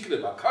ვისიც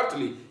იქნება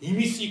ქართლი,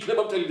 იმისი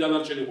იქნება მთელი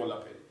დანარჩენი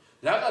ყველაფერი.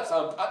 რაღაცა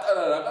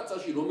პატარა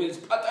რაღაცაში, რომელიც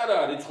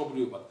პატარაა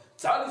რიცხობრიობად,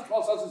 ძალის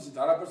თვალსაზრისით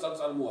არაფერს არ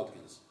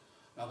წარმოადგენს.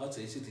 რაღაცა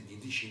ისეთი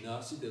დიდი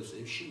შინაარსი დევს,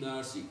 ეს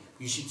შინაარსი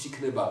ვისიც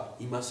იქნება,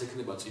 იმას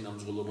ექნება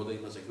წინამძღოლობა და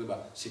იმას ექნება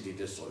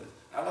სიდიდე სწორედ.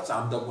 რაღაცა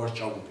ამ დაგვარს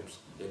ჩაუგებს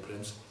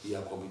ეფრემს,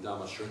 იაკობი და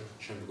ამას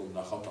შემდგომ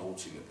ნახავთ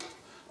აუცილებლად.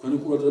 თქვენი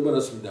ყურადღება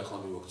რას მინდა ახლა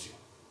მივაქციო?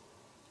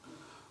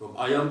 რომ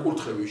აი ამ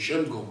კურთხევის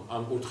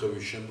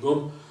შემდგომ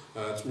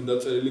წმინდა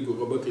წერილი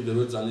გვიყვება კიდევ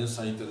ძალიან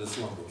საინტერესო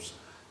ამბობს.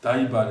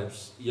 დაიბარებს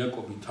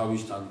იაკობი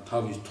თავის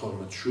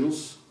 12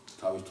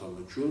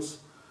 შვილს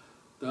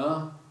და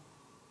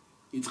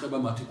იწყება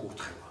მათი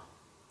კურთხევა.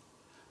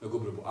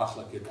 მეგობრებო,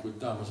 ახლა გეტყვით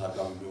და ამას არ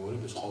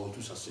გავიმეორებ, ეს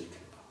ყოველთვის ასე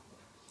იქნება.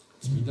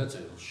 წმინდა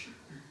წერილში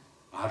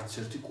არც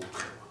ერთი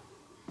კურთხევა,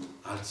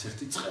 არც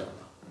ერთი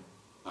წყევნა.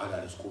 არ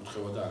არის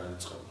კურთხევა და არ არის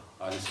წყევნა.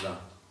 არის რა?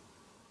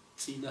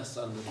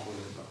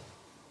 წინასწარმეტყველება.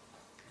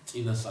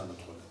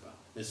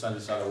 ეს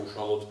არის არა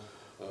უშუალოდ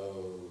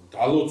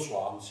დალოცვა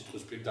ამ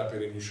სიტყვის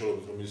პირდაპირ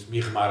მნიშვნელობით, რომელიც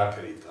მიღმა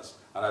არაფერი დგას.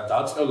 არა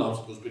დაწყევლა ამ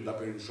სიტყვის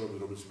პირდაპირ მნიშვნელობით,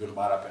 რომელიც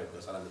მიღმა არაფერი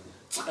დგას, არამედ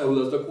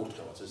წყევლას და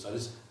კურთხევას. ეს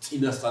არის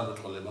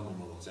წინასწარმეტყველება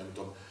მომავალზე.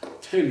 ამიტომ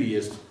მთელი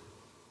ეს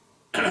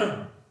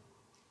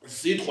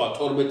სიტყვა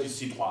 12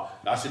 სიტყვა,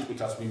 რა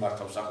სიტყვითაც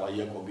მიმართავს ახლა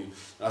იაკობი,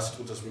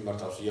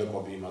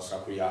 იმას რა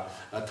ქვია,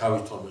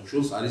 თავის 12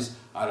 შვილს არის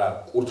არა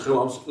კურთხევა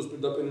ამ სიტყვის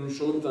პირდაპირ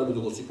მნიშვნელობით, არამედ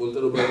როგორც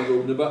იპოლიტერობა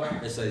ეუბნება,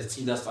 ეს არის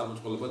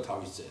წინასწარმეტყველება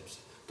თავის ძეებზე.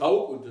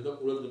 დაუკვირდე და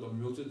ყურადღება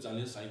მივუწევთ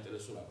ძალიან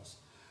საინტერესო რამას.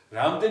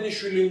 რამდენი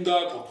შვილი უნდა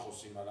აკურთხოს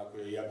იმან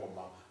აქვე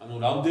იაკობმა? ანუ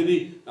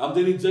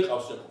რამდენი ძე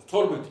ყავს იაკობს?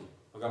 12,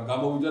 მაგრამ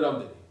გამოვიდა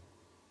რამდენი?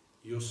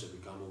 იოსები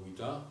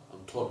გამოვიდა,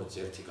 ანუ 12-ს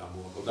ერთი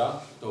გამოვაკდა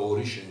და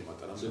 2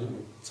 შეემატა, რამდენი?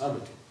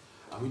 13.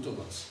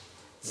 ამიტომაც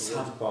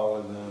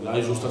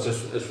აი ზუსტად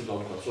ეს უნდა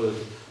ვთქვა, სწორედ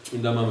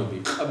წმინდა მამები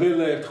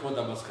ყველა ერთხმად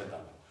ამას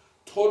ხედავენ.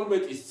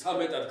 12-ის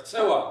 13-ად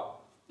ქცევა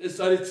ეს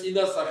არის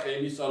წინასახე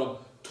იმისა, რომ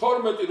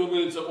 12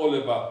 რომელიც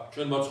ეყოლება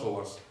ჩვენ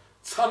მაცხოვარს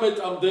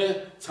 13-მდე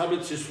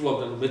 13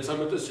 სისულამდე, ანუ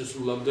მე-13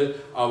 სისულამდე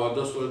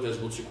ავარდა სწორედ ეს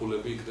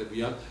მოციქულები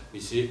იქნებიან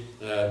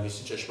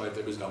მისი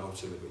ჭეშმარიტების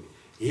გამავრცელებელი.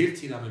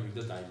 ერთი რამე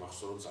მინდა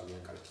დაიმახსოვრო, რომ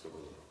ძალიან კარგი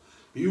ხდებოდა.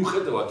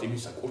 მიუხედავად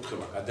იმისა,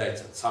 კურთხევა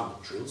გადაეცა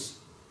 13 შვილს,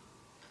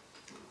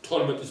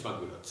 12-ის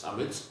მაგვირად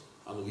 13-ს,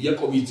 ანუ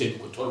იაკობის ძენი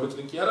უკვე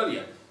 12 კი არ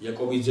არიან,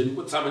 იაკობის ძენი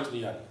უკვე 13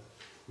 არიან.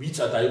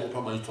 მიწა დაიყოფა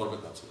მაინც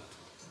 12 ნაწილად.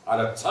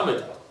 არა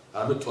 13-ად,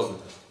 არამედ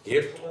 12-ად.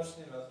 ერთმანეთს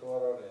რატო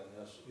არ არიან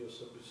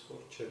იოსების ხო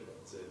რჩება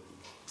ძენი.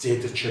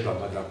 ძედ რჩება,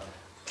 მაგრამ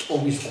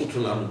ტომის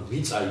კუთვნილ, ანუ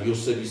მიწა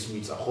იოსების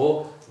მიწა, ხო?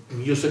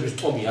 იოსების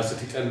ტომი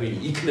ასეთი ტერმინი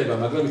იქნება,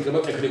 მაგრამ იქნება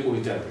ტექნიკური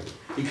ტერმინი.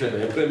 იქნება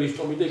ეფრემის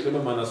ტომი და იქნება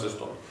მანასეს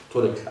ტომი.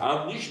 თორემ ამ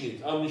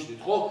ნიშნით,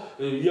 ხო,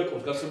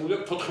 იაკობს გასებული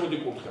აქვს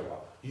 14 კურთხევა.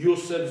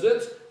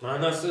 იოსებზეც,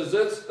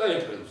 მანასეზეც და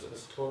ეფრემზეც.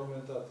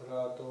 12-ად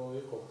რატო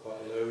იყოფა?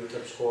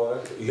 ლევიტებს ხო არ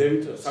აქვს?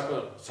 ლევიტ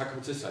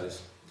საქმეც ეს არის.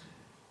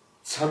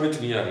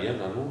 13 არიან,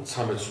 ანუ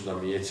 13-ს უნდა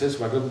მიეცეს,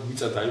 მაგრამ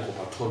მიწა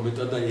დაიყოფა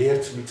 12-ად და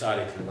ერთ მიწა არ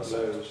ექნება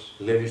საერთოდ.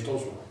 ლევის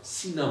ტომს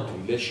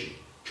სინამდვილეში,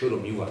 ჩვენ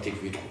რომ მივართ იქ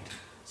ვიტყვით.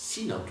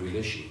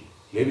 სინამდვილეში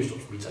ლევის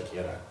ტომს მიწა კი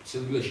არ აქვს.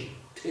 სინამდვილეში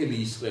მთელი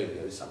ისრაელი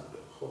არის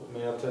სამგრელო. ხო,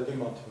 მეათედი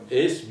მათი.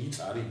 ეს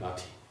მიწა არის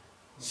მათი.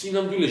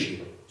 სინამდვილეში,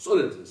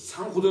 სწორედ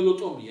სამგრელო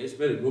ტომია ეს,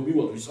 მე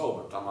რომივად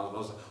ვისაუბრებთ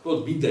ამას, რომ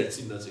მინდა ეს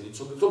წინაწილი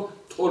ცოდეთ, რომ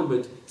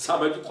 12,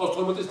 13 ყავს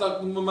 12-ის და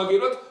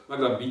მაგერად,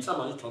 მაგრამ მიწა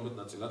მაინც 12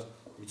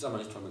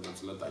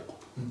 ნაწილად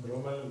დაიყოფა.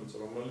 რომელიც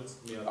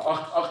მეათედი.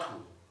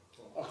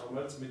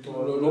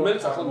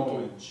 რომელიც ახლა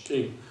კი.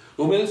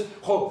 რომელიც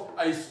ხო,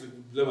 აი ეს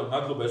ლევან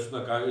მადლობა ეს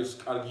უნდა ეს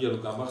კარგია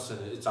რომ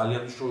გამახსენე, ეს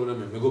ძალიან მნიშვნელოვანი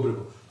რამეა,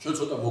 მეგობრებო, ჩვენ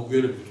ცოტა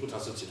მოგვიანებით ვიტყვით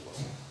ასეთ სიტყვას.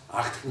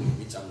 აღთქმული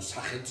მიწა, ნუ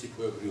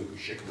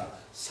სახელმწიფოებრიობის შექმნა,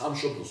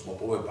 სამშობლოს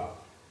მოპოვება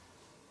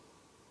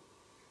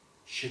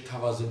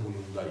შეთავაზებული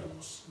უნდა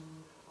იყოს.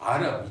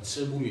 არა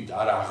მიცემული და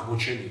არა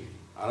აღმოჩენილი,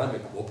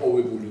 არამედ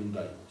მოპოვებული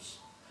უნდა იყოს.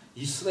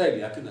 ისრაელი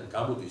აქედან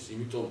გამოდის,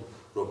 იმიტომ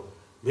რომ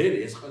მე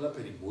ეს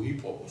ყველაფერი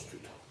მოიპოვოს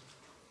თვითონ.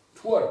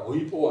 თუ არ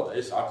მოიპოვა და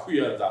ეს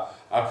აქვეა და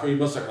აქვე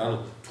იმასაკრა, ანუ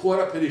თუ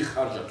არაფერი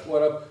ხარჯა,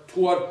 თუ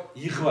არ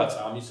იღვაცა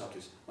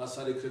ამისათვის, მას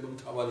არ ექნება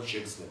მთავარი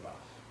შეგრძნება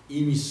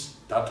იმის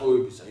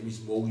დატოვებისა, იმის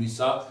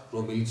მოვლისა,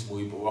 რომელიც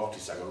მოიპოვა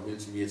ღვთისაგან,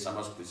 რომელიც მიეცა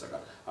მას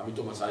ღვთისაგან.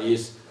 ამიტომაც აი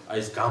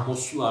ეს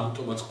გამოსვლა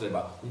ამიტომაც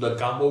ხდება, უნდა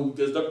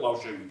გამოვიდეს და კვლავ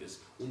შევიდეს.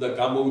 უნდა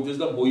გამოვიდეს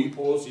და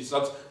მოიპოვოს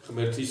ისაც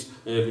ღმერთის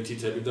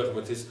მითითებით და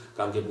ღმერთის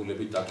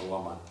განგებულებით დატოვა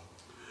მან.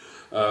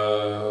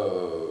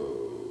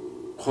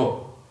 ხო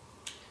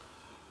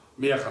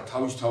მე ახლა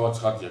თავისთავად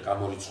ხარჯია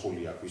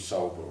გამორიცხული აქ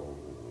ვისაუბრო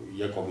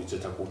იაკობის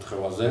ძეთა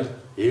კურთხევაზე,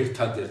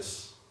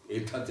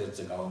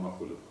 ერთადერთზე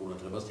გავამახვილებ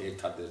ყურადღებას,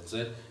 ერთადერთზე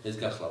ეს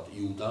გახლავთ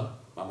იუდა,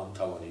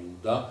 მამამთავარი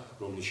იუდა,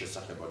 რომლის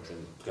შესახებაც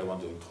ჩვენ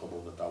დღევანდელი თხრობა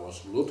უნდა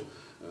დავასრულოთ,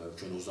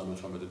 ჩვენ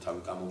 38 თავი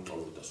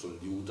გამოვტოვოთ და სწორედ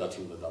იუდათი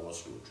უნდა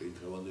დავასრულოთ ჩვენი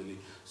დღევანდელი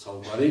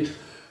საუბარი.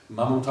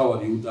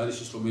 მამამთავარი იუდა არის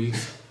ის, რომელიც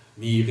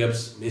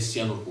მიიღებს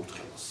მესიანურ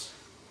კურთხევას.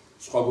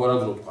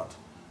 სხვაგვარად რო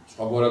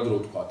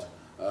ვთქვათ,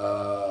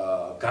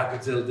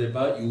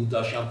 გაგრძელდება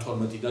იუდაში ამ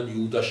 12-დან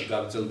იუდაში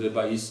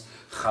გაგრძელდება ის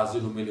ხაზი,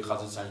 რომელიც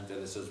ხაზი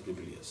საინტერესებს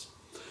ბიბლიას.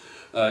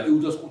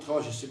 იუდას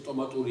კურთხევაში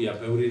სიმპტომატურია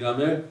ბევრი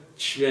რამე,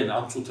 ჩვენ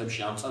ამ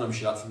წუთებში, ამ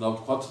წამებში რაც უნდა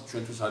ვთქვათ,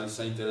 ჩვენთვის არის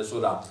საინტერესო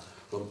რამ,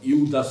 რომ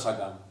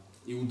იუდასაგან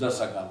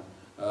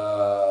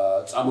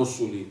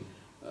წამოსული,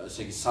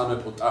 ესე იგი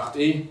სამეფო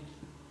ტახტი,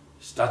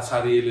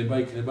 დაცარიელება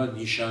იქნება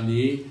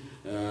ნიშანი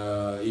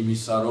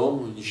იმისა,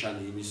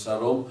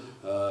 რომ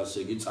ესე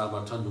იგი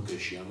წარმართან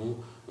ნუგეში, ანუ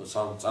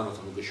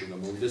წარმართან ნუგეში უნდა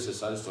მოვიდეს, ეს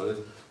არის სწორედ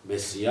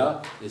მესია,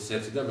 ეს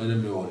ერთი და მერე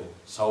მეორე.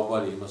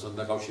 საუბარი იმასთან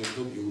დაკავშირებით,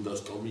 რომ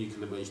იუდას ტომი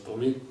იქნება ის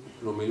ტომი,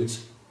 რომელიც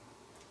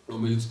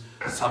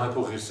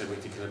სამეფო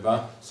ღირსებით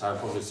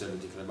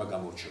იქნება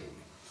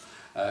გამორჩეული.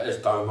 ეს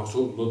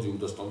დავიმახსოვროთ,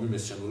 იუდას ტომი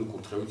მესიანური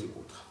კურთხევით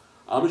იკურთხა.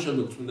 ამის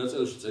შემდეგ წმინდა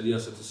წერილში წერია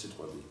ასეთი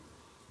სიტყვები,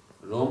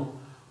 რომ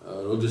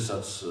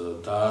როდესაც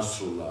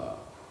დაასრულა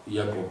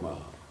იაკობმა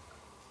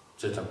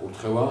ძეთა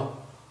კურთხევა,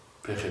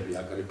 ფეხები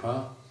აკრიფა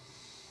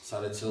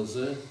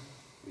სარეცელზე,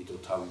 ვიდო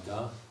თავი და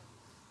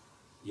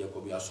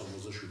იაკობი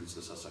 147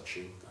 წელს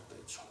ასაკში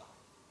გარდაიცვალა.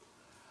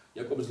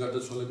 იაკობის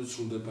გარდაცვალებით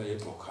სრულდება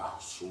ეპოქა,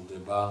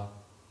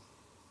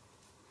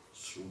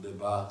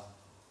 სრულდება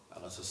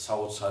რაღაცა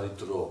საოცარი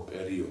დრო,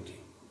 პერიოდი.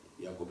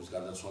 იაკობის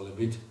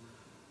გარდაცვალებით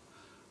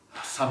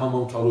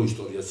სამამამთავრო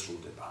ისტორია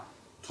სრულდება.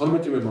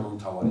 12-მე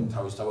მამამთავარი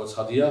თავისთავად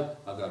ცხადია,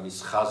 მაგრამ ის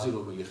ხაზი,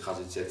 რომელიც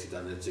ხაზიც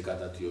ერთიდან ერთზე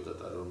გადადიოდა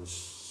და რომ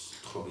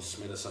თხრობის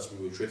სმენასაც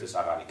მივეჩვეთ, ეს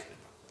აღარ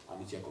იქნება.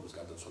 ამით იაკობის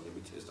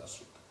გარდაცვალებით ეს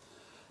დასრულდა.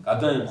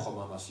 გადაემხო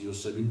მამას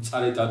იოსები,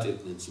 მწარე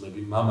დატირდნენ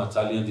ძმები, მამა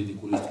ძალიან დიდი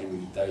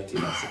გულისწყივით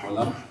დაიტირა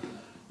სკოლამ.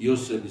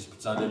 იოსების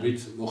ბრძანებით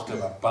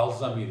მოხდება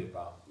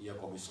ბალზამირება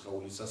იაკობის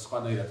სხეულისა,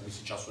 სხვანაირად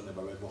მისი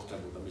ჩასვენება ვერ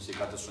მოხდებოდა, მისი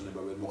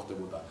გადასვენება ვერ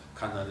მოხდებოდა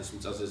ქანაანის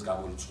მიწაზე, ეს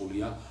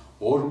გამორიცხულია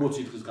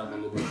 40 დღის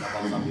განმავლობაში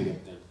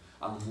ბალზამირებდნენ,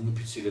 ანუ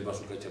მუმიფიცირებას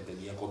უკეთებდნენ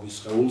იაკობის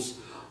სხეულს,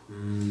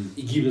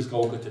 იგივეს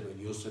გაუკეთებენ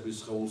იოსების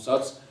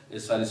სხეულსაც,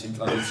 ეს არის იმ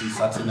ტრადიციის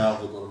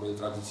საწინააღმდეგო, რომელიც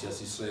ტრადიციას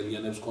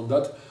ისრაელიანებს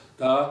ჰქონდათ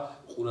და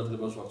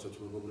ყურადღებას ვაქცევთ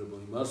მეგობრებო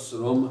იმას,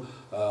 რომ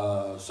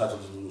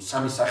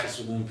სამი სახის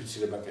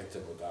მუმიფიცირება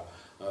კეთდებოდა.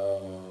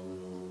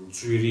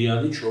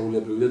 ძვირიანი,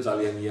 ჩვეულებრივი და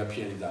ძალიან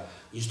იაფიანი და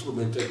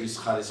ინსტრუმენტების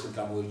ხარისხით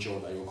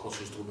გამოირჩეოდა, ოქროს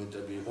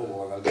ინსტრუმენტები იყო,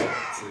 მაგალითად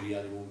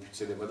ძვირიანი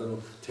მუმიფიცირება და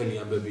მთელი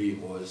ამბები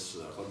იყო ეს,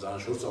 ახლა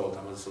ძალიან შორსავალ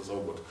ამაზე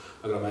საუბრობთ,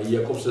 მაგრამ აი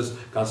იაკობს ეს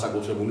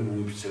განსაკუთრებული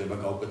მუმიფიცირება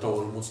გაუკეთა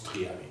 40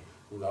 დღიანი,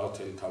 ნუ რაღაც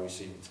მთელი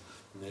თავისი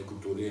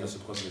ეგვიპტური, ასე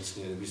ვთქვათ,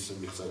 მეცნიერების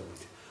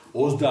მიღწევებით.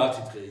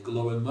 30 დღე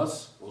იგლოვენ მას,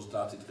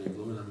 30 დღე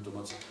იგლოვენ,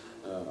 ამიტომაც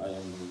აი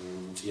ამ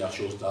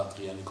წიაღში 30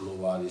 დღიანი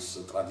გლოვა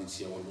არის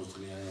ტრადიცია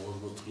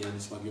 40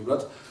 დღიანის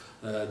მაგივრად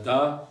და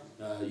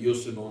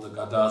იოსებმა უნდა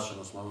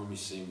გადაასვენოს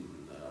მამამისი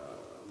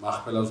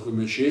მახპელას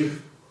ღვიმეში,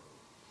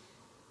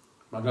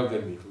 მაგრამ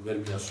ვერ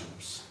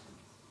მიასვენებს.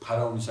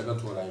 ფარაონისაგან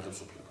თუ არ აიღებს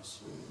უფლებას.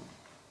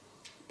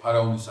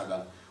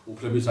 ფარაონისაგან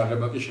უფლების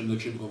აღება კი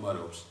შემდეგში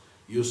მდგომარეობს.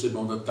 იოსებმა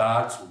უნდა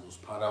დაარწმუნოს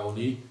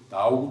ფარაონი და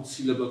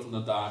აუცილებლად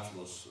უნდა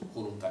დაარწმუნოს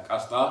ხურუმთა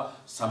კასტა,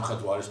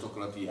 სამხედრო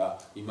არისტოკრატია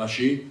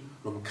იმაში,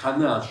 რომ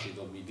ქანაანში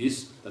რომ მიდის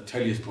და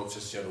მთელი ეს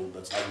პროცესი არ უნდა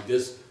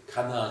წავიდეს,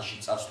 ქანაანში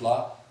წასვლა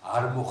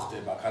არ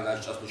მოხდება,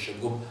 ქანაანში წასვლის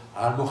შემდგომ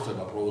არ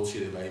მოხდება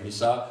პროვოცირება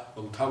იმისა,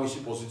 რომ თავისი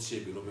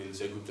პოზიციები, რომელიც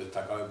ეგვიპტეს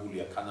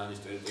დაკავებულია ქანაანის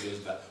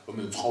ტერიტორიაზე და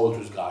რომელიც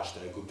ყოველთვის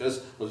გააჩნდა ეგვიპტეს,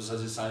 როდესაც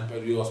ეს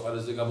საიმპერიო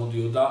ასპარეზზე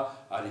გამოდიოდა,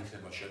 არ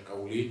იქნება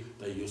შერკაული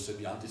და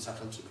იოსები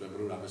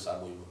ანტისახელმწიფოებრივ რამეს არ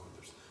მოიმოქმედებს.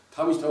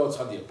 თავისთავად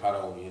ცხადია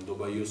ფარაონი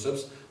ენდობა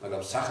იოსებს,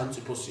 მაგრამ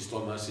სახელმწიფო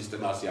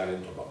სისტემაში არ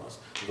ენდობა მას.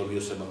 რომ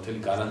იოსებმა მთელი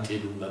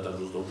გარანტიები უნდა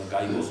დადოს და უნდა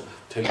გაიგოს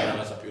მთელი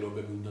რაღაცა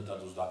პირობები უნდა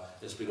დადოს და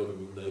ეს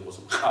პირობები უნდა იყოს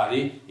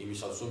მყარი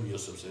იმისაც, რომ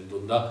იოსებს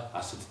ენდობდა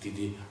ასეთ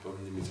დიდი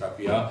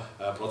მიტრაპია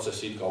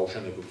პროცესი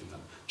გაუშვან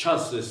ეგვიპტიდან.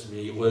 ჩანს ეს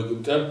მიიღო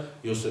ეგვიპტემ,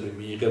 იოსები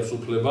მიიღებს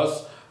უფლებას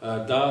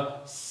და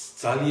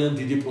ძალიან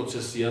დიდი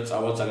პროცესია,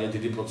 ძალიან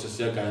დიდი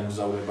პროცესია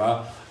გაემგზავრება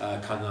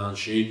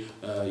ქანაანში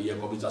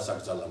იაკობის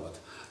დასაკრძალავად.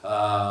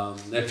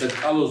 ერთ-ერთ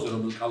კალოზე,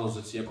 რომელიც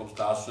კალოზეც იაკობს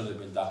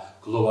დაასვენებენ და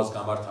გლოვას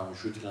გამართავენ,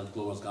 7 დღიან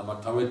გლოვას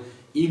გამართავენ,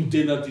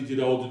 იმდენად დიდი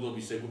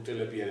რაოდენობის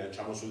ეგვიპტელები არიან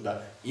ჩამოსული და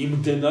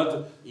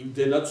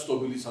იმდენად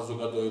ცნობილი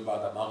საზოგადოებაა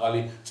და მაღალი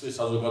წრის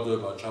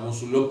საზოგადოებაა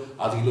ჩამოსული, რომ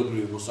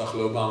ადგილობრივი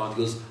მოსახლეობა ამ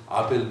ადგილს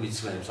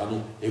აბელმიცნეებს, ანუ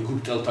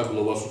ეგვიპტელთა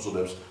გლოვას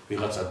უწოდებს.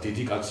 ვიღაცა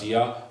დიდი კაცია,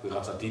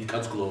 ვიღაცა დიდ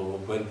კაცს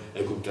გლოვობენ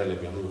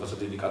ეგვიპტელები, ანუ ვიღაცა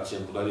დიდი კაცია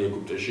მკვდარი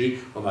ეგვიპტეში,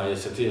 რომ აი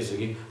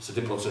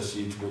ესეთი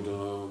პროცესით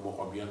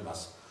მოყვებიან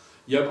მას.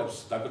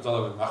 იაკობს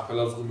დაკრძალავენ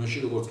მახპელას ღვიმეში,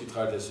 როგორც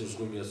გითხარით, ეს ის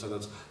ღვიმეა,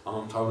 სადაც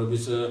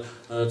მამამთავრების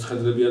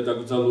ცხედრებია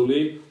დაკრძალული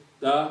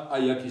და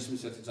აი აქ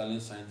ისმის ერთი ძალიან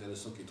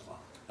საინტერესო კითხვა.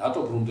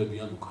 რატო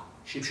ბრუნდებიან უკან?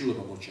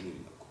 შიმშილობა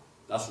მორჩენილი აქვს.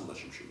 დასრულდა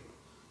შიმშილობა.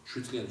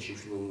 7 წლიანი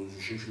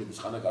შიმშილობის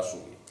ხანა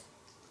გასულია.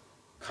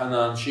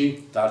 ქანაანში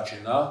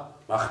დარჩენა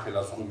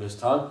მახპელას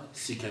ღვიმესთან,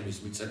 სიქემის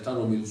მიწებთან,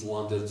 რომელიც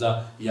უანდერძა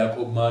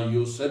იაკობმა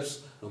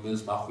იოსებს,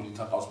 რომელიც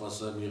מחვილითა ყავს მას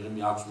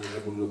აქვს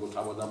მიღებული როგორც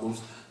თავად ამბობს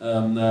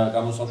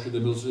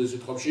გამოსამშვიდებელ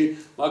სიტყვებში,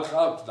 მაგ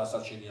ხავთ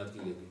დასარჩენი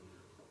ადგილები.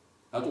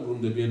 რატო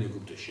ბრუნდებიან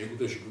ეგვიპტეში?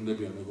 ეგვიპტეში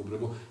ბრუნდებიან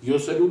მეგობრებო,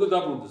 იოსები უნდა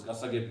დაბრუნდეს,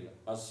 გასაგებია.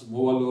 მას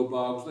მოვალეობა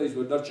აქვს და ის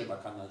ვერ დარჩება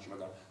ქანაანში,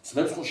 მაგრამ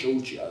ძმებს ხო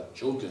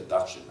შეუძლიათ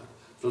დარჩენა.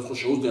 ძმებს ხო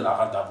შეუძლიათ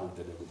აღარ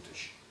დაბრუნდნენ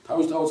ეგვიპტეში.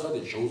 თავისთავად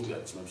ცხადია,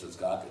 შეუძლიათ ძმებსაც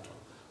გააკეთონ,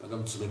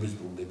 მაგრამ ძმების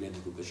ბრუნდებიან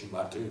ეგვიპტეში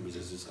მარტივი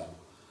მიზეზის გამო.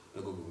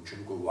 მეგობრებო, ჩვენ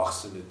უკვე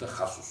ვახსენეთ და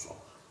ხას უსვამ.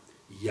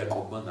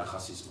 იაკობმა ნახა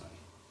სიზმარი.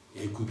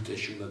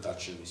 ეგვიპტეში უნდა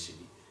დარჩენ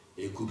ისინი,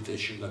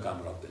 ეგვიპტეში უნდა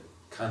გამრავდნენ,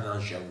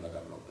 ქანაანში არ უნდა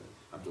გამრავდნენ.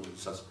 ამიტომ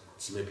როდესაც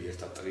ძმები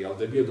ერთად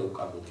ტრიალდებიან და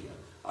უკარგოთიან,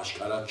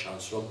 აშკარად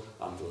ჩანს, რომ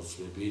ამ დროს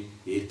ძმები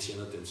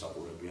ერთიანად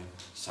ემსახურებიან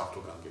საღვთო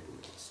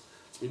განგებულებას.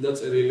 წმინდა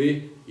წერილი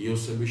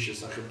იოსების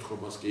შესახებ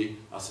თხრობას კი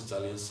ასე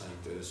ძალიან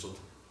საინტერესოდ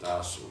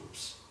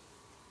დაასრულებს.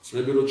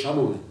 ძმები რო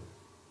ჩამოვიდნენ,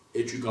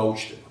 ეჭვი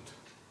გაუჩნდებათ.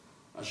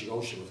 მაშინ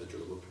გაუჩნდებათ ეჭვი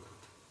როგორ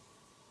ფიქრობთ?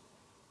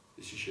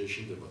 ისი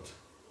შეეშინდებათ.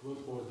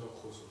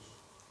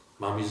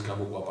 მამის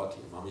გამო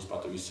კვაპატია, მამის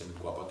პატივისცემით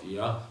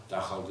კვაპატია და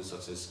ახლა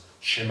როდესაც ეს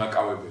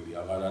შემაკავებელი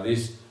აღარ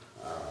არის,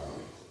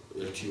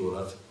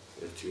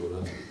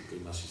 ერთიორად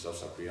იმას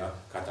ისავსებია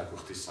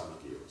გადაგვხდის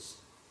სამაგიეროს.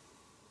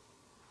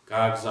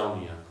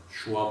 გააგზავნიან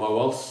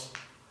შუამავალს,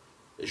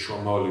 ეს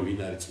შუამავალი ვინ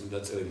არის წმინდა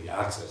წერილი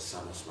არ წერს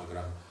ამას,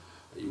 მაგრამ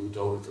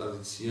იუდაური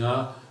ტრადიცია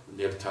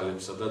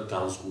ნეფთალემსა და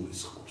დანს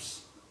გულისხმობს.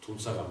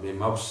 თუმცა მე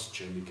მაქვს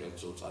ჩემი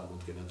კერძო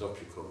წარმოდგენა და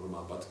ვფიქრობ, რომ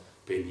ალბათ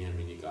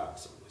ბენიამინი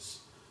გააგზავნეს.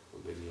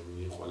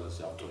 ბენიამინი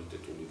ყველაზე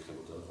ავტორიტეტული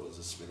იქნებოდა და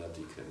ყველაზე სმენადი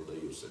იქნებოდა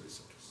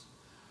იოსებისათვის.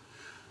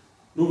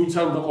 ნუ ვინც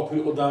არ უნდა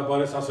ყოფილიყო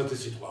დააბარეს ასეთი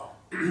სიტყვა,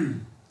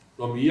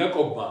 რომ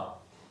იაკობმა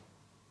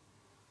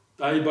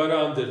დაიბარა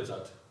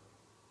ანდერძად,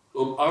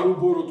 რომ არ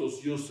უბოროტოს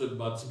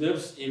იოსებმა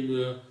ძმებს იმ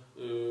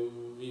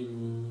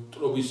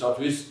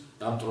მტრობისათვის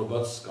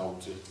დამტრობაც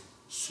გაუწია.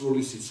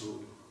 სრული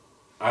სიცრუე.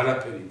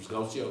 არაფერი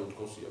მსგავსი არ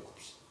უთქოს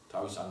იაკობს.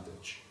 თავის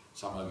ანდერში.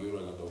 სამაგიერო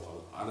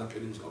გადავხალოთ.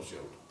 არაფერი მსგავსი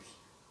არ უთქვამს.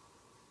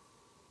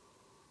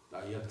 და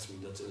აი აქ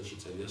წმინდა წერილში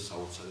წერია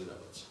საოცარი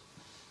რაღაცა.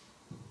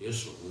 ეს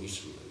რომ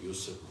მოისმინა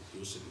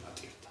იოსები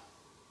ატირდა.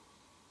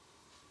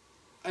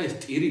 აი ეს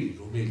ტირილი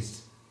რომელიც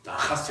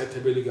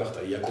დახასიათებელი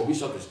გახდა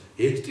იაკობისათვის,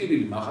 ეს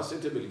ტირილი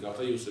მახასიათებელი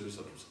გახდა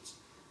იოსებისათვისაც.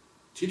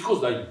 თითქოს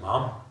და აი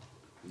მამა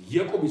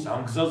იაკობის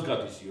ამ გზას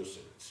გადის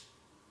იოსებიც.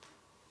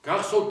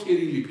 გახსოვთ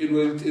ტირილი,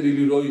 პირველი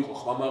ტირილი რო იყო,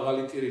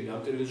 ხმამაღალი ტირილი,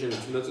 ამ ტირილის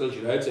წმინდა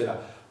წერილში რა ეწერა?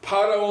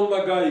 ფარაონმა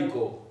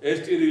გაიგო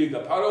ეს ტირილი და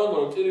ფარაონმა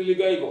რომ ტირილი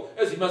გაიგო,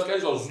 ეს იმას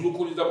კაისავს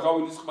ზლუქუნის და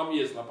ბღავილის ხმა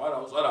მიესმა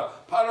ფარაონს, არა,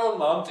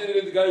 ფარაონმა ამ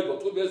ტირილით გაიგო,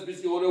 თუ ეს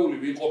მისი ორეული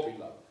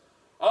ვიყოფილა.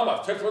 ამას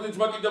 11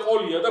 ძმა კიდე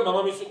ყოლია და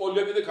მამამისი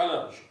ყოლია კიდე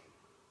ქანანაში.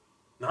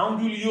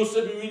 ნამდვილი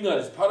იოსები ვინ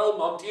არის?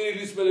 ფარაონმა ამ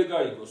ტირილის მერე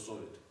გაიგო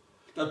სწორედ.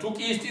 და თუ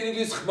კი ის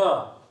ტირილის ხმა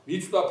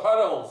მიწვდა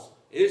ფარაონს,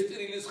 ეს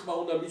ტირილის ხმა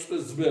უნდა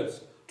მიწვდეს ძმებს.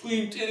 თუ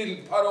იმ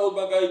ტირილით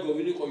ფარაონმა გაიგო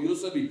ვინ იყო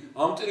იოსები,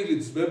 ამ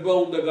ტირილით ძმებმა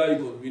უნდა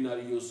გაიგონ ვინ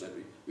არის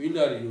იოსები. ვინ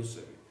არის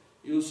იოსები?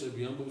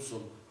 იოსები ამბობს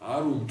რომ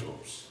არ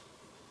უმტრობს.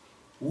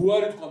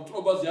 უარი თქვა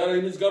მტრობაზე არა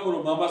იმის გამო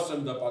რომ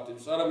მამასემდა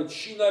პატივს, არამედ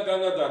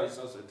შინაგანად არის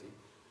ასეთი.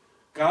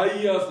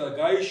 გაიასა,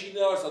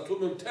 გაიშინაარსა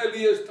თურმე მთელი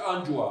ეს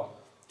ტანჯვა,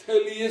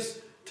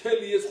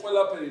 მთელი ეს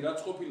ყველაფერი რაც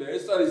ყოფილა,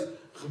 ეს არის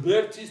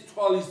ღმერთის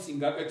თვალის წინ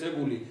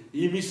გაკეთებული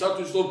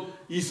იმისათვის რომ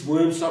ის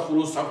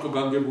მოემსახუროს საფრთხო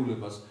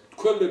განგებულებას.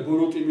 თქვენ მე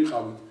ბოროტი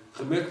მიყავით,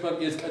 ღმერთმა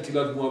კი ეს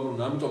კეთილად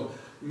მოაბრუნა, ამიტომ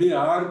მე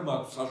არ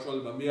მაქვს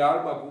საშუალება, მე არ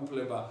მაქვს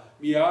უფლება,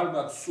 მე არ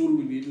მაქვს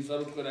სურვილი იმისა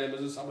რომ თქვენ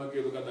აიმაზე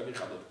სამაგიერო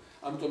გადაგიხადოთ.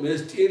 ამიტომ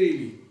ეს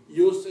ტირილი,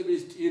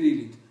 იოსების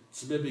ტირილით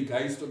ძმები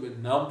გაიცნობენ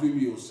ნამდვილ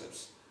იოსებს,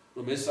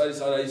 რომ ეს არის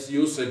არა ის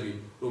იოსები,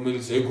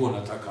 რომელიც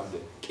ეგონათ აქამდე.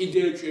 კიდე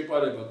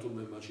ეჭვეპარება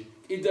თურმე მაშინ,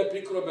 კიდე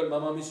ფიქრობენ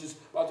მამამისის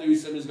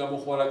პატივისცემის გამო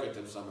ხო არ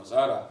აკეთებს ამას,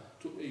 არა,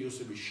 თურმე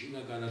იოსები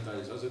შინაგანად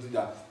არის ასეთი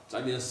და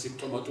ძალიან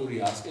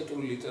სიმპტომატურია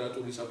ასკეტური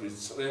ლიტერატურისათვის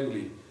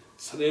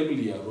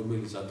ცრემლია,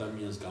 რომელიც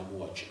ადამიანს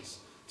გამოაჩენს.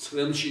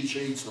 ცრემლში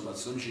შეიცნობა,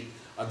 ცრემლში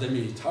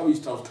ადამიანი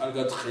თავის თავს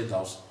კარგად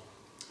ხედავს.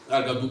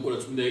 კარგად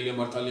უყურებს წმინდა ილია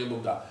მართალი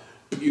ამბობდა,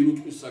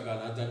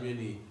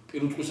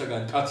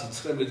 პირუტყვისაგან კაცი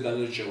ცრემლით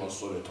განერჩევა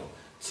სწორედო.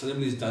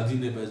 ცრემლის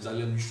დადინება ეს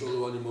ძალიან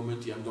მნიშვნელოვანი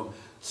მომენტია, ამიტომ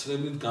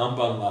ცრემლით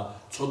გამბანვა,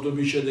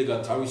 ცოდვების შედეგად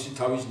თავის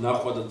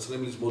ნახვა და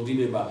ცრემლის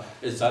მოდინება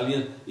ეს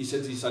ძალიან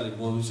ისეთი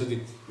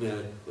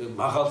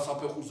მაღალ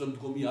საფეხურზე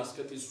მდგომი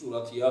ასკეტის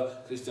სურათია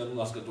ქრისტიანულ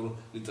ასკეტურ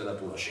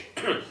ლიტერატურაში.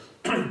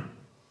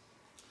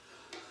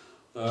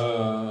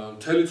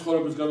 მთელი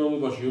ცხოვრების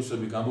განმავლობაში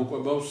იოსები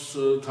გამოყვებავს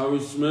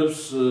თავის ძმებს,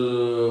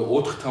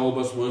 4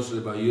 თაობას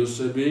მოესწრება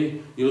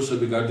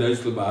იოსები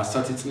გარდაიცვალება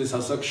 110 წლის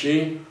ასაკში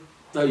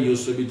და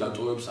იოსები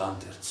დატოვებს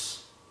ანდერძს.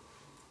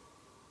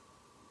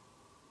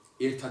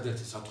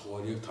 ერთადერთი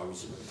სათხოვარი აქვს თავის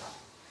ძმებთან,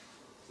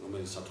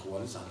 რომელიც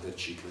სათხოვარის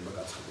ანდერძში იქნება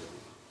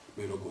გაცხადებული.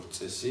 მე როგორც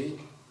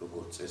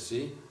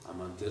წესი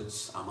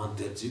ამ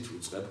ანდერძით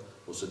ვიწყებ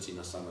მოსე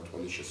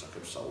წინასწარმეტყველის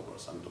შესახებ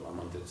საუბარს, ამიტომ ამ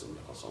ანდერძზე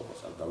ახლა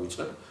საუბარს არ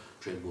დავიწყებ.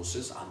 ჩვენ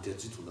მოსეს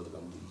ანდერძით უნდა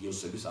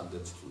იოსების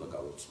ანდერძით უნდა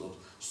გავუცნოთ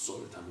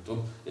სწორედ, ამიტომ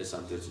ეს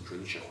ანდერძი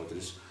ჩვენი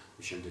შეხვედრის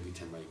შემდეგი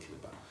თემა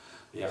იქნება.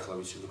 მე ახლა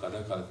ვიცი რომ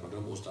გადაგყალეთ,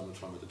 მაგრამ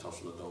 38 თავს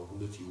უნდა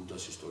დავუბრუნდეთ,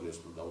 იუდას ისტორიას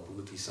უნდა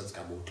დავუბრუნდეთ, ისაც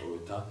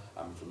გამოვტოვეთ და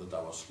ამით უნდა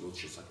დავასრულოთ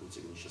შესაქმნელი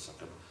წიგნის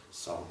შესახებ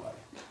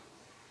საუბარი.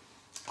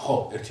 ხო,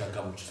 ერთი არ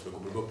გამოჩნდეს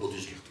მეგობრებო,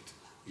 ბოდიშ გიხდით.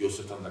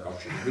 იოსებთან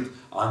დაკავშირებით,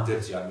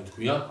 ანდერძი არ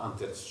მithქვია,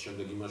 ანდერძს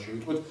შემდეგ იმას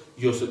შევიტყვეთ,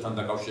 იოსებთან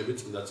დაკავშირებით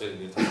წმინდა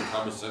წერილი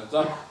 19 წელს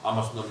და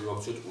ამას უნდა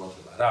მივაქციოთ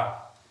ყურადღება. რა?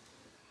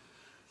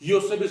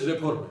 იოსების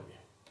რეფორმები.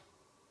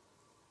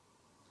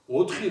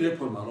 4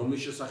 რეფორმა,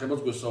 რომლის შესახებაც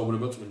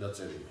გვესაუბრება წმინდა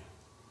წერილი.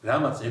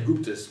 რამაც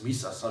ეგვიპტეს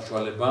მისცა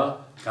საშუალება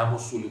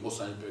გამოსულიყო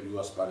საიმპერიო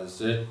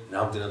ასპარეზზე,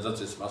 რამდენადაც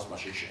ეს მას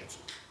მაშინ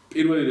შეეძლო.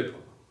 პირველი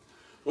რეფორმა.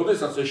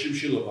 როდესაც ეს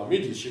შიმშილობა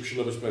მიდის,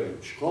 შიმშილობის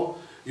პერიოდში, ხო?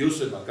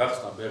 იოსებმა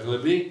გახსნა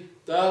ბეღლები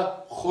და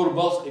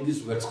ხორბალს ყიდის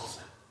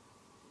ვერცხლზე.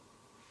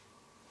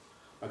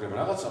 მაგრამ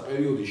რაღაცა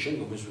პერიოდის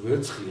შემდგომ ეს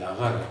ვერცხლი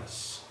აღარ არის.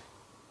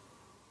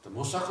 და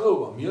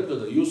მოსახლეობა მიადგა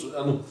და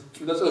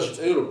წმინდა წერილში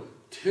წერია რომ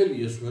მთელი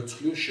ეს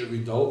ვერცხლიო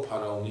შევიდაო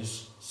ფარაონის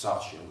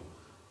სახლში.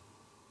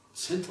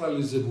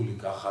 ცენტრალიზებული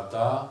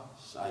გახადა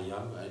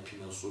ამ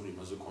ფინანსური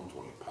იმაზე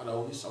კონტროლი.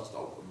 ფარაონის სახლს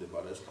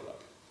დაუქვემდებარა ეს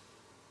ყველაფერი.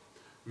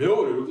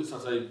 მეორე,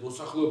 როდესაც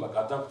მოსახლეობა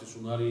გადახდის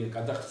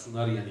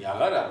უნარიანი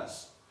აღარ არის,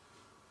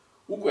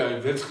 უკვე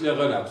ვერცხლი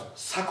აღარ აქვს,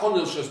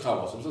 საქონელს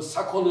შესთავაზ,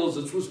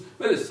 საქონელზე წვის,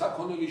 მე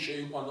საქონელი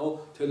შეიყვანო,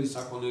 მთელი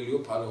საქონელიო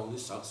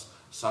ფარაონის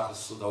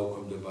სახლს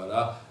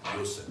დაუქვემდებარა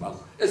იოსებმა.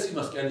 ეს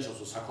იმას კი ანიშნავს,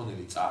 რომ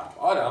საქონელი წაართვა,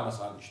 არა, ამას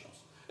არ ნიშნავს.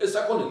 ეს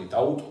საქონელი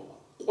დაუტოვა.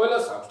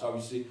 ყველას აქვს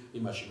თავისი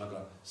იმაში,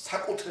 მაგრამ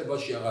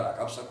საკუთრებაში აღარ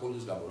აქვს ამ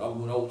საქონლის გამო,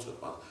 რა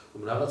უწევთ,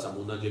 რომ რაღაცა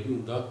მონაგები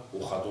უნდა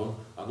უხადონ,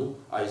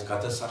 აი ეს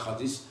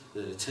გადასახადის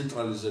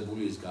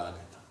ცენტრალიზებული ის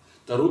გააკეთა.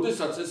 და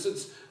როდესაც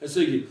ესე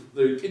იგი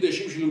კიდე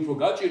შიმშილი უფრო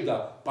გაჭირდა,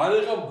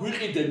 ბალეღამ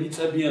გვიყიდე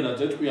მიწებიანად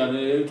ეთქვიან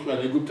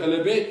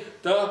ეგვიპტელები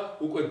და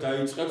უკვე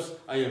დაიწყებს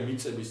აი ამ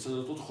მიწების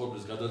სანადოდ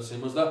ხორბლის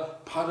გადაცემას და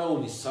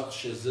ფარაონის სახლს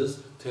შეძეს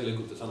მთელ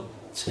ეგვიპტეს.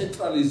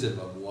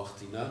 ცენტრალიზება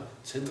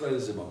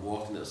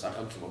მოახდინა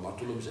სახელმწიფო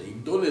მმართველობისა იმ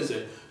დონეზე,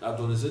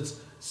 რადგანაც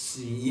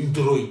იმ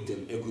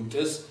დროინდელ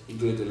ეგვიპტეს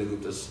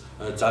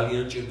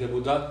ძალიან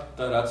ჭირდებოდა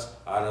და რაც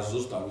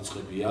არასდროს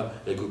დავიწყებია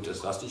ეგვიპტეს.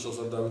 რას ნიშნავს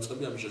არ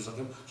დავიწყებია ამის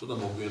შესახებ ცოტა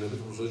მოგვიანებით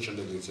უბრალოდ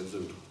შემდეგ ლექციებზე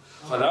ვიტყვით.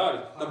 ხო რა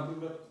არის?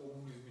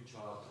 კომუნიზმი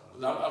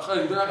ჩაატარა. ახლა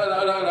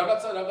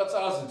რაღაცა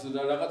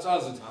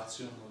აზრით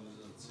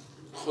ნაციონალიზაცია.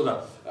 ხო და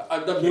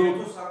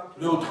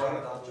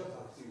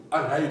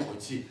არ რაიყო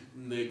იცი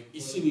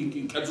ისინი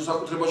კერძო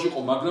საკუთრებაში იყო,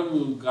 მაგრამ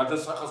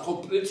გადასახას ხო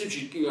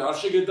პრინციპში არ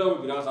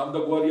შეგედავები რაღაც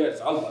ამდაგვარი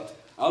არის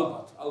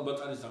ალბათ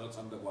არის რაღაც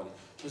ამდაგვარი.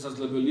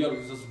 შესაძლებელია,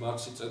 როდესაც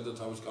მარქსი წერდა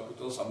თავის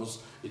კაპიტალს, ამას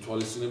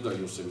ითვალისწინებდა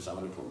იოსების ამ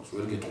რეფორმას.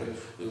 ვერ გეტყვი.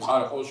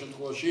 ყოველ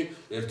შემთხვევაში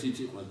ერთით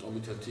იყვნენ,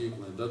 ტომით ერთი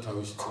იყვნენ და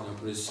თავისი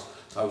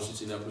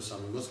წინაპრის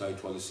ამებას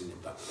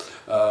გაითვალისწინებდა.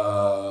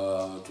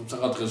 თუმცა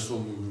დღეს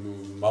რომ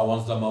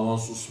მავანს და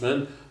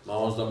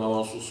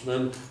მავანს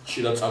უსმენ,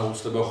 ხშირად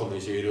წარმოუცდება ხოლმე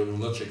ისე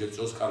ირონიულად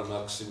შეგეწევს კარლ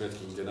მარქსი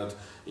მეთქი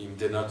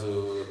იმდენად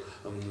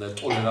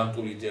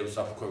ტოლერანტული იდეებს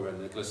აფრქვევენ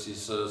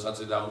ეკლესიის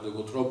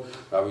საწინააღმდეგოდ, რომ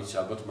რა ვიცი,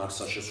 ალბათ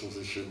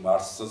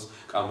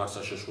კარლ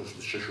მარქსს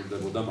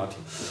შეშურდებოდა მათი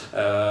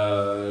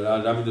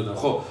რა მინდოდა,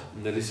 ხო,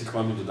 რის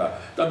თქმა მინდოდა.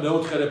 და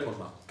მეოთხე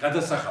რეფორმა,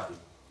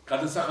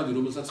 გადასახადი,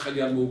 რომელსაც ხელი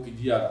არ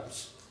მოუკიდია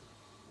არაფერს.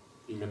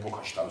 იმ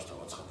ეპოქაში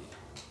თავისთავად ცხადია.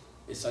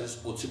 ეს არის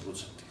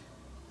 20%.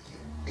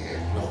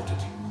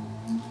 მეხუთედი.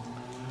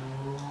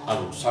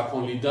 ანუ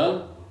საქონლიდან,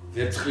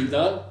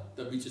 ვერცხლიდან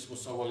და მიწის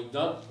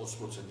მოსავალიდან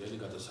 20%-იანი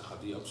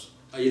გადასახადი აქვს.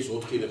 აი ეს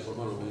 4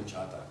 რეფორმა რომელიც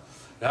ჩაატარა.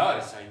 რა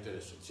არის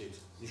საინტერესო, ცით?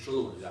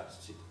 მნიშვნელოვანი რა არის,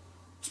 ცით?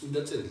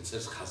 წმინდა წერილი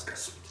წერს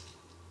ხაზგასმით.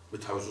 მე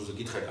თავის უზე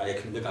გითხარ, აი აქ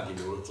მინდა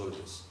გაგიმეოროთ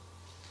წორდეს.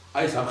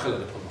 აი ეს ამხელა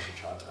რეფორმაში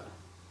ჩაატარა.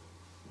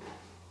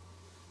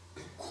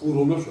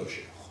 ქურუმებს ვერ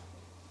შეეხო.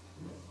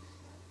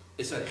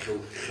 ეს არის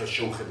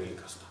შეუხებელი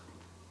გასტა.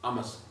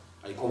 ამას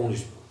აი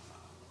კომუნიზმი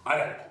არ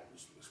არის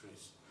კომუნიზმი,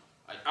 ესმის.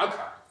 აი აქ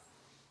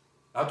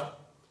რატო?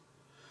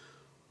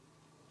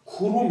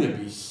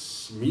 ქურუმებს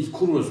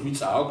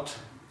მიწა აქვთ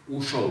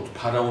უშუალოდ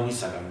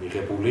ფარაონისაგან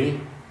მიღებული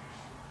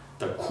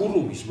და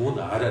ქურუმის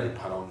მონა არ არის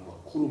ფარაონის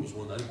მონა, ქურუმის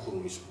მონა არის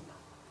ქურუმის მონა.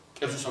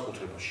 კერძო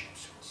საკუთრებაში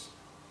აქვს ეს.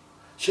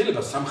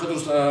 შეიძლება სამხედრო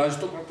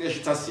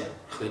არისტოკრატიაშიც ასია.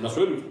 ხა იმას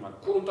ვერ ვიტყვი,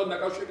 მაგრამ ქურუმთან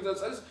დაკავშირებითაც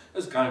არის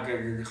ეს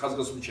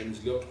ხაზგასმით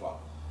შემიძლია ვთქვა.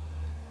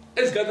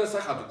 ეს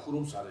გადასახადი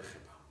ქურუმს არ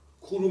ეხება.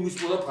 ქურუმის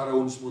მონა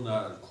ფარაონის მონა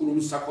არ არის.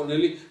 ქურუმის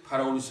საქონელი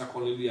ფარაონის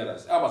საქონელი არ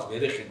არის. ამას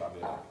ვერ ეხება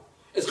ვერავინ.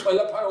 ეს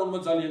ყველა ფარაონმა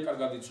ძალიან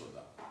კარგად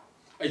იცოდა.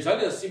 აი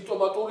ძალიან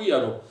სიმპტომატურია,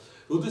 რომ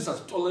როდესაც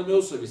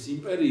პტოლემეოსების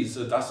იმპერიის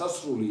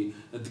დასასრული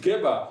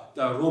დგება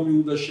და რომი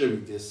უნდა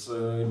შევიდეს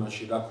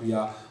იმაში, რა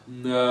ქვია,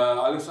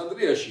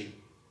 ალექსანდრიაში,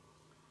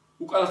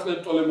 უკანასკნელი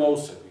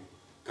პტოლემეოსები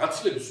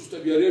გაცილებით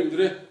სუსტები არიან,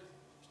 ვიდრე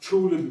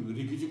ჩვეულებრივი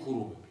რიგითი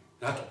ქურუმები.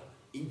 რატო?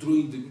 იმ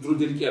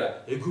დროინდელი კი არა,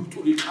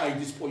 ეგვიპტური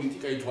ყაიდის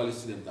პოლიტიკა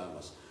ითვალისწინებდა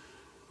ამას.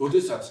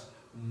 როდესაც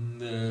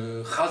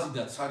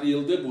ხაზინაც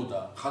არიელდებოდა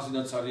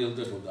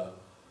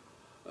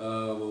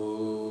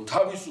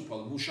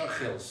თავისუფალ მუშა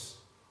ხელს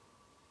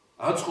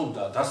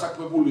აწყობდა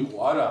დასაქმებულიყო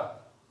არა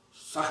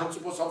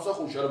სახელმწიფო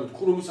სამსახურში, არამედ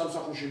ქურუმის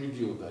სამსახურში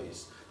მიდიოდა ის.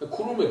 და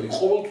ქურუმები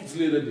ყოველთვის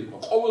ძლიერები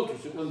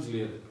იყვნენ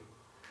ძლიერები.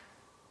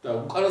 და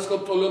უკანასკნელ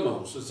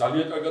პტოლემეოს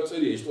ძალიან კარგად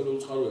წერია ისტორიულ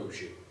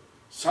წყაროებში.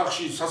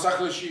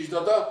 სასახლეში ისდა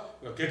და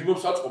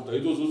გეგმებს აწყობდა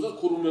იდოზოს და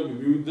ქურუმები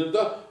მივიდნენ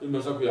და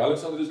იმას აქვია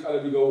ალექსანდრიის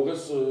კალები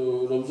გაუღეს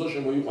რომზე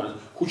შემოიყვანეს.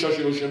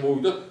 ქუჩაში რომ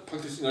შემოვიდა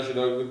ფაქტის წინაშე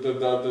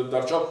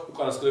დარჩა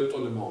უკანასკნელი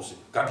პტოლემეოსი.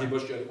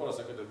 გაგებაში არ იყო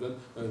რასაკეთებდნენ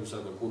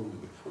იმისაგან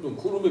ქურუმები. თუმცა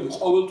ქურუმები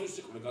ყოველთვის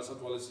იყვნენ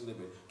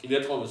გასათვალისწინებელი. კიდევ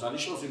ერთხელ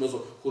ანიშნავს იმას,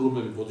 რომ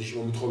ქურუმები ბოდიში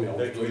მომითხოვია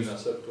აუდიტორიის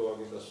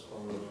სექტუაგიტას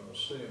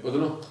პტოლემეოსი.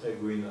 ბოდნო?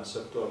 ეგვინა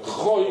სექტუაგიტას.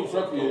 ხო,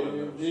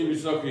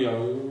 იმის აქვია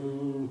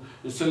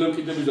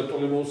სელევკიდების და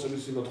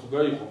პტოლემეოსების იმათ ხო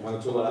გაიყო,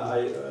 მაგრამ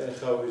აი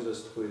ეხა ვიზეს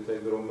თქვით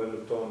ეგ რომელი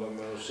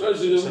პტოლემეოსი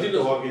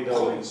სექტუაგიტა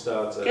ვინც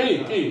დააწერა.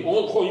 კი,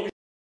 ხო იმის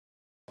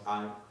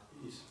აი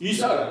ის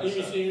არა,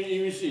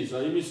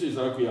 იმის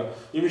რა ქვია,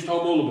 იმის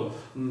თავმოყრობა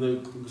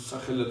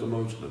სახელად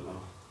მომიწდება.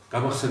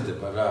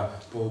 გამახსენდება რა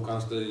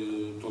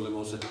უკანასკნელი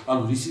პტოლემეოსი.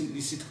 ანუ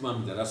რისი თქმა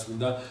მინდა, რას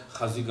მინდა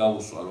ხაზი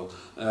გაუსვა, რომ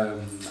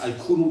აი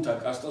ქურუმთა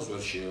კასტას ვერ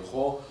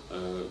შეეხო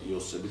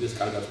იოსები და ეს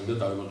კარგად მინდა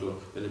დავიმატო,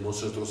 რომ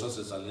მოსეს დროსაც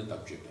ეს ძალიან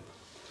დაგჭირდება.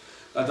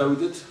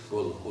 გადავიდეთ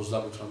ბოლო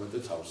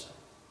 38 თავზე.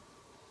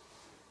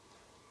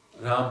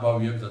 რა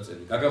ამბავი აქვს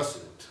დაწერილი?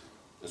 გაგახსენებთ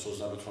ეს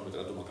 38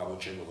 რატომ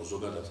გამოჩენილ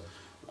ზოგადად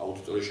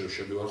აუდიტორიაში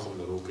შევიდივარ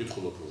ხოლმე რომ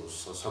ვკითხულობ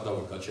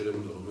სადავარ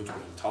გაჩერებული რომ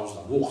მეტყვი თავს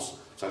და მუხს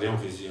ძალიან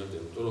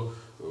ღიზიანდება, იმიტომ რომ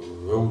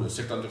ვეუბნე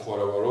სექტანტი ხო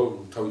არა ვარო,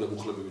 თავი და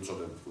მუხლები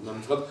ვიცოდები. უნდა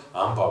მითხრათ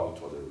ამბავი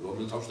თვალე,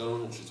 რომელ თავში და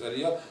მუხში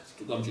წერია,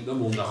 თუ დამჭირდა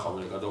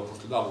მონახავენ,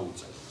 გადავფრთხილ და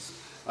ამოვიცალე.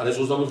 არა ეს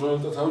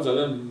 38 თავი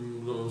ძალიან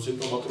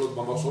სიმპტომატურად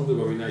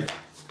გამახსოვდება ვინაიდან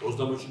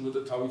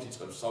 37 თავით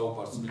იწყებს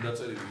საუბარს წმინდა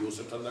წერილი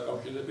იოსებთან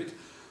დაკავშირებით,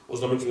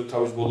 37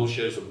 თავის ბოლოში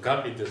არის რომ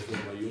გაყიდეს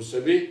თქმა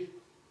იოსები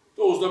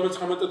და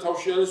 39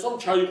 თავში არის რომ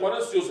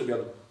ჩაიყვანეს იოსები,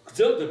 ანუ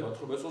გრძელდებათ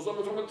რომ ეს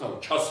 38 თავი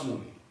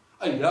ჩასმული.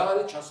 აი რა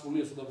არის ჩასმული,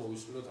 ეს უნდა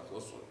მოვისმინოთ ახლა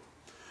სწორად.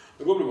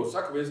 მეგობრებო,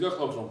 საქმე ეს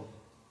გახლავთ რომ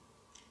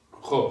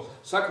ხო,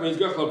 საქმე ის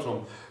გახლავთ, რომ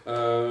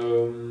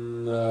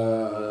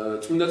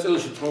წმინდა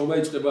წერილში თხრობა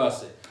იწყება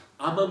ასე.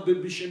 ამ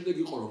ამბების შემდეგ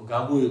იყო, რომ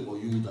გამოეყო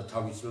იუდა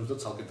თავის ძმებს და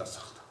ცალკე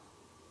დასახლდა.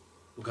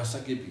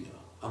 გასაგებია,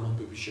 ამ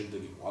ამბების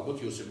შემდეგ იყო. ალბათ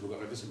იოსებ რო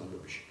გაყიდეს ამ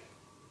ამბების შემდეგ.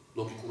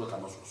 ლოგიკურად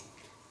ამას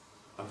ვუსვამთ.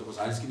 ამიტომ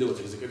არის კიდევ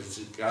ექსეკუთის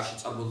კაში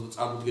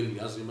წარმოდგენილი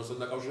აზრი იმასთან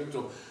დაკავშირებით,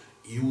 რომ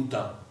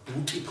იუდა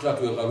უტიფრად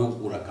ვეღარ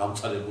უყურა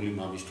გამწარებული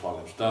მამის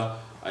თვალებს და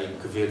აი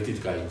გვერდით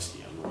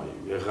გაიწია, ნუ აი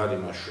ვეღარ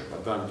იმაშება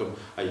და ამიტომ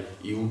აი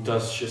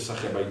იუდას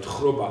შესახებ აი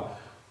თხრობა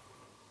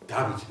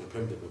დავით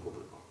მეფემდე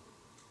მეგობრებო.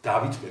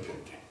 დავით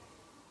მეფემდე.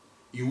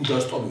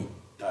 იუდას ტომი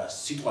და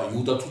სიტყვა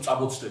იუდა თუ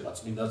წამოწდება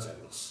წმინდა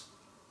წერილს.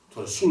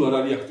 თორე სულ არ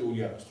არის აქტიური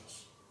არასდროს.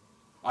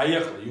 აი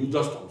ახლა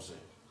იუდას ტომზე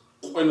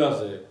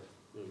ყველაზე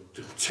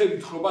ცელი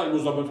თხრობა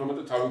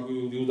 58 თავი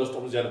იუდას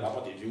ტომზე არა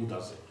აპატიეთ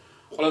იუდაზე.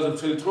 ყველაზე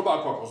ცელი თხრობა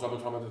აქ აქვს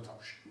 58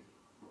 თავში.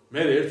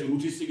 მე ერთი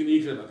რუთის წიგნი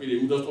იქნება, კიდე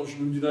იუდას ტომში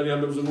მიმდინარე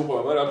ამბებზე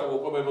მოყვება, მაგრამ რატომ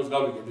მოყვება იმას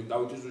გავიგებთ,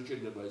 დავითის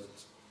უჭირდება ესეც.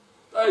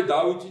 და აი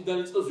დავითიდან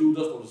იწყებს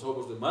იუდას ტომზე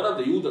საუბარს და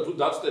მანამდე იუდა თუ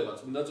დაწდება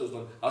წმინდა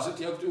წერილს,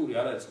 ასეთი აქტიური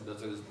არ არის წმინდა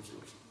წერილს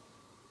ფუძლებს.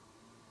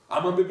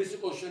 ამ ამბების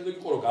იყოს შემდეგ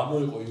იყო რომ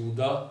გამოიყო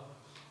იუდა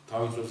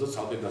თავის ძმებს და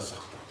ცალკე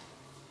დასახლდა.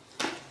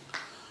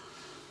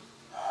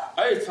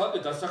 აი ცალკე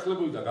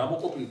დასახლებული და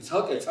გამოყოფილი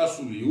ცალკე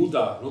წასული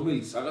იუდა,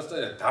 რომელიც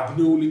რაღაცნაირად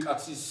დაბნეული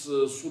კაცის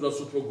სურათს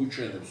უფრო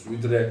გვიჩვენებს,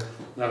 ვიდრე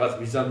რაღაც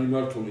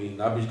მიზანმიმართული,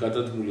 ნაბიჯ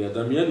გადადგმული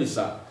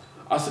ადამიანისა,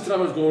 ასეთ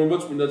რამას გეუბნება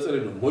წმინდა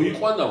წერილი, რომ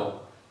მოიყვანაო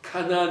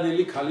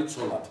ქანაანელი ქალი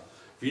ცოლად.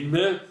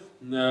 ვინმე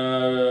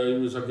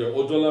იმისაკე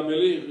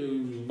ოდოლამელი,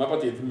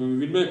 მაპატიეთ,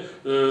 ვინმე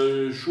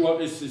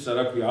შუაყის ისა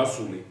რა ქვია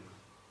ასული.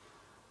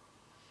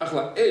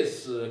 ახლა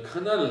ეს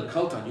ქანაანელ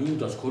ქალთან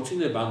იუდას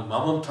ქორწინება, ან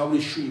მამამთავრის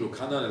შვილი რო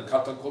ქანაანელ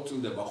ქალთან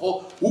ქორწინდება, ხო,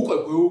 უკვე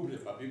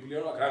გვეუბნება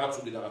ბიბლია, რომ რაღაც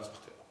უდი რაღაც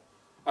ხდება.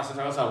 ასეთ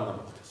რაღაც არ უნდა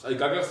მოხდეს. აი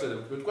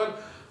გაგახსენებთ მე თქვენ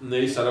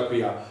ისა რა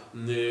ქვია,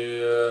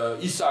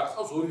 ისააკს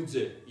ყავს ორი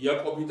ძე,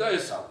 იაკობი და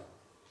ესავი.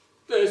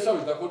 და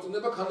ესავის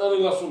დაქორწინება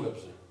ქანაანელ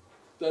ასულებზე.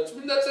 და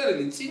წმინდა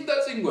წერილი წინ და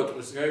წინ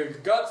გვეტყვის,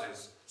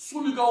 გაწეს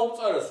სული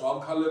გაუმწარესო ამ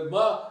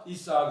ქალებმა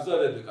ისააკს და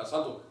რებეკას.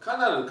 ანუ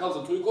ქანაანელ ქალზე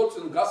თუ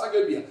იქორწინო,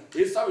 გასაგებია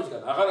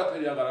ესავისგან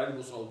აღარაფერი აღარ არის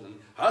მოსაუდელი.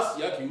 ასე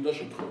აქ იუდას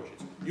შემთხვევაშიც.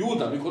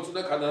 იუდა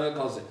მიქორწინა ქანაანელ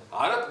ქალზე.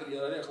 არაფერი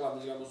არ არის ახლა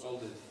ამის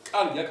გამოსაუდელი.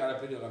 კარგი აქ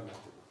არაფერი აღარ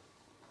მეხდება.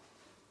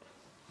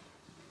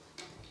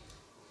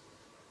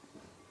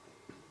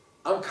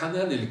 ამ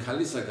ქანაანელი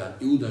ქალისაგან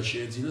იუდა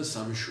შეეძინა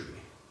სამი შვილი.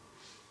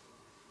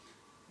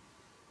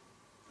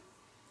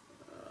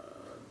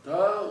 და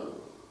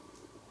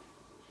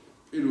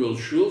პირველ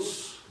შვილს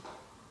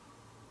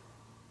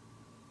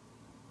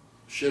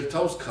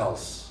შერთავს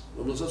ქალს,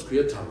 რომელსაც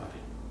ქვია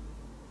თამარი.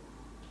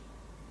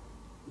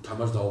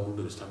 თამარს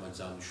დაუბრუნდეს, თამარი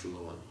ძალიან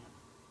მნიშვნელოვანია.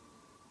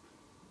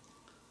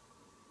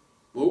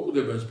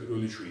 მოუკვდება ეს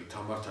პირველი შვილი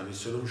თამართან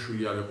ისე, რომ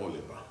შვილი არ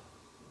ეყოლება.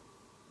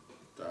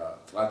 და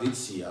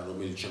ტრადიცია,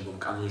 რომელიც შემდგომ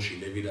კანონში,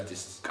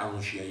 ლევირატის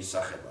კანონშია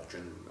ისახება,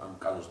 ჩვენ ამ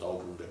კანონს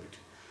დაუბრუნდებით.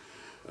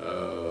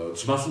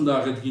 ძმას უნდა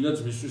აღედგინა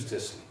ძმისთვის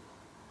თესლი.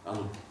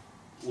 ანუ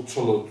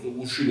უცოლოდ,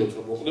 უშვილოდ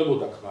რომ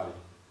მოკვდებოდა ქმარი.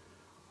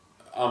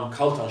 ამ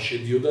ქალთან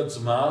შედიოდა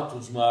ძმა, თუ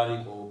ძმა არ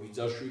იყო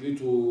ბიძაშვილი,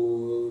 თუ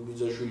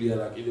ბიძაშვილი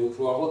არა, კიდევ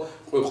უფრო ახლო,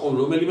 ხო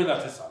რომელიმე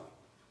ნათესავი.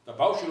 და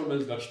ბავშვი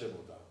რომელიც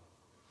გაჩნდებოდა.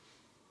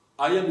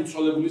 აი ამ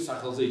უცოლებული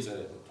სახელზე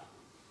იწერებოდა.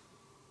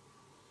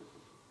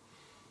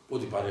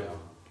 მოდი პარეგა,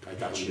 კაი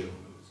გაჩნდა.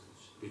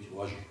 ბიჭი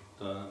ვაჟი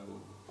და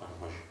არა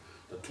ვაჟი.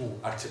 და თუ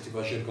არც ერთი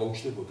ვაჟი არ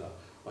გაუჩნდებოდა,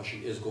 მაშინ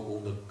ეს გოგო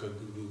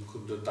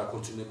უნდა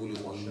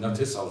დაქორწინებულიყო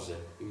ნათესავზე,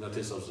 იმ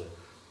ნათესავზე.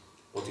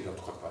 მოდი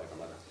გავთქვათ პარეგა,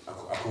 მაგრამ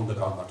აქ უნდა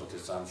გავმართოთ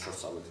ეს ძალიან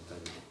შორსავედით და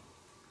იმით.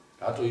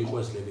 რატო იყო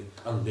ეს ლევი?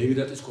 ანუ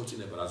ლევირატის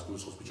ქორწინება რაც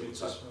გულისხმობს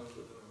ბიჭებს.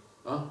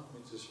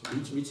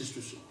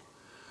 მიწისთვის.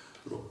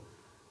 რომ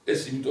ეს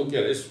იმიტომ კი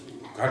არა, ეს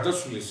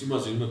გარდაცვლილის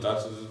იმაზე უნდა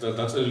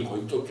დაწერილიყო,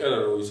 იმიტომ კი არა,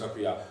 რომ ის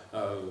აფია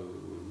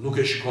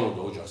ნუგეში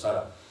ქონოდა ოჯახს,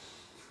 არა.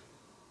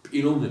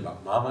 პიროვნება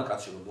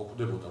მამაკაცი რომ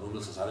მოკვდებოდა,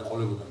 რომელსაც არ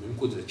ეყოლებოდა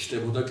მემკვიდრე,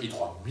 ჩნდებოდა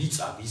კითხვა,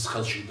 მიწა ვის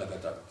ხელში უნდა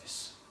გადავიდეს.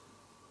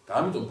 და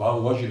ამიტომ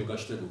ვაჟი რო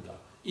გაჩნდებოდა,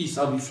 ის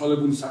ამ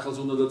იცვალებული სახელზე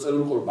უნდა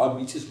დაწერილიყო, რომ ამ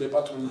მიწის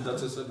მეპატრონი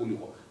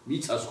დაწესებულიყო.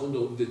 მიწას ჰქონდა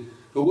უდიდესი,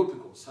 როგორ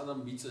ფიქრობ, სანამ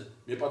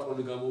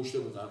მეპატრონი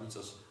გამოუჩნდებოდა ამ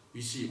მიწას,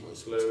 ვისი იყო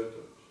ეს?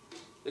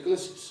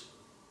 ეკლესიის.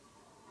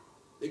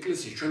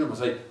 ეკლესიის ჩვენ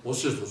ამას აი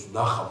მოსეს დროს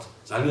ვნახავთ,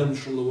 ძალიან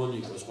მნიშვნელოვანი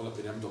იყო ეს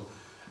ყველაფერი, ამიტომ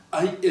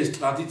აი ეს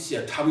ტრადიცია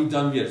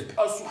თავიდანვე არის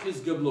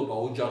პასუხისგებლობა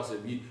ოჯახზე,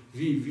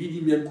 ვინი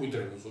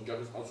მემკვიდრებს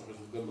ოჯახის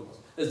პასუხისგებლობას.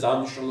 ეს ძალიან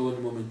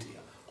მნიშვნელოვანი მომენტია.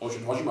 ყოველ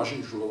შემთხვევაში მაშინ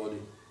მნიშვნელოვანი.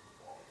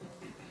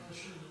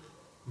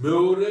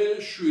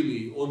 მეორე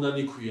შვილი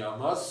ონანი ქვია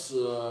მას,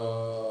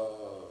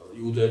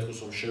 იუდა ეთქვის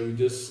რომ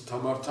შევიდეს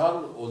თამართან,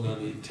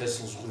 ონანი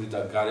თესლს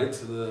ხვიდა გარეთ,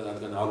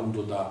 რადგან არ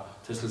უნდოდა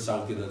თესლის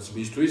აღდგენა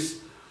ძმისთვის.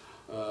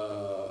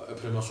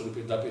 ეფრემასური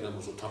პირდაპირ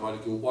ამბობს, თამარი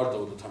კი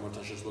უყვარდაო და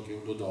თამართან შესვლა კი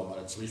უნდოდაო,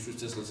 მაგრამ ძმისთვის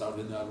თესლის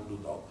აღდგენა არ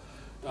უნდოდაო.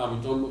 და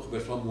ამიტომ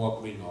ღმერთმა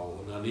მოაკვინაო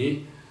ონანი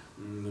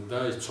და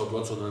ეს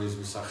ცოდვაც ონანის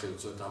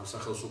სახელს და ამ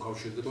სახელს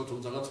უკავშირდება,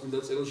 თუმცა წმინდა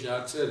წერილში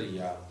არ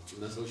წერია,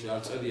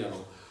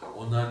 რომ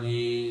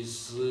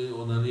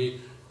ონანი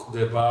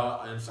კვდება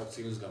აი ამ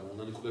საქციელის გამო,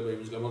 უნდადი კვდება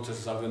იმის გამო, რომ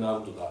ეს აღდგენა არ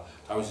უნდა და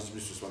თავისი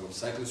წმისთვის, მაგრამ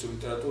საეკლესიო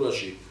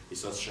ლიტერატურაში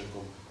ისაც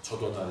შემდგომ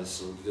ცოდვად არის,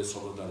 უდიდეს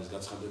ცოდვად არის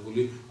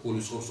გაცხადებული,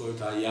 გულისხმობს სწორედ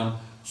აი ამ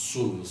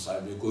სურვილს, აი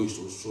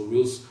ეგოისტურ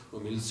სურვილს,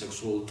 რომელიც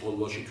სექსუალურ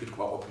ტოლობაში,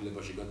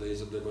 თვითკმაყოფილებაში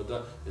გადაიზრდება და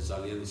ეს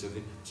ძალიან ისეთი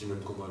ძიმე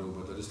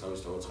მდგომარეობად არის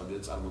თავისთავად ცხადია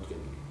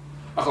წარმოდგენილი.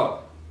 ახლა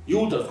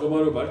იუდას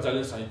მდგომარეობა არის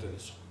ძალიან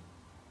საინტერესო.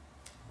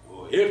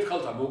 ერთ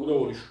ხალთან მოგდა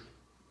ორი შვილი.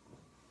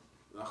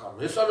 ახლა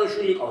მესამე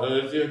შვილი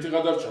ყავს, ერთი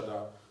გადარჩა და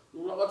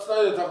ну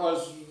რაღაცნაირად ახლა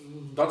ეს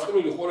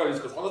დაწყებული ხო არის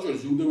ის სხვადასხვა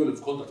იუდეველებს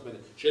ჰქონდათ მე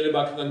შეიძლება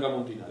აქედან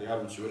გამომდინარე არ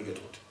ვიცი ვერ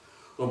გეტყვით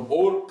რომ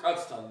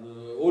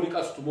ორი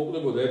კაცი თუ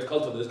მოკდებოდა ერთ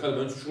ქალთან და ეს ქალი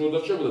მაინც უშუალოდ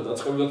დარჩებოდა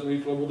დაწყებულად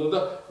მიიწვებოდა და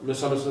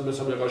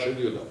მესამე აღარ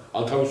შედიოდა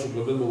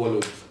ალთავისუფლებდნენ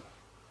მოვალეობისგან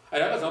აი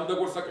რაღაც ამ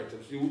დაგვარს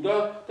აკეთებს იუდა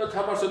და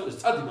თამარს ეტყვის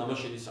წადი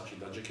მამაშენის სახში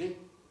დაჯექი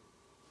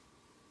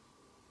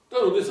და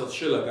როდესაც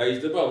შელა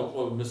გაიზრდება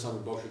ანუ მესამე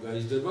ბავშვი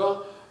გაიზრდება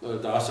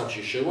და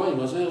ასაკში შევა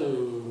იმაზე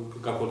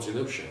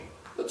გაქორწინებს შევა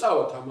და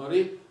წავა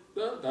თამარი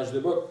და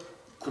დაждდება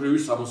ქვრივი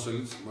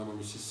სამოსელიც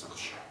მამამისის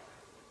სახში.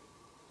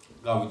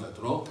 გავიდა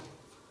დრო.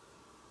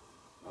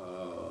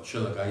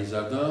 შელა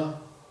გაიზარდა,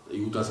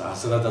 იუდას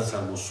აზრადაც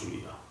არ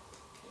მოსულია.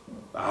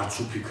 არც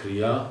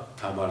უფიქრია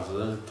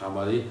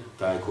თამარი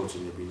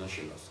დაეკორწინებინა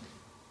შელას.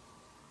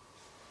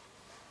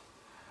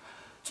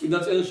 წმინდა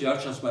წერილში არ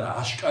ჩანს, მაგრამ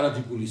აშკარად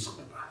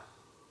იგულისხმება,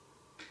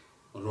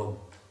 რომ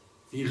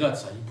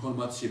ვიღაცა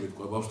ინფორმაციებით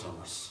ყვებავს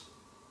თამარს.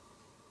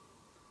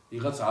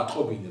 ვიღაცა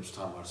ატყობინებს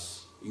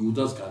თამარს,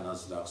 იუდას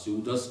განაზრახს,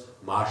 იუდას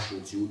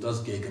მარშრუტს, იუდას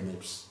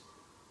გეგმებს.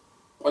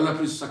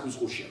 ყველაფრის საქმის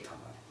ყურშია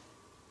თამარი.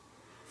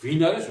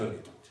 ვინ არის ვერ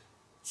გეტყვით.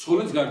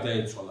 ცოლიც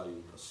გარდაეცვალა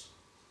იუდას.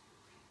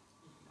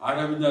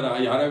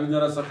 არავინ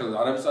არ ასახელა,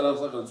 არავის არ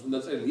ასახელა წმინდა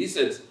წერილი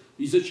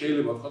ისეთ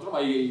შეიძლება ვთქვათ, რომ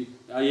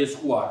აი ეს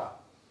ხო არა.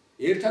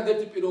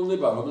 ერთადერთი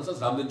პიროვნება, რომელსაც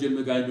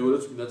რამდენჯერმე გაიმეორა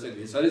წმინდა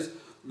წერილი, ეს არის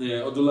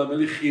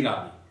ოდოლამელი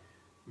ხირამი.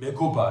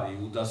 მეგობარი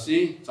იუდასი,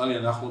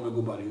 ძალიან ახლო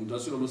მეგობარი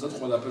იუდასი, რომელსაც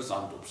ყველაფერს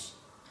ამბობს.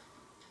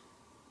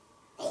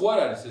 ხო არ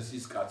არის ეს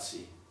ის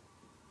კაცი,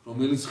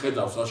 რომელიც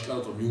ხედავს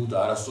აშკარად, რომ იუდა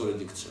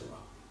არასწორად იქცევა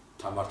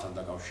თამართან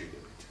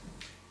დაკავშირებით.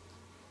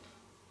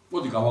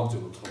 მოდი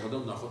გავაგრძელოთ ხოლმე და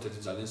ვნახოთ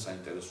ერთი ძალიან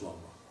საინტერესო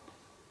ამბავი.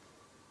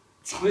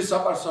 ცხვრის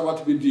საპარსავად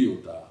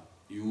მიდიოდა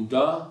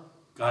იუდა,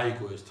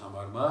 გაიგო ეს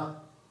თამარმა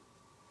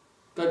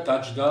და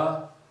დაჯდა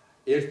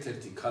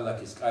ერთ-ერთი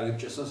ქალაქის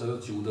კარიბჭესთან,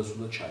 სადაც იუდას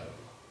უნდა ჩაევა.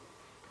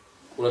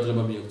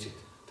 ყურადღება მიაქცეთ.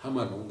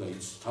 თამარმა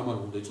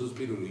უნდა იცოდეს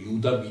პირველი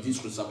იუდა მიდის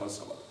ცხვრის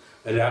საპარსავად.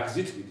 რა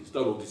გზით მიდის და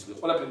როდის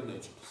მიდის, ყველაფერი უნდა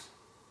იცოდეს.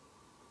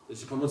 ეს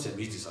ინფორმაცია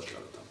მიდის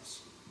აშკარად ამას.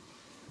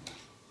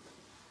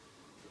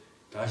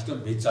 დაჟდა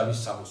მეძავის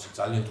სამოსი,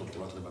 ძალიან თოთ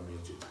ყურადღება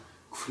მიაქცეთ.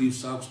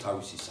 ქვრივს აქვს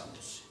თავისი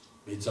სამოსი,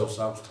 მეძავს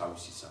აქვს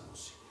თავისი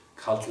სამოსი,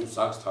 ქალწულს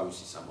აქვს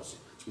თავისი სამოსი.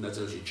 წმინდა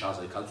წერილში ჩანს,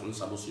 აი ქალწულის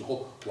სამოსი იყო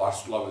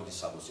ვარსკვლავედის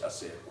სამოსი,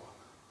 ასე ერქვა.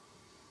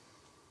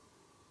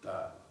 და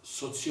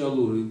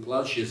სოციალური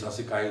პლანში ეს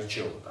ასე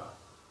გაირჩეოდა.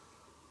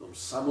 რომ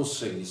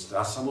სამოსელის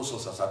და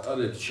სამოსელსაც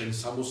ატარებდი შენ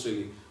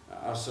სამოსელი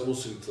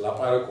არსამოსელით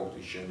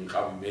ლაპარაკობდი შენ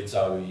იყავი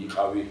მეძავი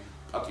იყავი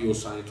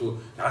პატიოსანი თუ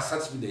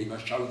რასაც მინდა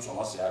იმას ჩავიცვალ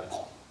ასე არ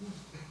იყო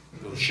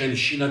რომ შენ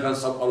შინაგან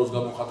სამყაროს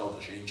გამოხატავდა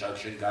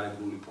შენი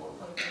გარეგნული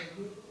ფორმა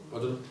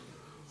ბატონო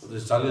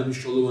ეს ძალიან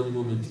მნიშვნელოვანი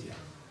მომენტია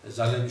ეს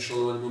ძალიან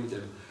მნიშვნელოვანი მომენტია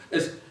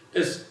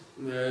ეს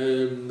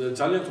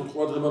ძალიან თუ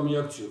ყურადღება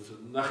მიაქციოთ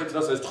ნახეთ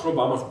რას ეს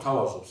თხრობა ამას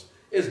თავაზობს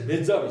ეს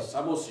მეძავის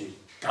სამოსი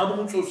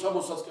გამომწვევ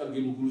სამოსაც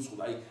კარგი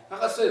გულისხმობდა, აი,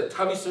 რაღაცა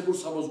თავისებურ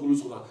სამოს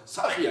გულისხმობდა,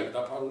 სახი აქვს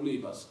დაფარული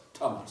იმას,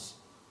 თამარს.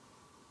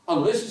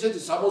 ანუ ეს ისეთი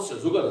სამოსია,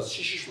 ზოგადად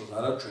შიშიშვლას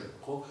არ აჩვენებ,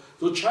 ხო?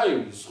 რო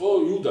ჩაივლის, ხო,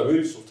 იუდა ვერ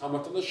ისოს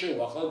თამართან და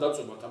შევა, ახლა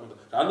დაწובה თამართან.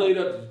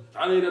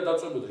 რანაირად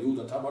დაწובოდა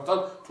იუდა თამართან,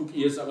 თუ კი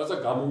ეს რაღაცა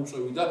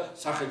გამომწვევი და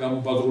სახე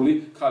გამობადრული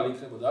ქალი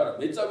იქნებოდა, არა,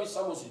 მეძავის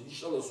სამოსი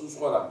ნიშნავდა სულ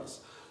სხვა რამეს.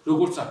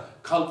 როგორც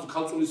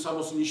ქალწულის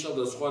სამოსი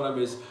ნიშნავდა სხვა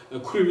რამეს,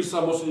 ქვრივის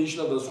სამოსი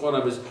ნიშნავდა სხვა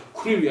რამეს,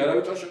 ქვრივი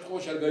არავითარ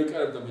შემთხვევაში არ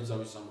გაიკარებდა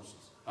მეძავის სამოსს.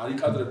 არ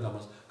იკადრებდა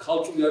მას.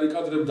 ქალწული არ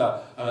იკადრებდა,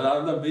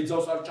 და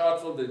მეძავს არ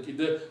ჩააცოლდნენ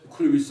კიდე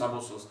ქვრივის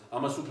სამოსს.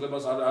 ამას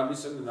უფლებას არ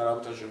მისცემდნენ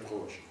არავითარ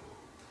შემთხვევაში.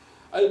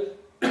 აი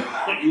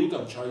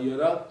იუდამ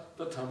ჩაიარა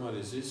და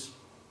თამარის ის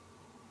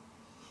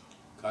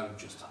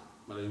კარიბჭესთან.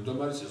 მაგრამ იუდამ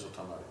არის ესო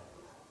თამარი.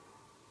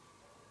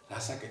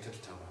 რას აკეთებს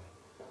თამარი?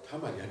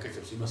 თამარი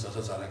აკეთებს იმას,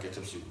 რასაც არ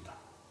აკეთებს იუდა.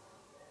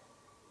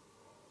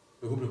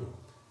 მეგობრებო,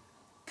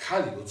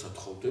 ქალი როცა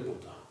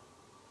თხოვდებოდა,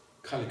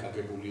 ქალი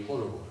გაგებული იყო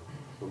როგორ,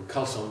 რომ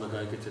ქალსა უნდა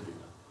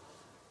გაეკეთებინა.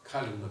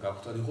 ქალი უნდა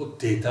გახვდარიყო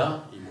დედა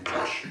იმ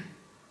ოჯახში.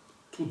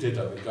 თუ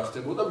დედა ვერ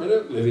გახდებოდა, მე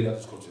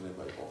ლევირატის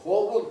ქორწინება იყო, ხო?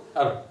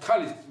 არა,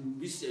 ქალის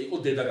მისია იყო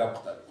დედა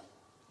გახვდარიყო.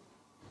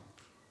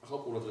 ახლა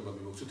ყურადღება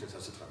მივაქცევთ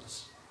ასეთ რამეს.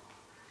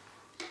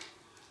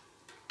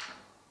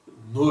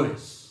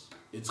 ნოეს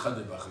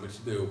ეცხადება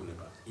ღმერთი და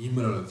ეუბნება,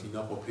 იმრავლად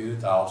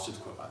ინაყოფიერეთ აავსეთ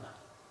ქვეყანა.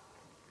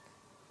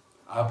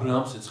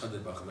 აბრაამს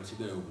ეცხადება ღმერთი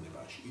და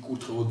ეუბნება,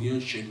 იკურთხებოდიან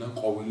შენთან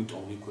ყოველი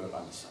ტომი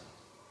ქვეყანისა.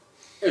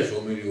 ეს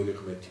ომერიული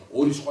ღმერთია.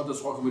 ორი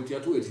სხვადასხვა ღმერთია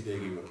თუ ერთი და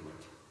იგივე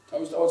ღმერთი.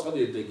 თავისთავად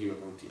ცხადია ერთი და იგივე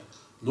ღმერთია.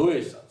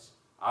 ნოესაც,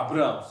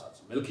 აბრაამსაც,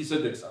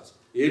 მელქისედეკსაც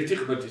ერთი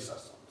ღმერთის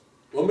ასწავლთ.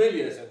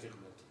 რომელია ეს ერთი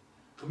ღმერთი?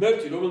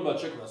 ღმერთი რომელმაც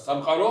შექმნა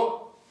სამყარო,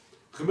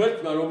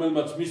 ღმერთმა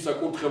რომელმაც მისცა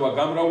კურთხევა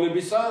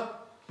გამრავლებისა,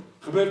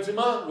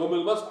 ღმერთმა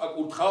რომელმაც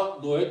აკურთხა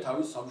ნოე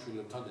თავის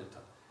სამშვილებთან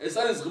ერთად. ეს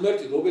არის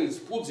ღმერთი, რომელიც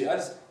ფუძე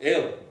არის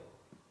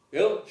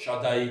ელ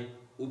შადაი,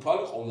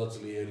 უფალი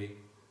ყოვლადწლიერი.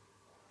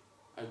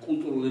 აი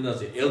კულტურულ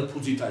ენაზე ელ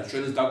ფუძით არის,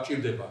 ჩვენ ეს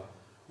დაგჭირდება.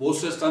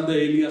 მოსესთან და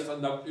ელიასთან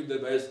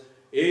დაგჭირდება ეს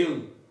ელ,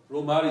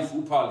 რომ არის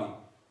უფალი,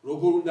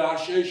 როგორ უნდა არ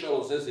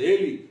შეეშალოს ეს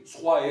ელი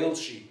სხვა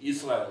ელში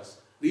ისრაელს.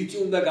 რითი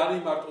უნდა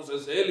განიმარტოს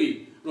ეს ელი,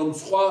 რომ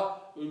სხვა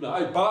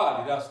აი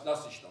ბაალი რას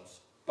ნიშნავს?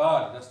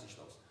 ბაალი რას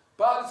ნიშნავს?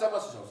 ბაალი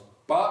ამას ნიშნავს.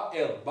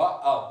 ბაელ,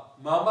 ბაალ,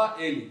 მამა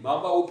ელი,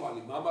 მამა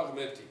უფალი, მამა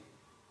ღმერთი.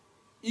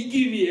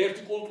 იგივე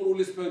ერთი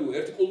კულტურული სფერო,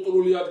 ერთი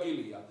კულტურული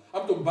ადგილია.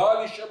 ამიტომ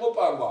ბაალის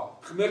შემოპარვა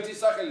ღმერთის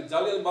სახელით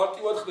ძალიან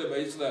მარტივად ხდება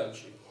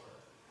ისრაელში.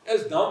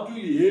 ეს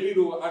ნამდვილი ელი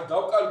რო არ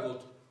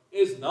დავკარგოთ,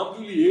 ეს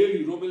ნამდვილი ელი,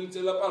 რომელიც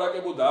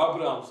ელაპარაკებოდა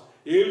აბრაამს,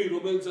 ელი,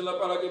 რომელიც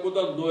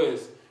ელაპარაკებოდა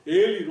ნოეს,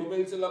 ელი,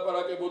 რომელიც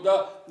ელაპარაკებოდა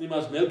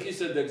იმას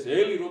მელქისედეკს,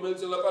 ელი, რომელიც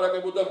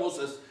ელაპარაკებოდა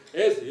მოსეს,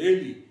 ეს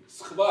ელი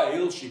სხვა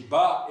ელში,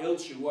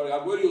 ელში რო არ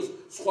აგვერიოს,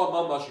 სხვა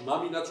მამაში,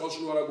 მამინაცვალში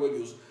რო არ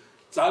აგვერიოს.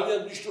 ძალიან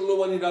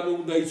მნიშვნელოვანი რამე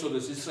უნდა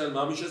იცოდეს ისრაელმა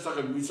ამის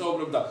შესახებ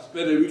ვისაუბრებ და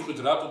მერე ვიტყვით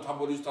რატო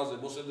თაბორის თაზე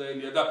მოსე და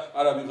ელია და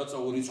არა ვიღაცა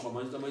ორი სხვა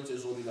მაინც და მაინც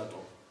ეს ორი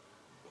რატო.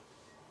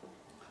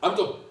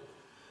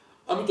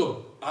 ამიტომ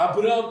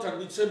აბრაამთან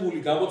მიცემული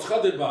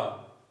გამოცხადება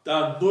და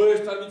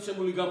ნოესთან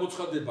მიცემული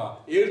გამოცხადება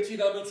ერთი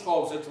რამე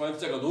ცხოვავს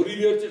ერთმანეთისაგან,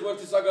 ორივე ერთი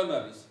ღმერთისაგან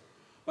არის.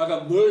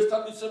 მაგრამ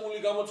ნოესთან მიცემული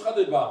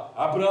გამოცხადება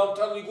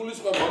აბრაამთან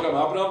იგულისხმება, მაგრამ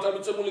აბრაამთან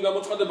მიცემული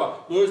გამოცხადება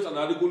ნოესთან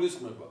არ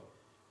იგულისხმება.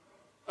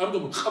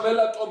 ამიტომ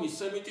ყველა ტომი,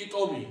 სემიტი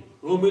ტომი,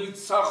 რომელიც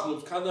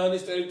სახლობს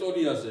ქანაანის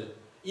ტერიტორიაზე,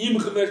 იმ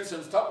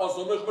ღმერთს თაყვანს,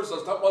 რომელ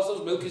ღმერთსაც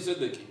თაყვანს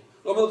მელქისედეკი,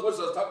 რომელ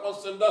ღმერთსაც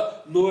თაყვანს და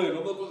ნოე,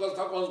 რომელ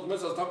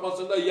ღმერთსაც თაყვანს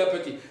და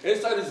იაფეთი.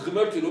 ეს არის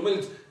ღმერთი,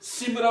 რომელიც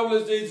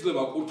სიმრავლეზე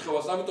იძლევა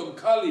კურთხევას, ამიტომ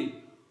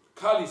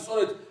ქალი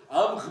სწორედ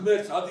ამ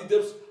ღმერთს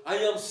ადიდებს აი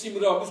ამ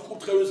სიმრავლის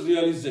კურთხევის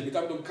რეალიზებით.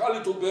 ამიტომ ქალი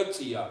თუ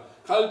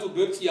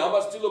ბერწია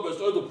ამას ცდილობს,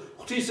 სწორედ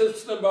ღვთის ეს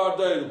ცნება არ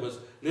დაერუხეს.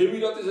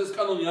 ლევირატის ეს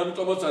კანონი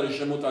ამიტომაც არის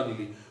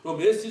შემოტანილი, რომ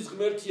ეს ის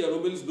ღმერთია,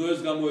 რომელიც ნოეს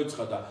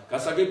გამოეცხადა.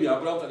 გასაგები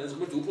აბრაამთან ეს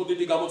ღმერთი უფრო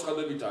დიდი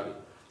გამოცხადებით არის.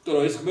 იმიტომ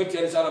რომ ეს ღმერთი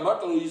არის არა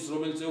მარტო ის,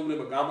 რომელიც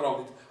ეუბნება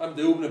გამრავლით, ამ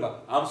ეუბნება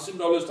ამ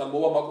სიმრავლესთან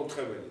მოვა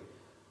მაკურთხებელი.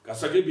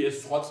 გასაგები ეს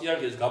სხვა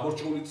წიაღი, ეს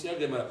გამორჩეული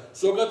წიაღი, მაგრამ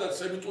ზოგადად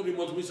სემიტური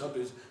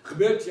მოდგმისათვის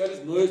ღმერთი არის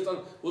ნოესთან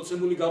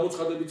მოცემული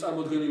გამოცხადებით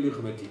წარმოდგენილი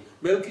ღმერთი.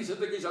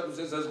 მელქისედეკისათვის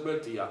ეს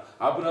ღმერთია,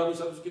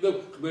 აბრაამისათვის კიდევ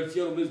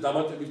ღმერთია, რომელიც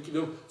დამატებით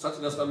კიდევ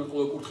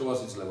საწინასწარმეტყველო კურთხევას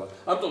იძლევა.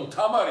 ამიტომ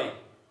თამარი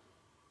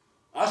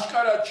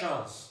აშკარად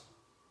ჩანს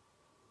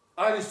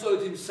არის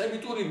სწორედ იმ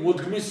სემიტური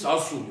მოდგმის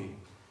ასული,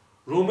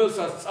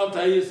 რომელსაც წამთ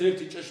აი ეს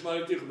ერთი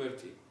ჭეშმარიტი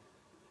ღმერთი.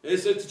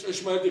 ესეთი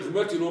ჭეშმარიტი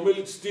ღმერთი,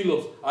 რომელიც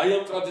ცდილობს აი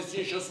ამ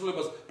ტრადიციის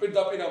შესრულებას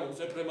პირდაპირ ამბობს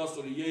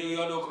ეფრემასური,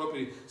 იოანე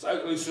ოქროპირი,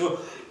 საეკლესიო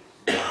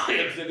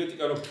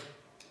ეგზეგეტიკა, რომ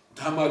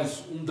თამარის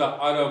უნდა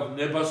არა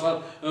ნებასთან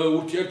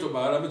ურთიერთობა,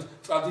 არამედ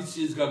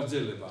ტრადიციის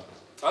გაგრძელება.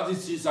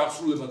 ტრადიციის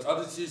აღსრულება,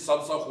 ტრადიციის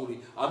სამსახური,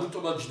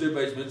 ამიტომაც ჯდება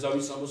ეს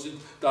მეძავის სამოსით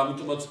და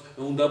ამიტომაც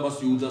უნდა მას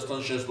იუდასთან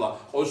შესვლა.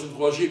 ყოველ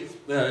შემთხვევაში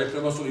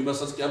ეფრემასური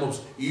იმასაც კი ამბობს,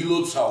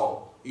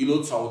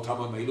 ილოცაო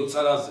თამამა,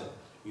 ილოცა რაზე?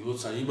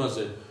 ილოცა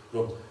იმაზე,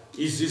 რომ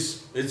იზის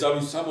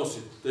მეძავის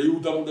სამოსით და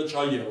იუდამ უნდა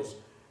ჩაიაროს.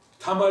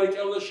 თამარი კი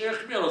უნდა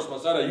შეეხმიანოს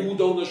მას, არა,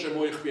 იუდა უნდა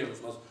შემოეხმიანოს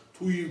მას.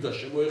 თუ იუდა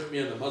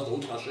შემოეხმიანა მას და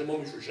უთხრა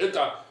შემომიშვი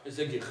შეტა,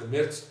 ესე იგი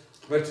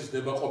ღმერთის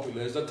ნება ყოფილა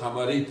ეს და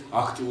თამარი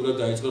აქტიურად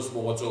დაიწყებს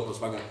მოღვაწეობას,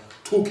 მაგრამ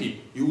თუ კი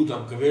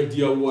იუდამ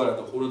გვერდია უარა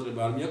და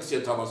ყურადღება არ მიაქცია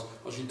თამარს,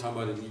 მაშინ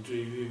თამარი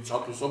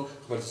ჩათვლისო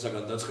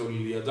ღმერთისაგან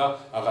დაწყევლილია და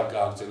აღარ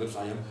გააგრძელებს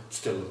აი ამ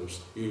ცდელობებს.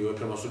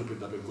 ეფრემასური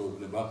პირდაპირ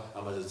გვეუბნება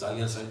ამაზე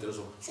ძალიან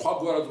საინტერესო.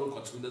 სხვაგვარად რო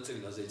თქვა წმინდა წელი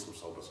რაზე იწყებს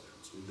საუბარს.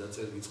 წმინდა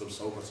წელი იწყებს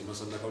საუბარს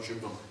იმასთან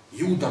დაკავშირებით, რომ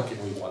იუდამ კი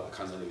მოიყვანა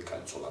ქანანელი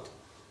ქალი ცოლად.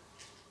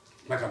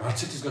 მაგრამ არც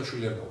ერთისგან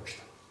შვილი არ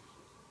გაუჩნდა.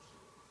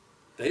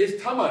 და ეს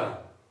თამარი,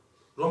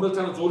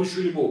 რომელთანაც ორი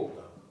შვილი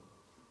მოუყვდა.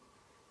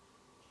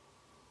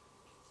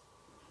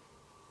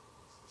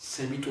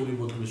 სემიტური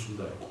მოდგმის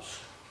უნდა იყოს.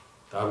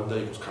 და არ უნდა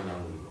იყოს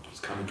ქანანური მოდგმის,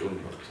 კამიტური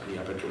მოდგმის, ან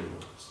იაფეტური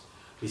მოდგმის.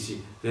 მისი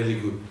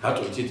რელიგიური,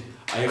 რატო იცით?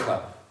 აი ახლა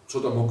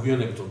ცოტა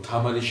მოგვიანებით რომ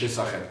თამარის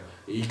შესახებ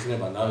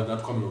იქნება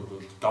ნათქვამი რომ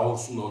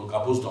დაორსულდაო,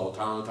 გაბოზდაო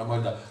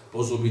თამარი და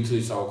ბოზობით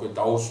ისა უკვე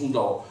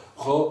დაორსულდაო,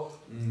 ხო?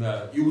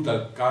 იუდა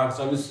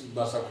გააგზავნის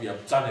მასაქვია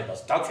ბრძანებას,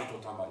 დაწვიტო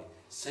თამარი.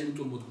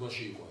 სემიტურ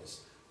მოდგმაში იყო ეს.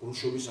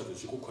 ბრუშობისათვის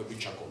იყო ქვებით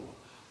ჩაკოლვა,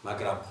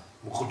 მაგრამ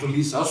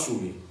მღვდლის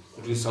ასული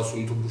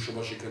თუ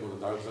ბრუშობაში იქნებოდა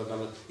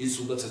და ის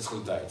უნდა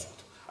ცეცხლით დაეწყოთ.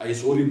 აი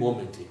ეს ორი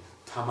მომენტი,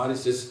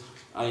 თამარის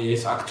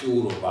ეს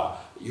აქტიურობა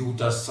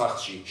იუდას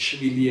სახლში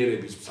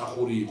შვილიერების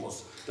მსახური იყოს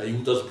და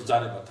იუდას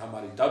ბრძანება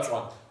თამარი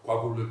დაწვან,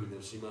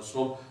 გვაგულებინებს იმას,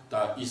 რომ და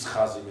ის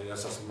ხაზი მე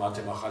რასაც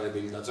მათე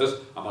მახარებელი დაწეს,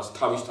 ამას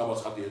თავის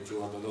ხადი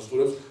ეწევა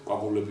დადასტურებს,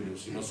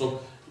 გვაგულებინებს იმას, რომ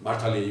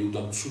მართალია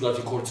იუდამ ცუდად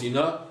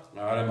იქორწინა,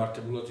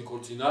 არამართებულად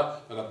იქორწინა,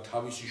 მაგრამ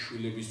თავისი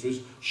შვილებისთვის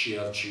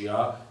შეარჩია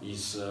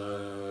ის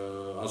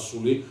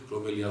ასული,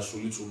 რომელი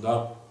ასულიც უნდა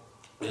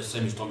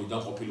ესემის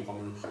ტომიდან ყოფილიყო,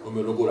 რომ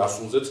როგორ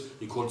ასულზეც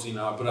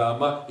იქორწინა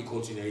აბრაამა,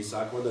 იქორწინა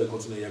ისააკმა და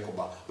იქორწინა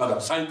იაკობა. მაგრამ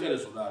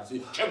საინტერესო რა არის?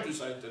 ჩემთვის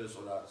საინტერესო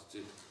რა არის?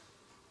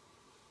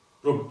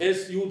 რომ ეს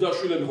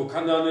იუდაშვილები ხო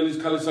ქანაანელის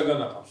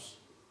ქალისაგან აყავს.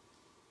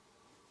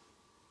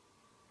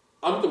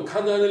 ამიტომ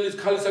ქანაანელის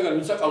ქალისაგან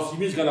ვინც აყავს,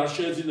 იმისგან არ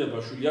შეეძინება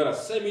შვილი, არა,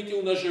 სემიტი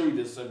უნდა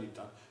შევიდეს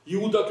სემიტთან.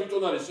 იუდა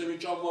თვითონ არის სემიტ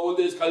ჭავმავალი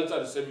და ეს ქალიც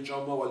არის სემიტ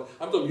ჭავმავალი.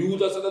 ამიტომ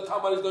იუდასა და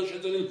თამარისგან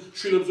შეძენილ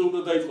შვილებზე უნდა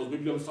დაიწყოს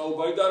ბიბლიამ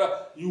საუბარი და არა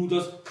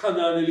იუდას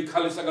ქანაანელი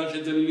ქალისაგან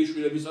შეძენილი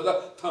შვილებისა და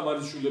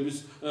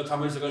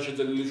თამარისაგან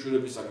შეძენილი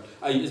შვილებისაგან.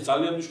 აი ეს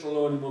ძალიან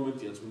მნიშვნელოვანი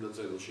მომენტია წმინდა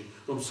წერილში,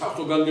 რომ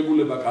საერთო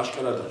განგებულება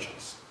აშკარად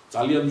აჩანს.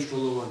 ძალიან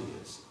მნიშვნელოვანია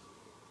ეს.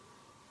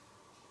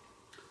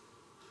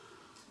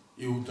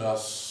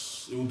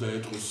 იუდა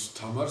ეტყვის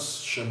თამარს,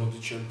 შემოდი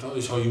ჩემთან,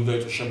 იუდა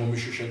ეტყვის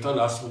შემომიშვი შენთან,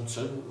 რას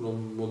მომცემ, რომ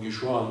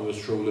მოგიშვა, ანუ ეს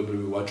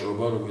ჩვეულებრივი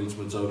ვაჭრობა, რომელიც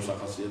მეძავებს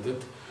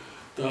ახასიათებთ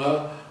და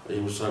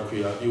იმას რა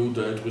ქვია,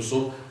 იუდა ეტყვის,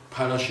 რომ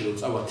ფარაში რომ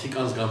წავა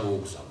თიკანს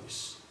გამოუგზავნის.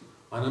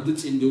 მანამდე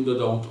წინდი უნდა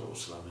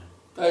დაუტოვოს რამე.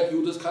 და ეგ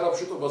იუდას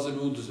ქარაფშიტობაზე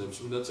მიუძებს,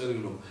 მინდა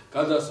წერილი რომ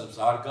გადასცემს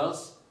არგანს,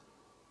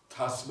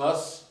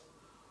 თასმას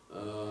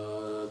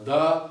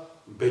და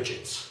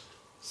ბეჭედს.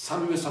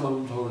 სამივე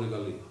სამამულო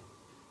რეგალია.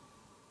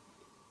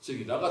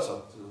 იგი რაღაცა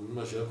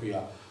იმაში რა ქვია,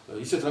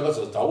 ისეთ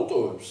რაღაცას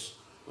დაუტოვებს,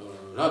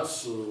 რაც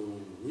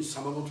ის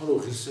სამამულო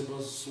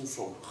ღირსებას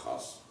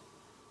უსწრებს.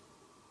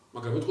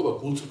 მაგრამ ეთქობა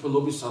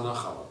გულწრფელობის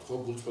სანახავად, ხო,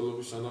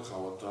 გულწრფელობის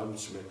სანახავად,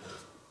 ამის მე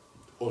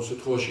ყოველ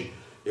შემთხვევაში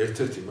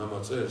ერთ-ერთი მამა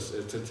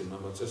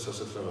წერს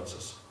ასეთ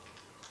რაღაცას.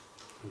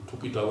 თუ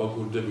კი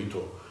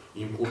დავაკვირდებითო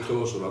იმ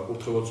კურთხევასო რა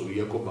კურთხევასო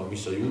იაკობა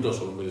მისა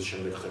იუდასო რომელიც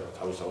შემდეგ ხდება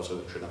თავის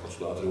ავასადებს ჩვენ ახლა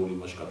ცოტა ადრეული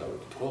იმაში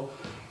გადავიდეთ ხო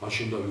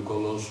მაშინ და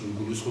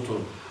ვიგულისხოთ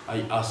რომ აი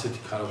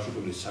ასეთი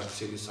ქარაფშიტული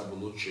საქციელი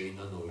საბოლოოდ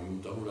შეინანოვა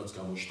იუდამ რაც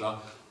გამოჩნდა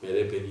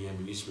მერე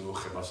ბენიამინის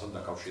მეუღებასთან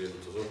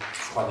დაკავშირებით რომ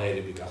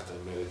სხვანაირები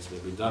გახდნენ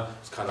მერეცნები და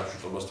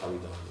ქარაფშიტობას თავი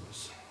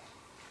დაანებეს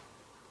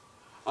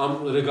ამ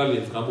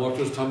რეგალიებს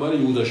გამოართვეს თამარი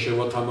იუდა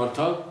შევა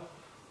თამართან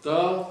და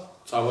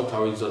წავა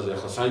თავის ძაზე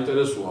ახლა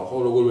საინტერესოა ხო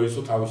როგორ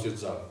ვეცო თავის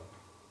ძაზე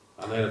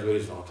ანაირად ვერ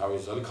იცნო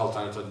თავის ძალი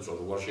ქალთან ერთად იწვა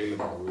როგორ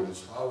შეიძლება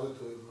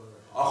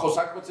ახო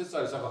საქმეც ეს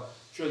არის ახლა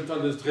ჩვენთან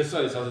ეს დღეს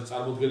არის ასე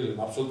წარმოდგენილი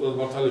აბსოლუტურად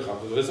მართალი ხარ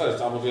დღეს არის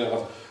წარმოდგენილი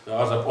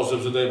რაღაცა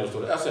პოსებზე და იმას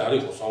თორე ასე არ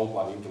იყო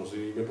საუბარი იმ დროს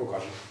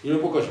იმ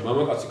ეპოქაში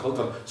მამაკაცი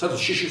ქალთან სადაც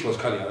შიშიშვლას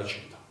ქალი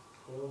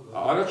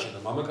არაჩენდა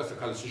მამაკაცი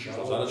ქალი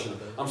შიშიშვლას არაჩენდა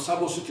ამ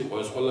საბოსით იყო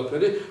ეს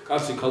ყველაფერი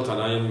კაცი ქალთან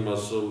აი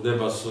იმას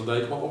უდებას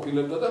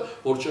დაიკმაყოფილებდა და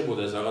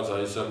ორჩებოდა ეს რაღაცა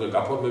ეს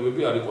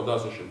გაფორმებები არ იყო და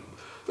ასე შემდეგ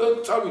და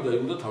წავიდა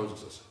იუდა თავის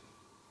გზაზე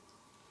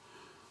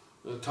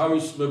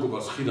თავის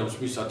მეგობარს ხიდავს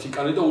მისა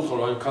თიკანი და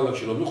უთხრა აი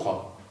ქალაქში რომ მიხვალ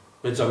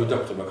მეძავი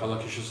დაგხვდება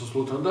ქალაქის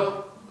შესასვლელთან და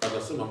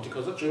გადასცემ ამ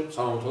თიკანზე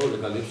სამამულო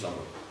რეგალიებს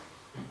ამბობ.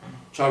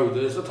 ჩავიდა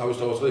ეს და თავის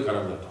თავაცხადე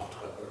კარამელა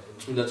დახვდა.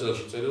 წმინდა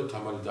წერილში წერია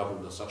თამარი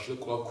დაბრუნდა სახში და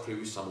კვლავ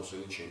ქრივის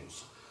სამოსელი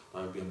ჩემოსა.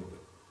 ამები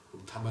ამბობენ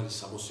რომ თამარის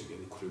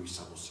სამოსელი ქრივის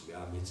სამოსელი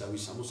არა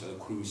მეძავის სამოსელი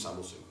ქრივის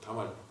სამოსელი.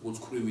 თამარი მოც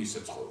ქრივი ისე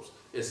ცხოვრობს.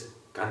 ეს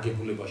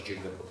განგებულება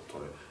სჭირდებოდა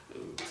თორე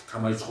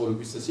თამარის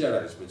ცხოვრების წესი არ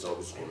არის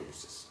მეძავის ცხოვრების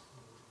წესი.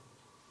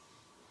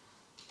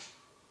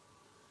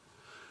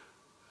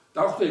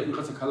 დავხვდა იქ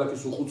ვიღაცა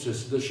ქალაქის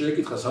უხუცესი და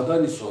შეეკითხა სად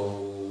არისო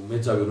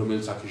მეძავი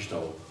რომელიც აქ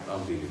იშდაო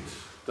ამ დილით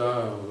და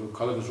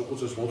ქალაქის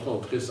უხუცესს მოთხოვა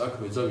დღეს აქ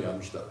მეძავი არ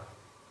მიშდარა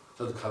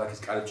სადაც ქალაქის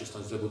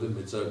კარიბჭესთან ძებოდნენ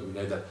მეძავი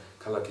ვინაიდან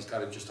ქალაქის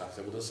კარიბჭესთან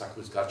ხდებოდა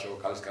საქმის გარჩევა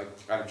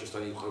ქალაქის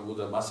კარიბჭესთან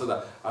იმხრებოდა მასა და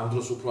ამ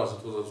დროს უფრო ასე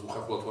თქოს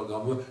უხერხულად ვარ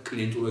გამო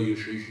კლიენტურა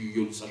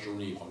იოლი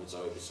საშოვნი იყო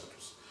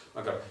მეძავებისათვის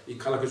მაგრამ იქ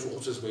ქალაქის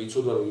უხუცესმა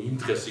იცოდა რომ იმ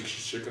დღეს იქ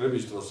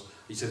შეკრების დროს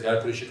ისეთი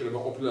არაფერი შეკრება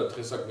ყოფილა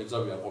დღეს აქ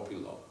მეძავი არ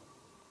ყოფილაო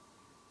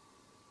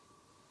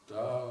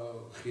და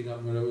ხირა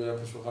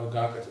მერეაფერს ვაღარ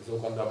გააკეთებს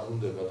უკან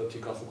დაბრუნდება და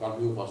თიკას უკან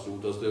მიუყვანს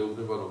იუდას და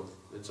ეუბნება რომ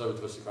მეძავი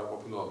დღეს იქ არ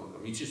ყოფილა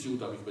მაგრამ იცის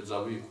იუდა მის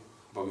მეძავი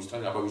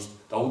აბავის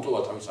დაუტოვა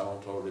თავის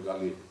სამამულო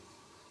რეგალიები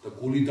და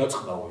გული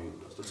დაწყდაო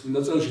იუდას და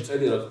წმინდა წერილში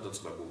წერია რა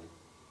დაწყდა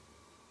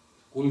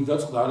გული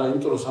დაწყდა არა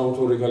იმიტომ რომ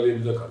სამამულო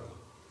რეგალიები დაკარგა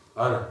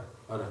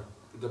არა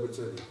პირდაპირ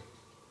წერია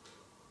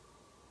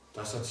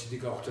დასაციდი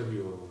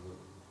გავხდებიო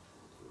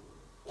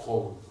ხო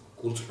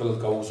გულწრფელად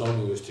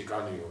გაუგზავნიო ეს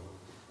თიკანიო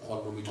ხო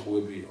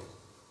მომიტყუებიო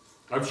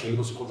რაც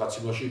შეიძლება იყოს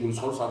დაცინვაში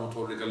იგულისხმოს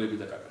სამამულო რეგალიები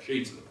დაკარგა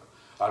შეიძლება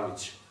არ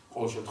ვიცი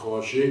ყოველ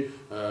შემთხვევაში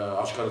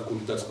აშკარად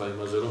გული დაწყდა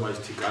იმაზე რომ აი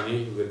ეს თიკანი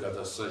ვერ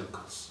გადასცა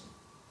იმქანს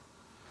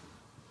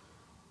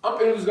ამ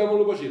პერიოდის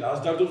განმავლობაში რას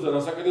დარდობს და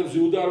რას აკეთებს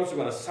იუდა არ ვიცი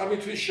მაგრამ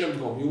 3 თვის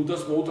შემდგომ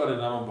იუდას მოუტანენ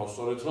ამ ამბავს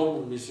სწორედ რომ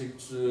მისი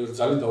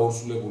ძალი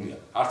დაორსულებულია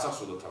არც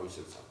ახსოვდა თავის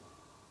ერთად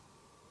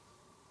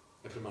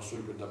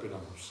ეფრემასური პირდაპირ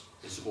ამბობს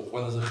ეს იყო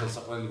ყველაზე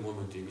ხელსაყრელი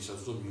მომენტი იმისაც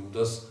რომ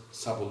იუდას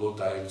საბოლოოდ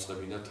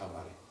დაეწყებინა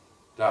თამარი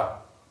და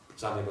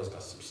ბრძანებას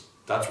გასცემს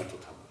დაწვითო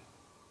თამარი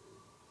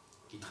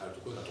კითხავთ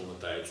უკვე რატომ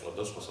დაეწყო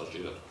და სხვა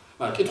საჭიროდ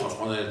მაგრამ კითხვა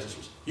სხვანაირად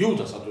ისმის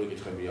იუდა სათუ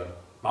ეკითხებია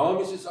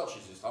მამამისის სახლში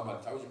ის თამარი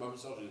თავისი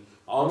მამის სახლში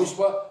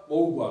მამამისმა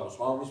მოუგვაროს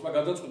მამამისმა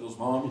გადაწყვიტოს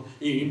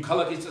იმ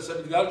ქალაქის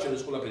წესებით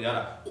გაარჩენოს ყველაფერი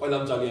არა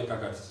ყველამ ძალიან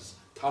კარგად იცის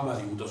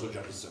თამარი იუდას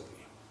ოჯახის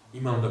წევრია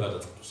იმან უნდა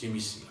გადაწყვიტოს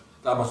იმისია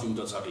და ამას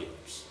იუდაც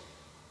აღიარებს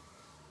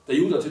და და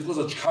იუდა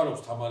თითქოსაც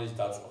ჩქარობს თამარის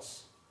დაწვას.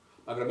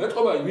 მაგრამ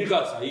ეთყობა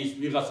ვიღაცა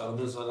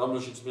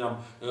რომელშიც მე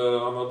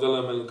ამ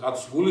ადამიანს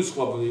კაცს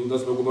გულისხმობ,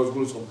 იუდას მეგობარს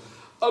გულისხმობ.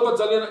 ალბათ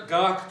ძალიან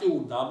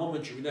გააქტიურდა ამ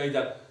მომენტში,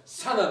 ვინაიდან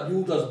სანამ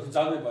იუდას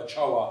ბრძანება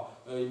ჩავა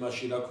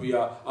იმაში, რა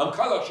ქვია, ამ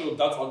ქალაქში რომ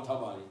დაწვან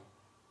თამარი.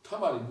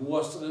 თამარი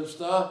მოასწრებს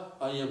და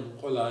აი ამ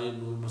ყველა აი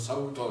ამ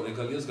საუნტო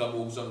რეგალიას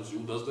გამოუგზავნოს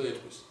იუდას და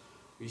ეთქვის.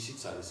 ვისიც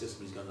არის ეს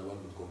მისგანა ვარ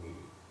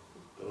მიდგომილი.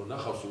 და რომ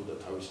ნახავს იუდა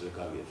თავის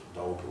რეგალიას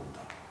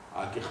დაუბრუნდა.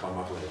 აქ ეხლა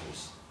მაღლა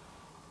ეთქვის.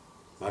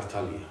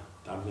 მართალია,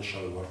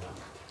 დამნაშავე ვარ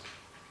თამართან.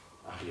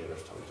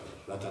 აღიარებს თავიდან.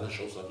 რა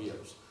დანაშაულს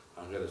აღიარებს?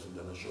 აღიარებს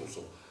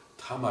დანაშაულსო.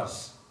 თამარს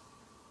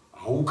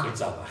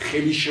აუკრძალა,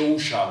 ხელი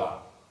შეუშალა.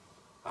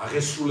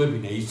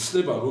 აღესრულებინა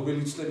იცნება,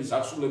 რომელიც იცნების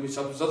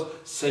აღსრულებისათვისაც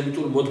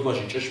სემიტურ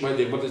მოდგმაში ჭეშმარიტ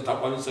ეგბატის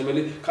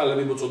თაყვანისმცემელი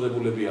ქალები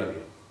მოწოდებულები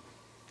არიან.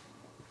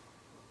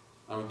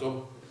 ამიტომ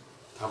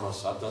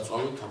თამარს არ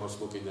დაწვავენ, თამარს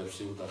მოკიდებს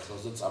იუდა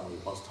ხელს და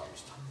წამოიყვანს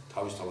თავისთან.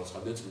 თავისთავად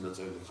ცხადია წმინდა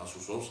წერილი ხას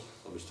უსვამს,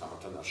 რომელიც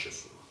თამართან არ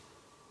შესულა.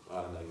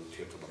 არანაირი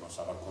ურთიერთობა მას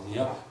აღარ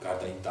ჰქონია,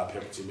 გარდა იმ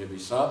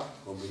დაფერმებისა,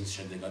 რომელიც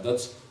შემდეგადაც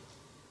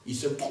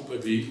ისევ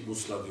ტყუპები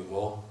მუსლად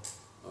იყო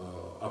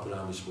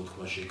აბრაამის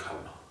მოდგმაში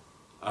ქალმა.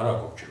 არა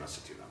გვაქვს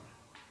ასეთი რამე.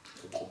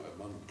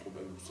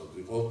 ტყუპები მუსლად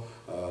იყო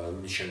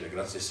მის შემდეგ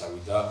რაც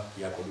ესავი და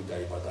იაკობი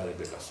დაიბადა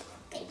რებეკასაგან.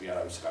 ტყუპი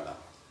არავისგან არა.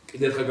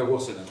 კიდევ ერთხელ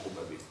გაგვახსენა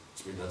ტყუპები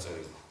წმინდა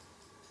წერილი.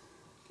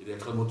 კიდევ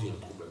ერთხელ მოდიან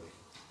ტყუპები.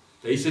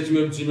 და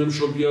ისეთივე მძიმე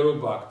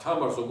მშობიარობა აქვს,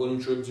 თამარს როგორი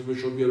მძიმე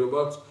მშობიარობა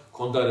აქვს,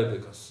 ქონდა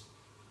რებეკას.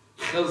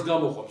 ხელს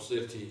გამოყოფს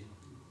ერთი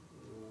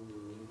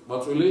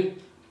მაწვილი,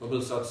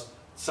 რომელსაც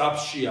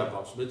ძაბში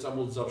აბავს,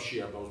 მეწამულ ძაბში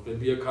აბავს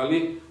ბებია ქალი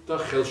და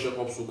ხელს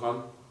შეყოფს უკან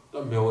და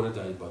მეორე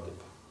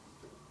დაიბადება.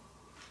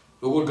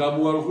 როგორ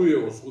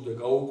გამოარღვიოს ხუდე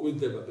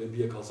გაუკვირდება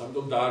ბებია ქალს,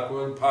 ამიტომ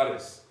დაარქვენ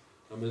ფარეს,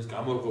 რომელიც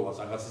გამორღვევას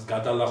რაღაცის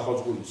გადალახვას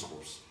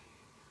გულისხმობს.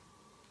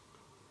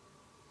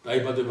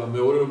 დაიბადება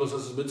მეორე,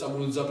 რომელსაც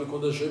მეწამული ძაბი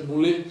ჰქონდა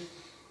შემული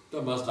და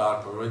მას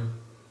დაარქვენ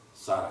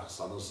ზარახს,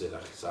 ანუ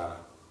ზერახი, ზარა.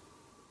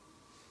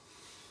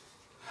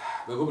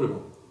 მეგობრებო,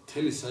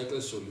 მთელი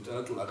საეკლესიო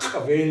ლიტერატურა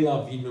ყველა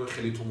ვინმე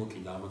ხელით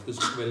უმოკიდა ამ ადგილს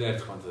ყველა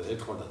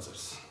ერთხმად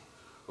წერს.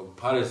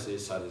 ფარეს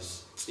ეს არის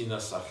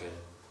წინასახე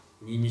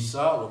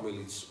მიმისა,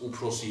 რომელიც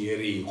უფროსი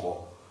ერი იყო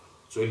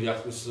ძველი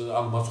აღთქმის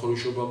ამ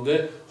მაცხოვრიშობამდე,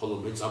 ხოლო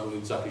მეწამული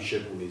ძაფის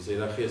შემული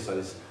ზერახი ეს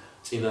არის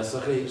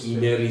წინასახე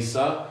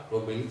იმერისა,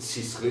 რომელიც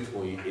სისხლით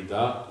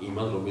მოიყიდა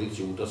იმან, რომელიც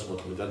იუდას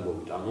მოწმიდან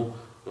მოვიდა, ანუ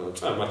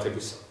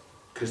წარმართებისა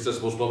ქრისტეს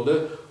მოსვლამდე,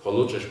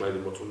 ხოლო ჭეშმარიტი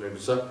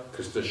მოწმენდებისა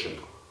ქრისტეს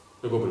შემდგომ.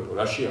 მეგობრებო,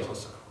 რა შეახლა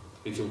საქმე?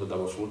 იცი უნდა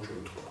დავასრულოთ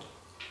ჩვენი თქმა.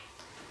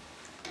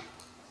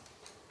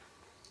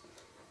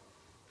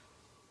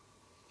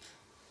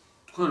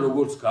 თქვენ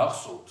როგორც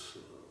გახსოვთ,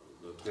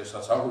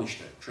 დღესაც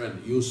აღვნიშნე, ჩვენ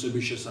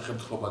იოსების შესახებ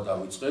თხრობა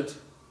დავიწყეთ,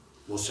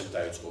 მოსემ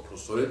დაიწყო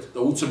უბრალოდ და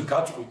უცებ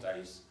გაწყვიტა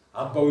ის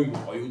ამბავი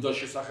მოყვა იუდას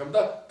შესახებ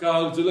და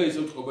გააგრძელა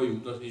ისევ თხრობა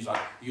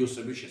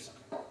იოსების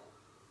შესახებ.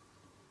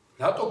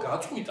 რატო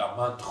გაწყვიტა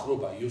მან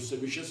თხრობა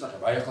იოსების შესახებ?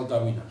 აი ახლა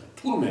დავინახეთ.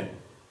 თურმე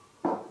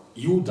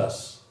იუდას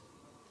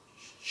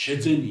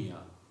შეძენია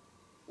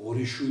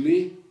ორი შვილი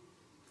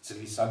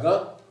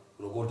ძლისაგან,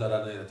 როგორ და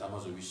რანაირად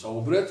ამაზე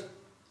ვისაუბრეთ,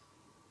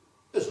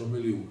 ეს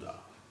რომელი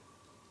იუდაა?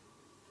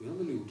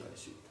 რომელი იუდა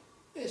ეს იუდა?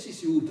 ეს ის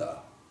იუდა,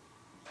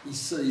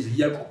 ის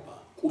იაკობა,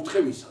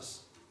 კურთხევისას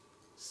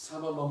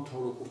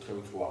სამამამთავრო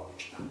კურთხევით რო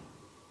აღიჭრა.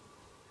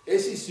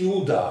 ეს ის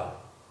იუდა,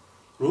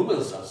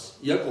 რომელსაც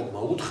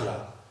იაკობმა უთხრა,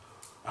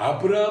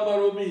 აბრაამა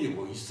რომ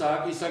მიიღო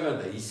ისააკისაგან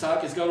და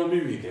ისააკისგან რომ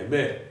მივიღე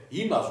მე,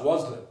 იმას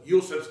ვაძლევ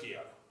იოსებს კი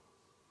არა.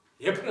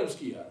 ეფრემს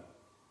კი არა,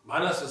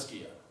 მანასეს კი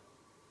არა.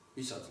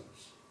 ვის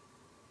აძლევს?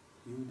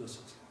 იუდას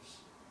აძლევს.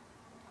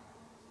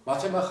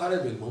 მათე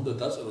მახარებელი უნდა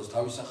დაწეროს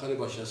თავის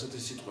სახარებაში ასეთი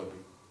სიტყვები.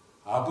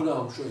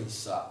 აბრაამ შვა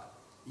ისააკ,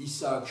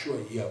 ისააკ შვა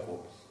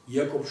იაკობ,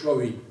 იაკობ შვა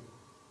ვინ?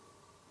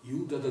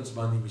 იუდა და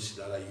ძმანი მისი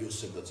და არა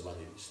იოსებ და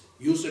ძმანი მისი.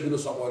 იოსები და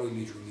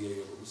საყვარელი შვილია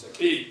იაკობისა.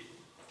 კი.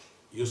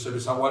 იოსები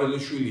საყვარელი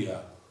შვილია.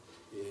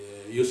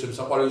 იოსები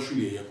საყვარელი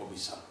შვილია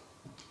იაკობისა.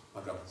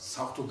 მაგრამ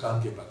საფრთხო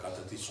განგება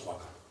გადადის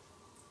სხვაგან.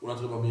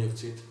 ყურადღება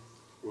მიექცეთ,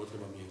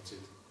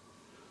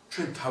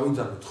 ჩვენ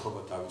თავიდანვე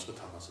თხრობა დავიწყეთ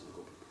ამაზე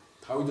მეგობრებო.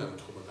 თავიდანვე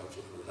თხრობა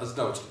დავიწყეთ, რაც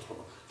დავიწყეთ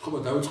თხრობა. თხრობა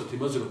დავიწყეთ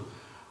იმაზე, რომ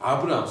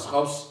აბრაამს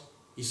ჰყავს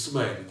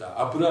ისმაელი და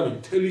აბრაამი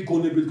მთელი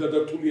გონებით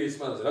გადართულია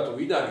ისმაელზე. რატო?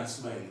 ვინ არის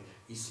ისმაელი?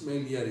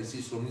 ისმაელი არის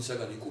ის,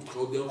 რომლისაგან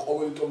იკურთხეოდიან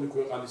ყოველი ტომი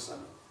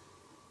ქვეყანისანი.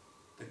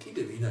 და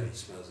კიდე ვინ არის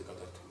ისმაელზე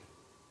გადართული?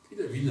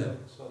 კიდე ვინ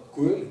არის?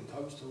 გველი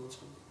თავის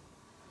თავაცხმული.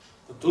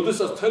 და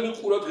თოდესაც მთელი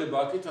ყურადღება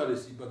აქეთ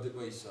არის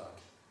იბადება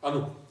ისააკი. ანუ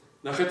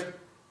ნახეთ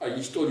აი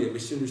ისტორია,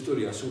 მისი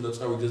ისტორია ასე უნდა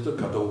წავიდეს და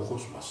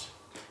გადაუხოს მას.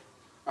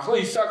 ახლა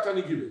ისააკთან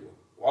იგივეა.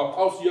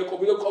 ყავს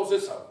იაკობი და ყავს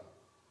ესავი.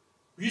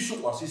 ვის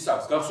უყვარს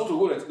ისააკს? გახსოვთ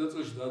როგორ ეწედა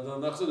წელში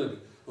ნახსენები,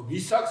 რომ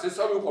ისააკს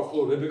ესავი უყვარს,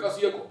 ხოლო რებეკას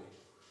იაკობი.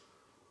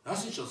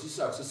 რას ნიშნავს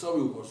ისააკს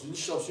ესავი უყვარს?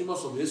 ნიშნავს იმას,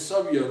 რომ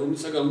ესავია,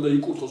 რომლისაგან უნდა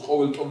იკურთხოს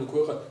ყოველი ტომი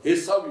ქვეყანა,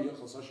 ესავია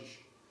ახლა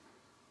საშიში.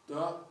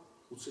 და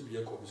უცებ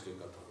იაკობისკენ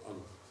გათავა.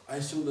 ანუ აი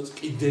ესე უნდა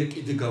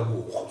კიდე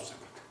გამოუხოს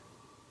საკაკ.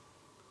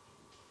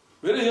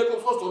 მე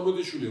იაკობს ყავს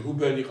 12 შვილი,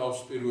 რუბენი ყავს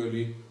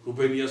პირველი,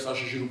 რუბენია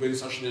საშიში,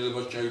 რუბენის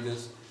საშინელებას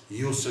ჩაიდეს,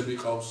 იოსები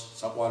ყავს,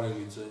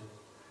 საყვარელიძე.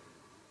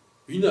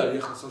 ვინ არის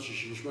ახლა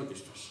საშიში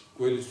ნიშმაკისთვის,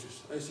 გველისთვის?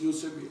 აი ეს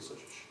იოსებია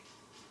საშიში.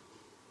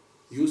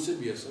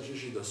 იოსებია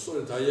საშიში და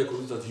სწორედ აი აქ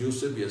როდესაც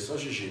იოსებია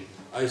საშიში,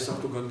 აი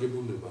საფრთხო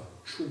განგებულება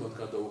ჩუმად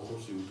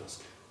გადაუხოს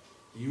იუდასკენ.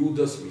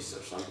 იუდას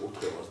მისცემს ამ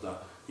კურთხევას და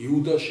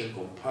იუდა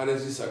შემდგომ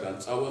ფარეზისაგან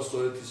წავა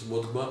სწორედ ის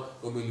მოდგმა,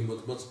 რომელი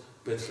მოდგმაც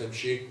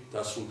ბეთლემში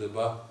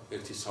დასრულდება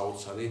ერთი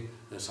საოცარი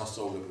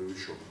სასწაულებრივი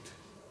შობით.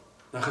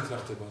 ნახეთ რა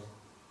ხდება.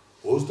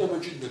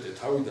 37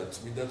 თავიდან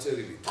წმინდა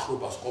წერილი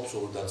თხრობას ყოფს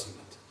ორ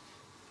დაწინათ.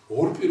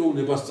 ორ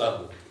პიროვნებას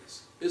წარმოადგენს.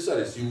 ეს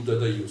არის იუდა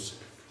და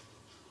იოსები.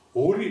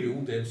 ორივე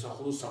უნდა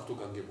ემსახუროს საფრთხო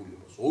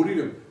განგებულებას.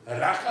 ორივე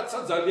რაღაცა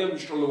ძალიან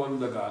მნიშვნელოვანი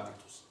უნდა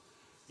გააკეთოს.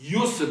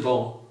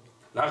 იოსებამ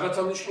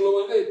რაღაცა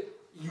მნიშვნელოვანი და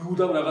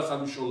იუდამ რაღაცა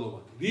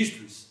მნიშვნელოვანი.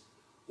 რისთვის?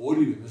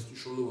 ორივე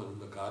მნიშვნელოვანი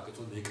უნდა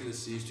გააკეთონ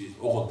ეკლესიისთვის,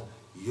 ოღონდ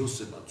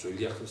იოსებმა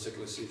ძველი აღთქმის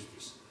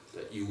ეკლესიისთვის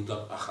და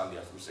იუდამ ახალი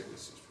აღთქმის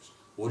ეკლესიისთვის.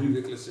 ორივე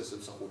ეკლესიას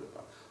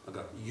ემსახურება,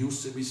 მაგრამ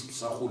იოსების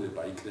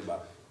მსახურება იქნება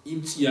იმ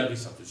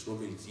წიაღისათვის,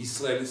 რომელიც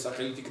ისრაელის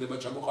სახელით იქნება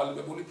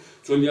ჩამოყალიბებული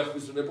ძველი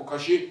აღთქმის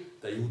ეპოქაში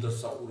და იუდას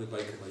მსახურება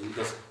იქნება,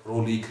 იუდას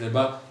როლი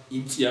იქნება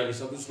იმ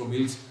წიაღისათვის,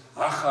 რომელიც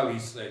ახალი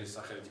ისრაელის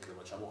სახელით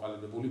იქნება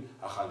ჩამოყალიბებული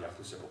ახალი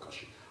აღთქმის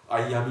ეპოქაში.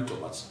 აი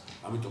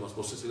ამიტომაც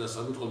მოსეს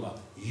წინასწარმეტყველმა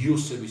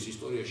იოსების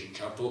ისტორიაში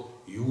ჩართო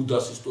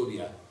იუდას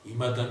ისტორია, იმ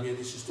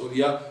ადამიანის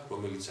ისტორია,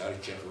 რომელიც არის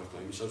ჩართო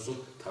იმისათვის, რომ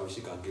თავისი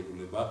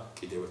განგებულება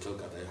კიდევ ერთხელ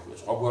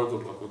გადაეხუროს. სხვაგვარად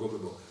ვთქვათ,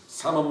 მეგობრებო,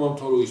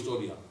 სამამამთავრო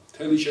ისტორია,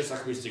 მთელი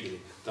შესაქმნის წიგნი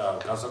და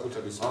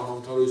განსაკუთრებით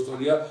სამამამთავრო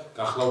ისტორია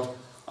გახლავთ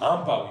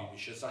ამბავი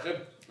იმის შესახებ,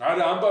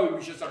 არა ამბავი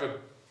იმის შესახებ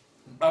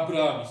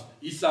აბრაამის,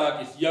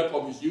 ისააკის,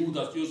 იაკობის,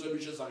 იუდას,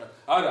 იოსების შესახებ.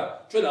 არა,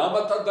 ჩვენ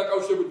ამათთან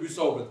დაკავშირებით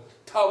ვისაუბრეთ.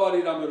 თავარი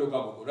რამე რო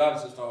გამოგო, რა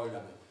არის ეს თავარი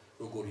რამე?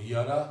 როგორ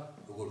იარა,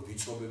 როგორ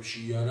ვიწრობებში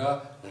იარა,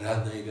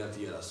 რანაირად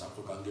იარა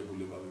საფრთხო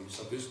განგებულება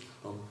იმისათვის,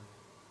 რომ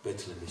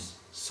ბეთლემის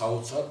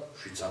საოცარ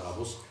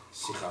შვიცაღაბოს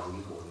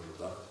სიხარული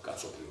მოუწოდა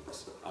კაცობრიობას.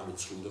 ამით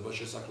სრულდება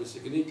შესაქმნის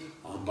წიგნი,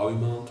 ამბავი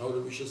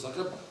მამამთავრების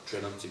შესახებ,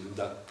 ჩვენ ამ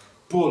წიგნიდან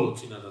ბოლო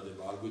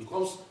წინადადება არ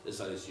გვიტყავს, ეს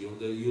არის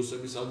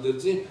იოსების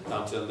ამდერძი და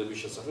ამ წინადადების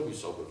შესახებ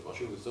ვისაუბრებთ,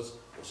 მაშინ როდესაც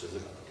მოსეზე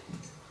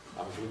გადავიდეთ.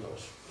 ამით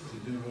ვიდავართ.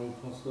 დიდი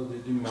მოგხსნა და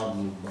დიდი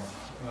მადლობა.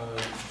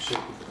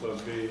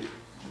 შეკითხვები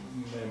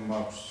მე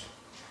მაქვს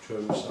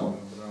ჩვენსავე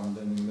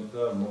რამდენიმე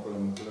და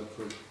მოკლედ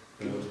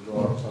რო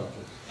არ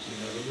ვთქვათ.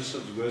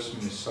 როდესაც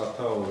გვესმის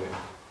სათაური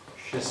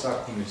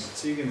შესაქმნის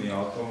წიგნი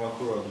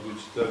ავტომატურად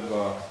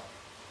გვიჩნდება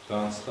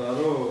განცდა,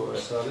 რომ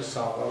ეს არის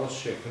სამყაროს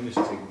შექმნის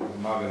წიგნი,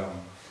 მაგრამ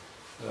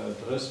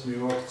დღეს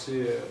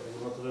მივაქციე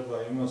ყურადღება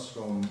იმას,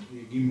 რომ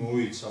იგი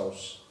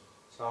მოიცავს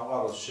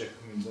სამყაროს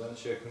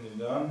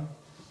შექმნიდან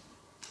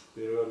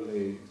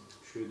პირველი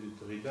 7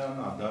 დღიდან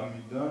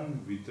ადამიდან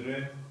ვიდრე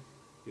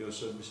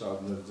იოსების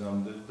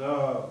აღზრდამდე და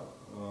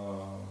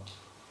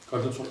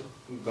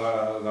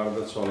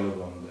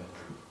გარდაცვალებამდე.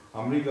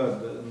 ამრიგად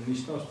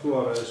ნიშნავს თუ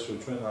არა ეს, რომ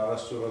ჩვენ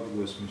არასწორად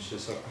გვესმის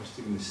შესაქმნის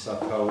წიგნის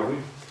სათაური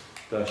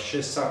და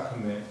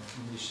შესაქმე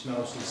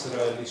ნიშნავს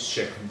ისრაელის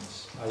შექმნას.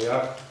 აი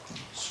აქ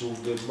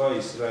სრულდება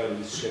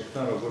ისრაელის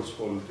შექმნა როგორც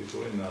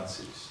პოლიტიკური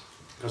ნაციის.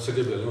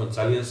 გასაგებია, რომ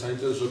ძალიან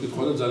საინტერესო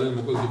კითხვა და ძალიან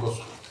მოკლედ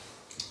გიპასუხებთ.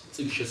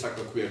 წიგნის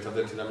შესაქმე ქვია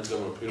ერთადერთი რამის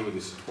გამო, რომ პირველი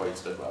სიტყვა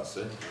იწყება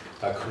ასე,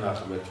 დაქნა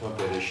ღმერთმა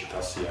ბერეშით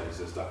ასე არის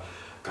ეს და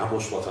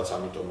გამოსვლათაც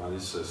ამიტომ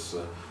არის ეს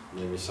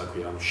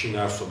მისაქვია, რომ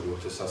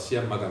შინაარსობრივად ეს ასეა,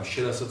 მაგრამ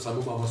შენასაც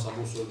ამობ ამას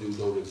ამოსვლადი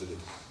უდაური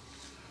ეგზეგეტი.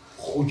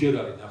 ხუჯერ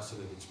არის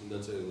ნახსენები წმინდა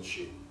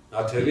წერილში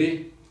ნათელი,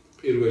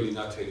 პირველი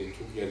ნათელი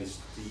თუ კი არის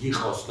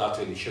იყავს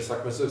ნათელი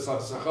შესაქმეს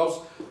ასახავს,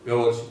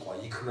 მეორე სიტყვა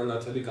იქნა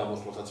ნათელი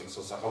გამოსვლათა წიგნს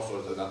ასახავს,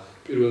 რადგან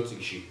პირველ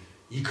წიგნში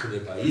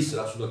იქნება ის,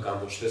 რაც უნდა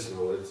გამოჩნდეს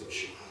მეორე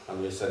წიგნში.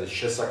 ანუ ეს არის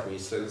შესაქმე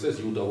ისრაელის, ეს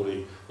იუდაური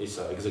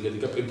ისა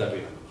ეგზეგეტიკა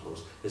პირდაპირ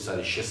ამბობს. ეს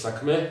არის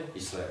შესაქმე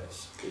ისრაელის.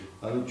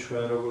 ანუ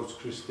ჩვენ როგორც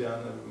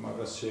ქრისტიანები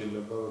მაგას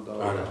შეიძლება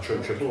რომ არა,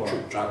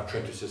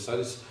 ჩვენთვის ეს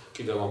არის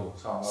კიდევ ამ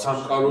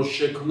სამყაროს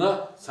შექმნა,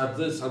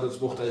 სადაც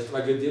მოხდა ეს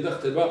ტრაგედია და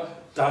ხდება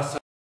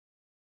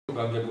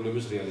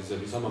განგებულების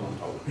რეალიზების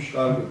ამამთავრებში.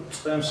 კარგი,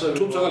 წემსები.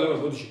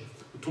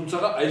 თუმცა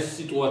ეს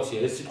სიტუაცია,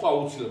 ეს სიტყვა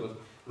აუცილებლად,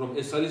 რომ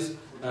ეს არის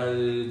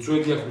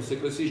ძველი აღთქმის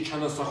ეკლესიის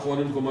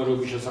ჩანასახოვანი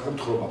მდგომარეობის შესახებ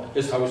თხრობა.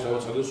 ეს თავის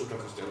თავაცხადია სუფთა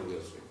ქრისტიანული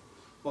აზრი.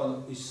 ანუ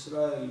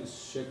ისრაელის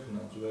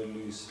შექმნა,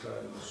 ძველი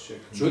ისრაელის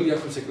შექმნა. ძველი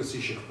აღთქმის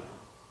ეკლესიის შექმნა.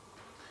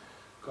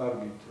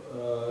 კარგით.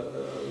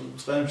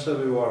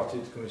 წემსები ვარ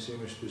თითქმის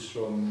იმისთვის,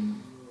 რომ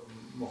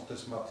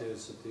მოხდეს მათი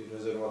ესეთი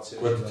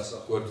რეზერვაციაში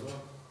დასახელება.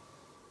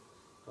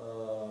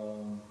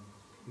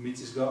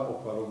 მიწის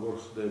გაყოფა როგორ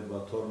ხდება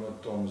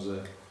 12 ტომზე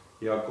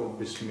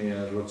იაკობის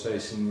მიერ, როცა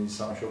ისინი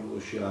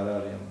სამშობლოში არ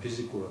არიან,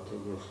 ფიზიკურად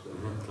როგორ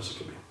ხდება?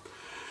 გასაგებია.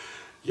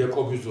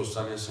 იაკობის დროს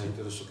ძალიან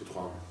საინტერესო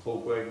კითხვა. ხო,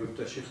 უკვე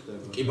ეგვიპტეში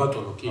ხდება. კი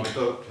ბატონო, კი.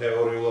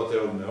 თეორიულად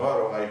ეუბნება,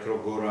 რომ აი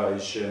როგორა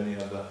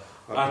ისშენია და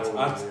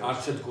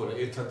არც ეთქორა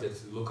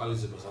ერთადერთი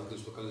ლოკალიზებას,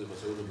 ადგილის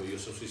ლოკალიზებას ეუბნება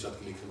იოსებს ის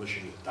ადგილი იქნება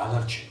შენია.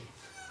 დანარჩენი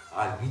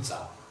არ მიწა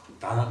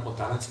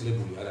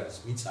დანაწილებული არ არის,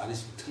 მიწა არის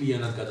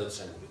მთლიანად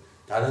გადაცემული.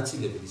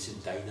 დანაწილებელი ისინი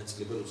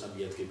დაინაწილებენ როცა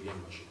მიადგებიან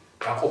მაშინ.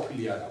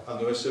 გაყოფილი არ აქვს.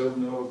 ანუ ესე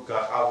უნდა რომ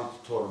გაყავით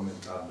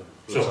 12 ადრე.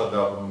 როცა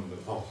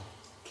დაბრუნდეთ. ხო.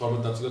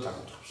 12 ნაწილად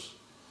აკუთვნებს.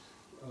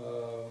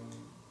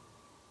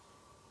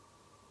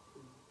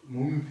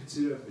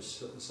 მუმიფიცირების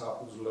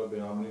საფუძვლები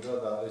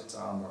ამრიგად არის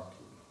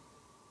წარმართული.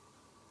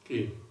 კი.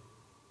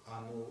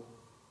 ანუ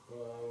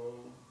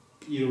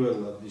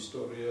პირველად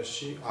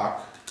ისტორიაში აქ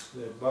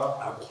ხდება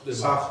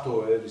საღვთო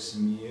ერის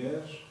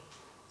მიერ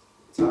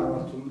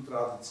წარმართული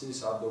ტრადიციის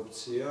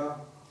ადოპცია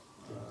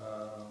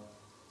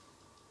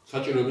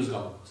საჭიროების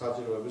გამო.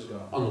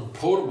 ანუ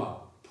ფორმა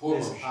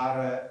ეს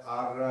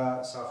არა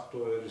საღვთო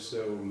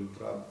ერისეული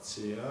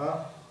ტრადიცია,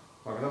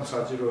 მაგრამ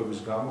საჭიროების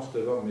გამო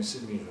ხდება მისი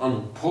მიღება. ანუ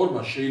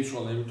ფორმა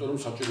შეიცვალა, იმიტომ რომ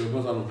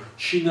საჭიროებას, ანუ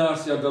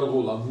შინაარსი არ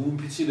გარღვეულა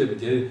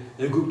მუმიფიცირებით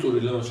ეგვიპტური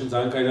ლევანში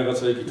ძალიან კაი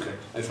რაღაცა იკითხე.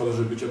 აი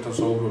სხვადასხვა ბიჭებთან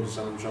საუბრობდი,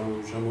 სანამ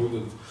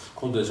ჩამოვიდეთ,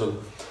 მქონდა ეს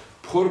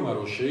ფორმა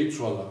რო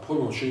შეიცვალა,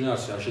 ფორმა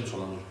შინაარსი არ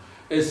შეცვალა.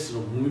 ეს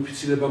რომ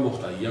მუმიფიცირება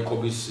მოხდა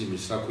იაკობის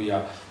იმის, რა ქვია,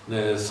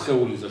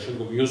 სხეულის და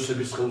შემდგომ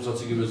იოსების სხეულსაც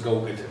იგივეს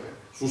გაუკეთებენ.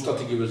 ზუსტად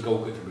იგივეს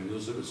გაუკეთებენ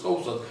იოსების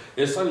სხეულსაც.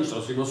 ეს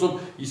ანიშნავს იმას, რომ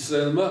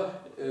ისრაელმა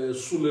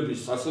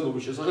სულების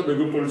არსებობის შესახებ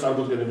ეგვიპტური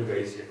წარმოდგენები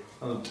გაიზია.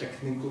 ანუ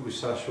ტექნიკური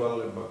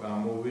საშუალება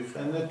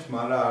გამოვიყენეთ,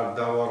 მაგრამ არ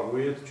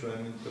დავარღვიეთ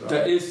ჩვენი და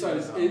ეს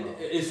არის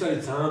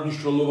ძალიან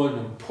მნიშვნელოვანი,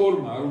 რომ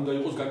ფორმა არ უნდა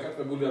იყოს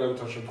გაკარგებული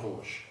არავითარ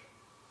შემთხვევაში.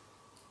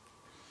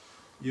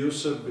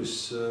 იოსების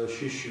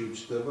შიში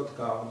უჩნდებათ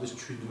გამოდის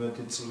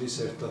 17 წლის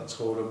ერთად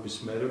ცხოვრების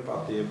მერე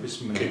პატიების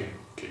მერე.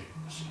 კი.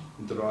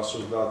 იმიტომ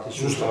 130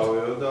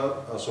 შუშავეო და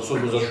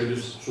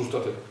 157-ის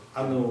ზუსტად.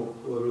 ანუ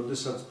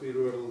როდესაც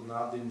პირველ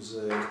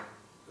ნადიმზე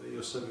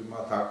იოსები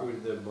მათ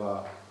აკვირდება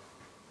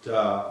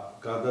და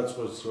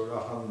გადაწყვეტს რომ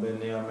ახან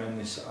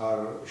ბენიამინის არ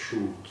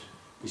შურთ,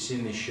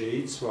 ისინი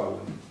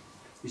შეიცვალენ,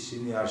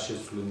 ისინი არ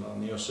შეცვლინან,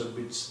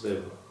 იოსები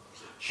ცდება.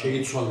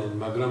 შეიცვალენ,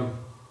 მაგრამ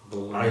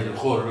აი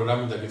ხო რა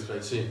მინდა გითხრა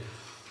იცი?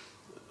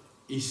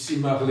 ის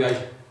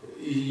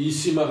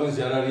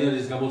სიმაღლეზე არ არიან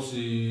ის გამოც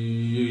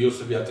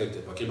იოსები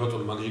ატირდება. კი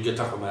ბატონო, მაგარი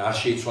გეთახმა, მაგრამ არ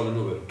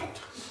შეიცვალენო ვერ ვთქვით.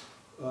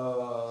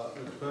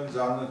 თქვენ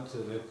ზანეთ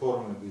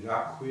რეფორმები რა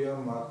ქვია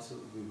მათ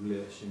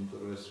ბიბლიაში, იმიტომ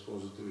რომ ეს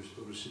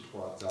პოზიტივისტური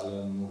სიტყვა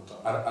ძალიან მურტა.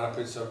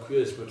 არაფერს არ ქვია,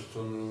 ეს მე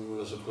თვითონ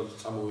ასე ვთქვათ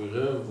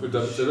წამოვიღე.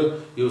 პირდაპირ რომ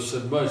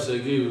იოსებმა, ესე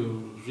იგი,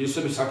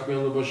 იოსების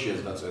საქმიანობაშია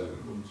დაწერილი.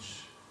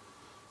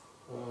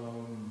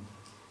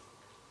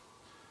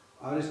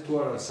 არის თუ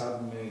არა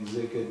სადმე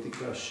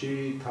ეგზეგეტიკაში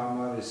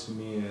თამარის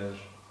მიერ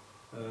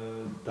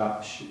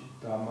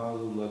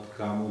დამალულად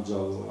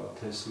გამოძალვა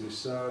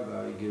თესლისა,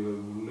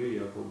 გაიგივებული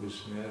იაკობის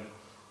მიერ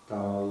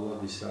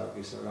დამალულად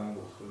ისააკისაგან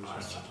გოხების.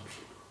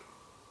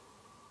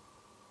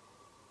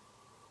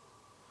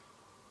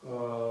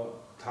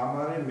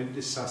 თამარი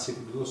მეტის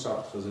სასიკვდილო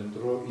საფრთხეზე,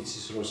 იმიტომ რომ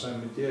იცის რომ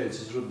სემიტია,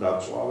 იცის რომ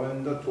დაწვავენ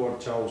და თუ არ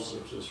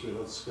ჩაუსწრებს ეს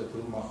ვიღაც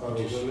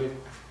კეთილმახარებელი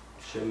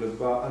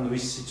შეიძლება, ანუ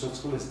ვის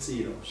სიცოცხლეს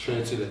წირავს.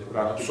 შეიძლება,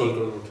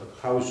 აბსოლუტურად.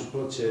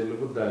 თავისუფლად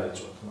შეიძლება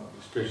დაეწოთ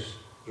მაგის.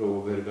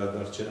 რომ ვერ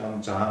გადარჩენ, ანუ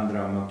ძალიან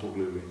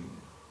დრამატული ვინმე.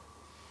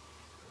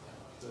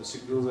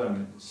 სიკვდილზე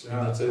მიდის.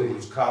 ნაწილი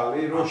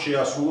ქალი, რომ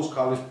შეასრულოს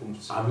ქალის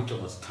ფუნქცია.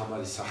 ამიტომაც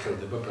თამარი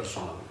სახელდება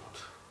პერსონალურად.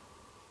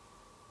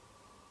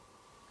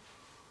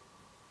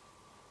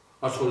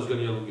 ასხოლის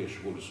გენეალოგიაში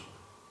გულისხმობ.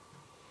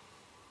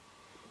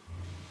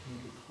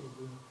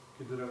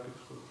 კიდე რა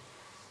გითხოთ?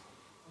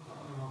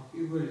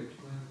 პირველი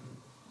თქვენ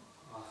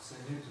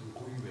ახსენეთ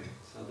მღვიმე,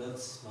 სადაც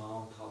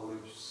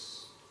მამამთავრებს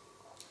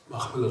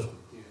ახმელას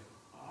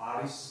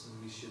არის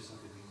მის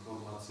შესახებ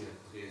ინფორმაცია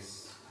დღეს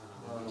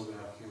თანამედროვე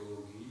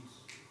არქეოლოგიით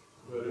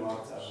არ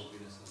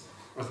წარმოგვიდგენს.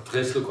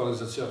 დღეს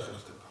ლოკალიზაცია არ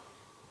ხერხდება.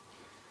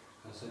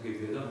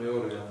 გასაგებია და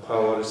მეორე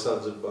მთავარი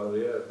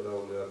საძებარია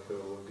ებრაული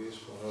არქეოლოგიის,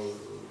 მაგრამ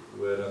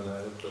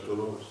ვერანაირად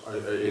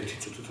აი ერთი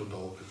წუთით რომ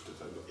დავაფიქრდეთ,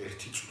 აი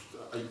ერთი წუთით,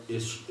 აი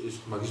ეს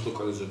მაგის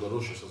ლოკალიზება რო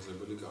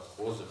შესაძლებელი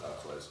გახოს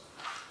ახლა ეს.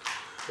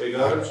 ეგ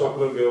არის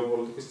სოფლიო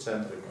გეოპოლიტიკის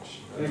ცენტრი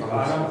მაშინ.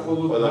 არა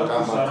მხოლოდ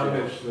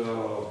არამედ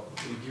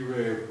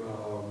იგივე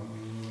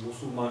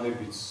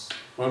მუსულმანებიც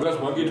მაგას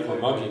მაგითქვა,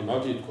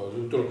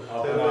 იმიტომ რომ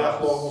ახლა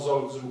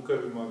აღმოსავლეთის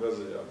რუკები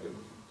მაღაზია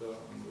აგები და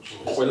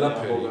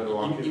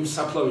ყველაფერი იმ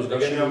საფლავის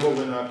გაშენება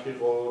გენიალოგენ აქ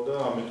იყო და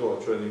ამიტომა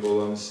ჩვენი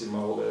გოლანის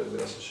სიმაღლეები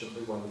ასე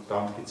შემდეგ მაგრამ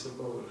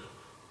დამტკიცება ვერ ხარ.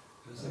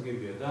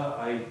 გასაგებია და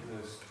აი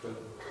ეს თქვენ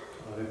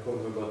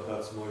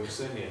რეფორმებადაც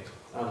მოიხსენიეთ.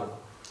 ანუ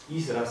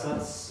ის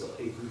რასაც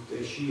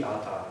ეგვიპტეში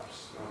ატარებს.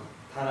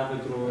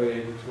 თანამედროვე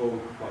ეგვიპტურ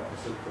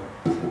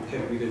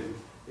თერმინები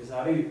ეს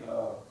არის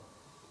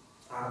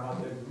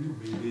წარმატებული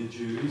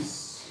მენეჯერის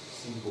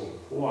სიმბოლო.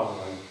 ხო,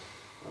 ანუ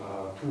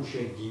თუ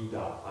შენ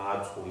გინდა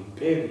აწყო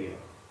იმპერია,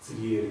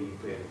 ძლიერი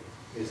იმპერია.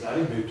 ეს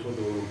არის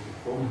მეთოდოლოგია,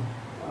 ხო?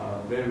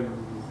 მე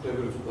ვხვდები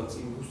რომ ცოტა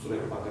წინ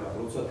უსწრებ, მაგრამ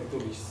როცა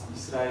თვითონ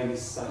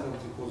ისრაელის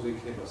სახელმწიფოზე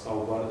იქნება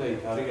საუბარი და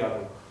იქ არის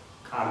ანუ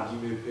კარგი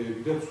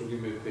მეფეები და ცუდი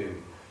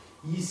მეფეები.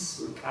 ის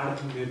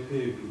კარგი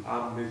მეფეები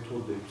ამ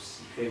მეთოდებს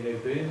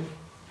იყენებენ,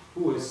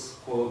 თუ ეს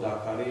მხოლოდ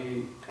აქ არის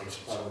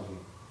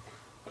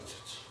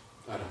კონცეფცია.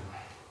 არა.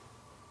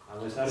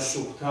 ანუ ეს არის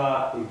სუფთა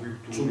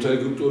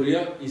ეგვიპტურია,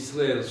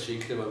 ისრაელში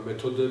იქნება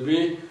მეთოდები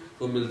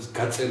რომელიც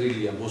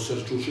გაწერილია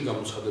მოსერჯულში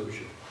გამოცხადების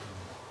შემდეგ.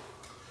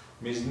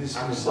 მიზნის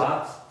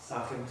მისად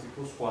სახელმწიფო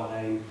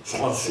სხვანაირი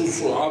სხვა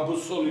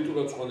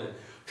აბსოლუტურად სხვანაირი.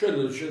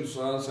 ჩვენ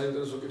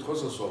საინტერესო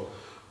კითხვას ასვავ.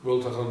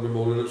 უბრალოდ ახლა მე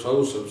მოვლენებს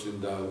აუსებს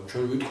და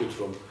ჩვენ ვიტყვით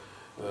რომ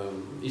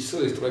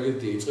ისრაელის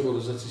ტრაგედია იწყება,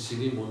 როდესაც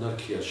ისინი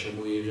მონარქიას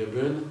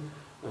შემოიღებენ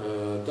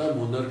და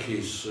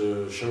მონარქიის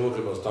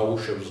შემოღებას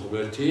დაუშვებს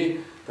ღმერთი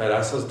და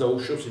რასაც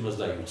დაუშვებს, იმას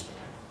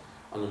დაივიწყება.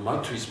 ანუ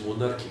მათთვის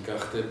მონარქი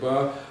გახდება,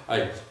 აი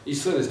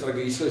ისრაელის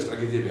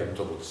ტრაგედიები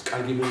ამიტომაც,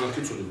 კარგი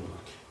მონარქი, ცუდი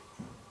მონარქი.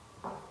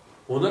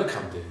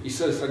 მონარქამდე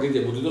ისრაელის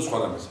ტრაგედია მოდიდა სხვა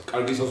რამეზე,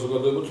 კარგი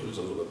საზოგადოება, ცუდი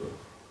საზოგადოება.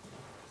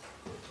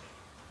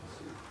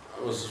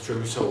 ამას ჩვენ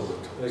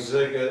ვისაუბრებთ.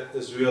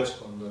 ეს ვიაც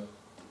ხონდა.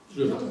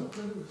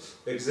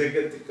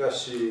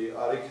 ეგზეგეტიკაში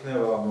არ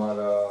იქნება,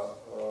 მაგრამ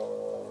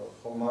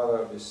ხომ არ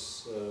არის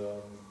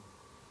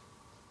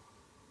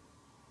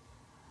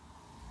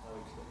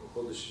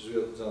ბოდიში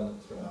ზიად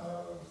ძანეთ რა.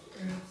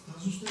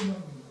 დაზუსტება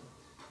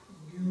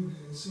გიორგი,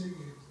 ესე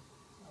იგი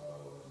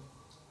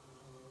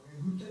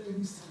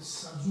ეგვიპტელების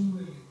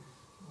საძულველი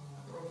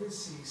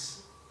პროფესიის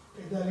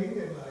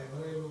პედაგოგება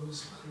ებრაელობის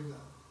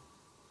მხრიდან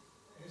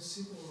ეს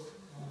იყო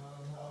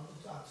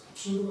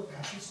აბსოლუტურად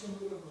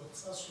გასაცნობელად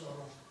წასვლა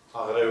რომ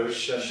აღრევის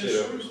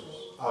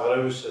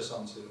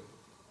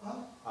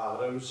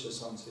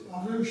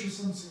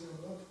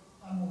შესამცირებლად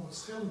ანუ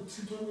ხელით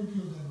თვითონ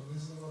მიდიოდნენ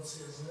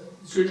რეზერვაციაზე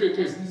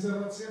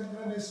რეზერვაცია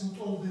მაგრამ ეს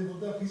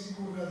უტოლდებოდა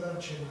ფიზიკურ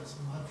გადარჩენას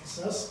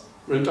მათისას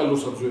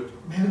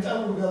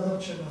მენტალურ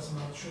გადარჩენას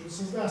მათ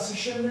შორისას და ასე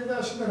შემდეგ და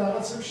ასე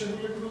რაღაცებს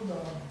შეგლებოდა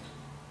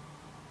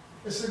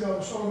ესე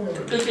გავუსწავლია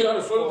კი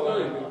არის სწორედ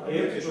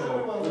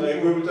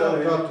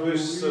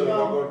ეგვიპტელის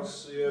როგორც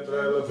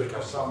ებრაელები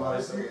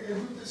სამარის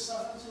ეგვიპტეს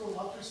სახელმწიფო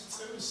ლატვის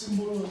წევრის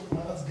სიმბოლო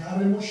რაღაც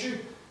გარემოში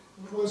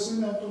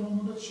ესენი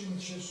ავტონომურად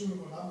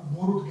შესულიყო ამ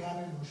ბოროტ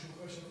გარემოში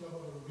უკვე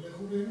შეკლაპარებო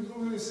გლეხურები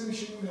რომ ესენი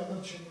შემოვიდა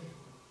გადარჩენილი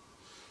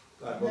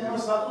და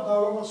მას რატო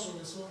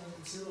დავამასულეს რომ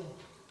იცი რომ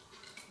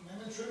მე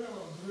ჩვენ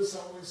დღეს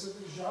ამ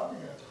ესეთი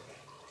ჟამია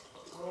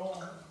რომ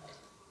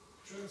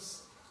ჩვენს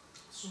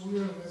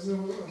სულიერ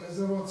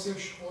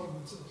რეზერვაციაში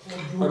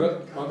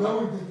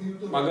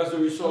მაგაზე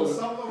ვისაუბრეთ.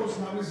 სამყაროს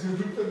ნამის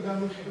ეგვიპტე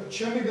განიხილა.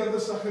 ჩემი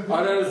გადასახედი.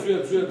 არა,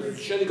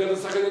 შენი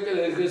გადასახედი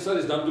ეს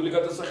არის ნამდვილი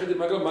გადასახედი,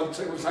 მაგრამ მაგ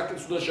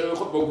საკითხს უნდა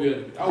შევეხოთ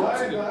მოგვიანებით. აი,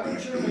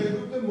 ჩვენ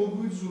ეგვიპტე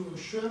მოგვიძულო,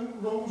 ჩვენ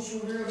რომ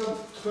სულიერად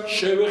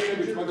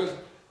შევეხებით მაგას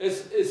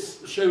ეს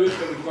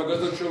შევეხებით მაგას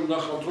და ჩვენ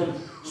ვნახავთ რომ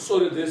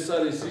სწორედ ეს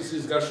არის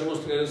ის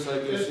გარშემოსტყიარე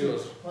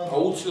საეკლესიოს.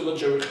 აუცილებლად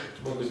შევეხებით.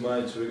 მოდი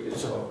მაინც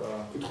ვიკითხავ რა.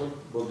 კითხო.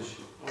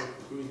 ბოდიში.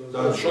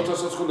 და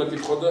შოთასაც ხონდა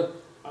კითხო და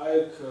აი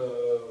ეგ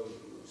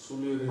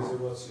სულიერ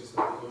რეზერვაციასთან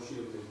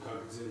დაკავშირებით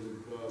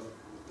გაგრძელება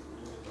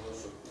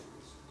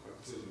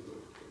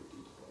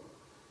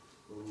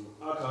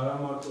აქ არა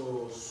მარტო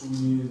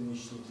სულიერ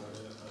ნიშნით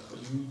არის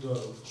იუდა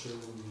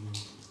რჩეული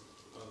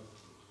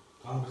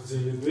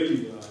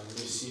გაგრძელებელია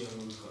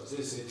მესიანური ხაზი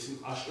ეს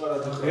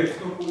აშკარად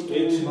ეთნიკური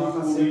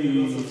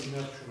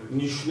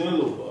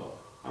ნიშნულობა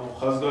ამ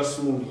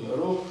ხაზგასმულია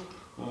რომ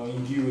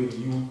იგივე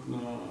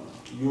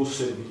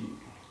იოსები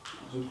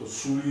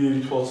სულიერი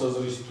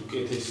თვალსაზრისით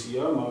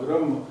უკეთესია,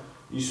 მაგრამ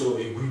ის რომ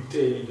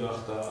ეგვიპტელი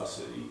გახდა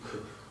ასე იქ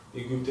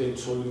ეგვიპტელი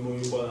ცოლი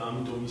მოიყვანა,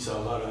 ამიტომ ის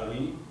აღარ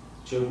არის.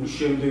 ჩემი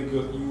შემდეგ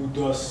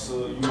იუდას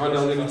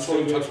ქანანელი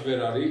ცოლითაც ვერ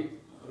არის.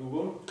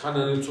 როგორ?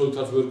 ქანანელი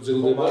ცოლითაც ვერ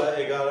გრძელდება.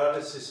 ეგ არ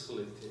არის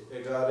სისხლითი.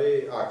 ეგ არის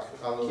აქ,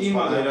 ანუ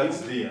სპანერად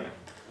ძდიან.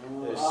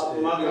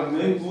 მაგრამ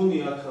მე მგონი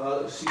აქ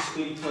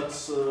სისხლითაც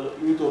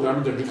იმიტომ რომ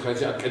ამიტომ ვიქრა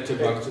ეს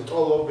აკეთება აქ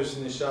ტოლობის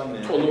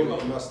ნიშანია.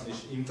 იმას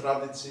იმ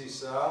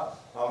ტრადიციისაა,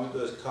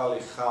 ამიტომ ეს ქალი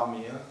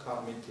ხამია,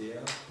 ხამიტია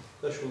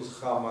და შულს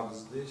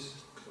ხამაგზდის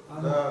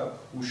და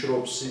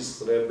უშრობს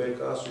სისხლს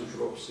რებეკას,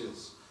 უშრობს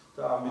სისხლს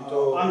და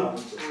ამიტომ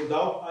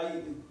აი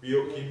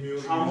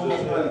ბიოქიმიური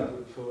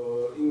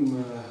იმ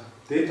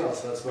დეტალს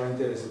რაც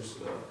მაინტერესებს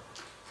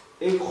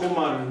ეგ ხომ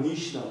არ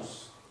ნიშნავს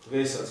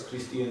დღესაც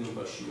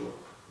ქრისტიანობაში რომ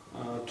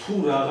თუ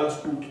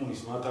რაღაც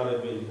კულტურის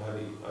მატარებელი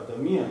არის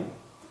ადამიანი,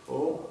 ხო,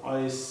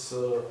 აი ეს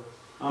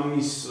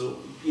ამის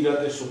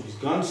პირატესობის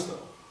განცდა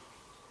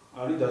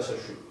არის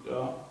დასაშვები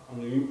რა.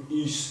 ანუ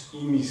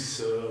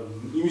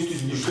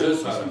იმისთვის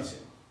ნიშნავს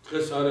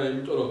დღეს არა,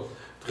 იმიტომ რომ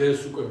დღეს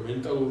უკვე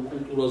მენტალურ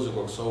კულტურაზე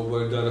გვაქვს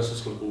საუბარი და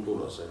არასასხელ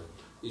კულტურაზე.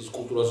 ის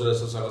კულტურაზე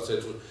რასაც რაღაცა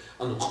ეწოს,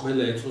 ანუ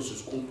ყველა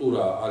ეთნოსის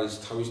კულტურა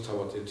არის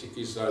თავისთავად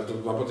ეთიკის,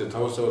 ვაპატეთ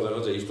თავისთავად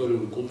რაღაცა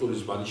ისტორიული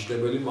კულტურის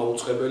მანიშნებელი,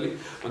 მაუწყებელი,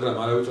 მაგრამ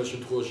არავითარ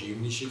შემთხვევაში იმ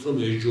ნიშნით რომ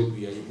ეს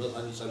ჯობია, იმას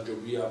არ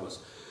ჯობია ამას.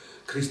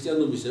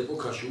 ქრისტიანობის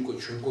ეპოქაში უკვე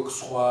ჩვენ გვაქვს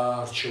სხვა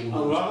არჩეული.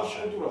 ანუ რაღაც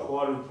კულტურა ხო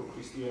არის უფრო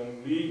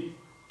ქრისტიანული?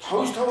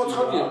 თავისთავად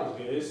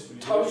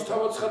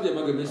ცხადია,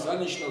 მაგრამ ეს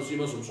ანიშნავს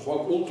იმას, რომ სხვა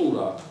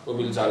კულტურა,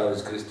 რომელიც არ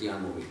არის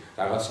ქრისტიანული,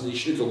 რაღაც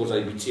ნიშნით, როგორც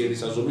აი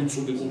ბიციერის აზომი,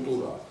 ცუდი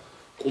კულტურაა.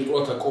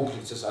 კულტურათა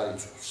კონფლიქტს ეს არ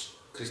იწვევს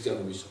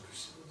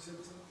ქრისტიანობისათვის.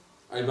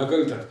 აი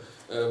მაგალითად,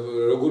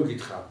 როგორ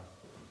გითხრა?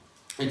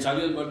 აი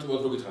ძალიან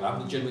მარტივად რო გითხრა,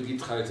 ამდენჯერმე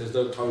გითხარით ეს და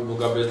თავი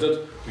მოგაბეზდათ,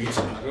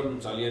 ვიცი, მაგრამ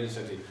ძალიან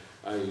ისეთი,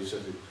 აი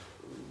ისეთი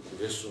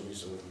ეს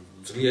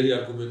ძლიერი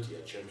არგუმენტია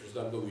ჩემთვის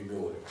და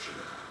ვიმეორებ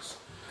შეგახსენს.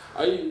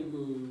 აი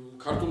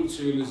ქართული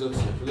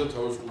ცივილიზაცია და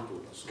თავის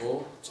კულტურას, ხო?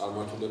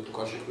 წარმართულ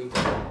ეპოქაში ყვინდა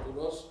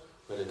კულტურას,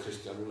 მერე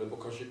ქრისტიანულ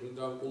ეპოქაში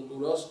ყვინდა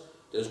კულტურას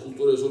და ეს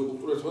კულტურა ეს ორი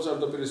კულტურა ერთმანეთს არ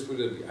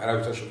დაპირისპირებია,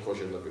 არავითარ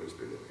შემთხვევაში არ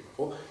დაპირისპირებია,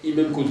 ხო? იმ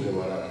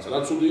ემკვიდრება რაღაცა,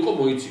 რაც უნდა იყო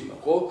მოიცილა,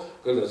 ხო?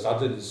 გარდა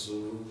ზადენის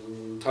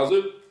თაზე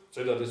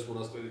ზედადეს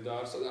მონასტერი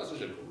დაარსა და ასე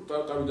შემდეგ.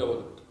 თავი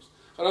დავადებოთ.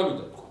 ხარ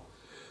ამიტომ თქვა.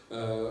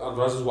 ან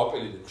რაზეც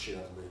ვაპელინებ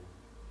ხშირად მე.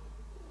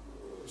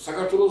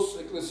 საქართველოს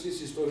ეკლესიის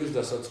ისტორიის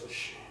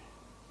დასაწყისში.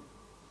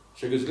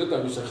 შეგეძლოთ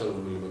ამის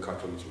სახელმწიფო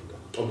ქართული წმინდა,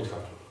 ტომით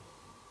ქართული.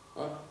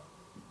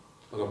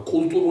 მაგრამ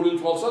კულტურული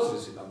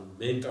თვალსაზრისით, ანუ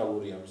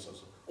მენტალური ამისას,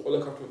 ყველა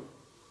ქართული.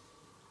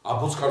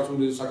 აბოც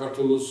ქართული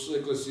საქართველოს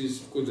ეკლესიის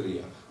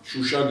მკვიდრია,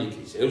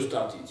 შუშანიკის,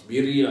 ევსტათის,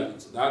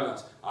 მირიანის, დანაც,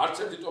 არც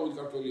ერთი ტომით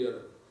ქართული არ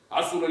არის.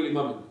 ასურელი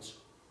მამებიც.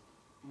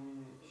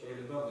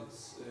 შეიძლება მეც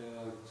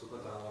ცოტა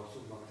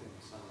დავავსოთ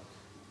მაგთემის ამათ.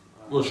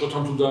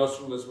 შოთან თუ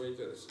დაასრულეს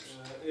მეინტერესებს.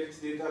 ერთი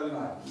დეტალი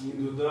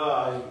მინდოდა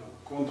აი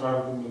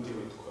კონტრარგუმენტი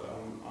მეთქვა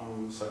ამ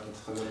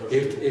საკითხზე.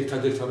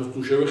 ერთადერთ ამას თუ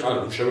შევეხოთ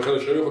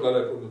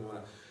არა პრობლემა,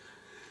 მაგრამ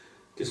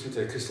გესმით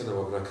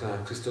ქრისტიანობა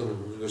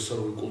ქრისტიანობა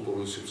უნივერსალური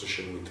კულტურული სივრცე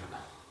შემოიტანა.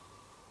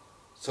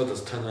 სადაც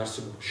თან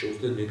არსებობა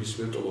შეუძლია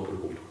ნებისმიერ ტომობრივ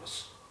კულტურას.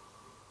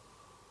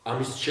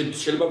 ამის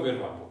შეიძლება ვერ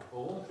ვამბობ.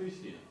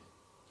 ქრისტიანი.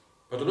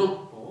 ბატონო?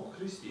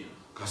 ქრისტიანი.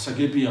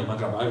 გასაგებია,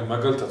 მაგრამ აი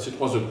მაგალითად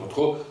სიტყვაზე ვთქვათ,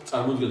 ხო?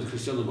 წარმოიდგინეთ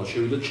ქრისტიანობა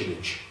შევიდა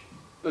ჩინეთში.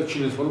 და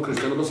ჩინეთს მხოლოდ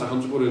ქრისტიანობა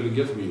სახელმწიფო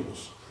რელიგიად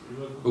მიიღოს.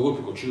 როგორ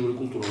ფიქრობ, ჩინური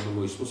კულტურა უნდა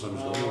მოისმოს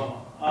ამის გამო?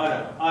 არა,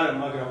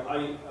 მაგრამ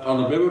აი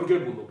ანუ მე ვერ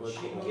გებულობ ეს.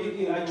 კი,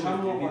 აი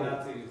ჩამოვიდა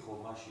ნაწილი ხო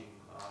მაშინ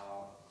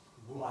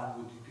ან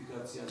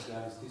მოდიფიკაციას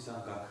გარისთვის ან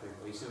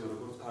გაქრება, ისევე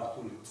როგორც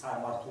ქართული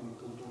წარმართული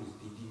კულტურის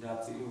დიდი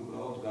ნაწილი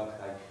უბრალოდ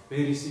გაქრა. მე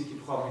ისი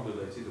კითხვა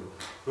მინდოდა, იცით რომ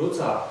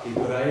როცა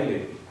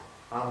ებრაელები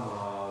ამ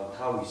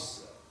თავის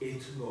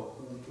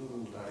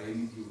ეთნო-კულტურულ და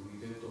რელიგიურ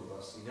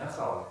იდენტობას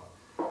ინახავენ,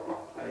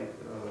 აი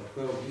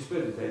თქვენ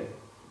ვისმენთ, აი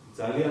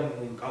ძალიან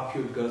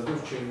მკაფიოდ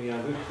გაზრდებს ჩემი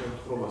აზრით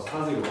შემთხვევას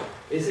ხაზი რომ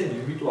ესენი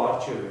იმიტომ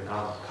არჩევენ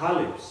ამ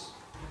ქალებს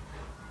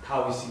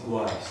თავისი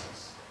გვარისას,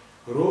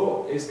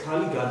 რომ ეს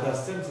ქალი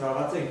გადასცემს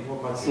რაღაცა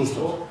ინფორმაციას,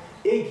 რომ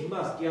ეგ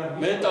იმას კი არ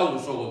ნიშნავს მენტალურ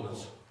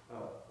სოლოდას.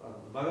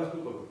 მაგას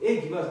ვიტყოდი, ეგ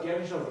იმას კი არ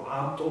ნიშნავს, რომ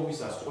ამ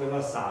ტომისას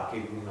ყველას აქვს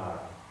ეგ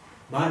უნარი.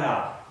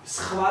 მაგრამ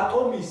სხვა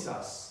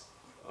ტომისას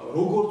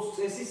როგორც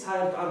წესი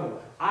საერთოდ ანუ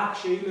აქ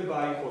შეიძლება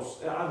იყოს,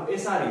 ანუ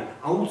ეს არის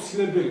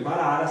აუცილებელი,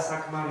 მაგრამ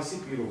არასაკმარისი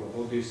პირობა,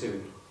 მოდი ესე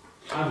ვიტყვი.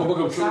 ანუ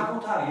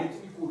საკუთარი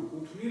ეთნიკური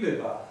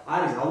კუთვნილება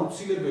არის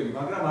აუცილებელი,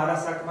 მაგრამ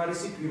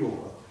არასაკმარისი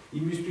პირობა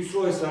იმისთვის,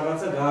 რომ ეს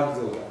რაღაცა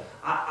გააგრძელოს.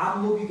 ამ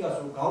ლოგიკას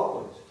რომ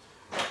გავყვეთ,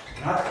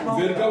 რა თქმა უნდა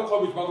ვერ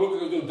გავყვებით,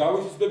 მაგრამ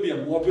დავითის ბებია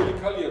მოაბელი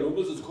ქალია,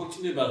 რომელსაც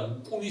ქორწინება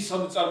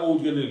კუნისამი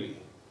წარმოუდგენელია.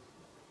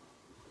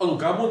 ანუ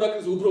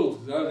გამონაკლისს უბრალოდ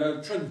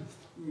ჩვენ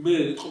მე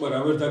ეთქობა რა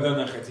ვერ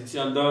დაგანახეთ, იცი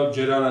ან და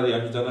ჯერ არ არის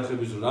ამის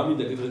დანახების რომ რა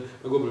მინდა კითხე,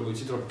 მეგობრებო,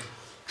 იცით რომ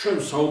ჩვენ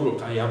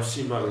საუბრობთ აი ამ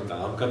სიმაღლედან,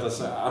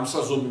 ამ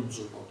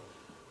საზომიმწუხაროდ.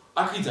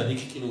 აქედან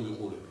იქ კინო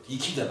ვიყურებით,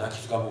 იქიდან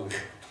აქეთ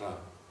გამოვიხებთ რა.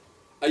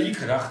 აი იქ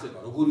რა ხდება,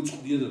 როგორი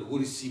წყდია და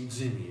როგორი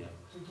სიმძიმეა.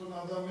 თვითონ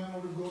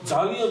ადამიანური გონა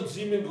ძალიან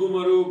მძიმე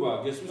მდგომარეობაა,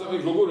 გესმის,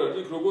 აქ როგორ არის,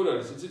 იქ როგორ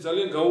არის, იცი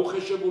ძალიან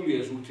გაუხეშებულია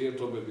ეს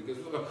ურთიერთობები,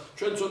 გესმის,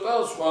 ჩვენ ცოტა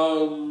სხვა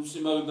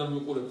სიმაღლედან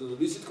ვიყურებთ და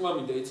ისი თქმა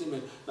მინდა, იცი მე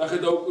ნახე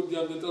დაუკვირდი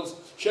ამ დეტალს,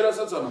 შენ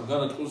რასაც ამბობ,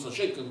 განათქულსა,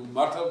 შენ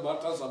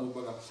მართალს ამბობ,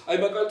 მაგრამ აი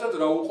მაგალითად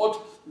რა უყოთ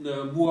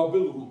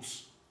მოაბელ რუთს,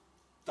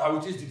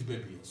 დავითის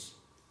დიდბებიას.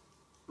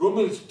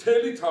 რომელიც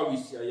მთელი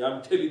თავისი, აი ამ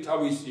მთელი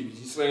თავისი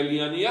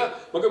ისრაელიანია,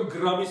 მაგრამ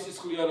გრამის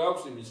სისხლი არ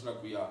აქვს იმის, რა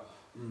ქვია,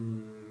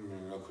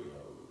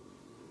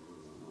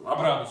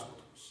 აბრაამის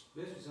მოთხოვს.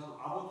 მესმის, ანუ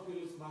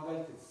აბოთფილის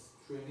მაგალითად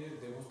ჩვენი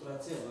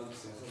დემონსტრაცია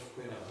მაგის ასაც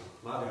თქვენ ამბობთ,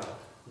 მაგრამ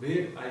მე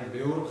აი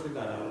მეორე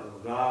მხრიდან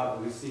რა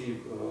ისი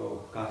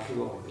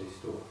განხილვამდა ის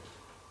რომ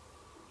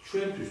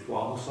ჩვენთვის თუ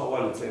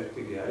ამოსავალი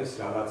წერტილი არის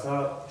რაღაცა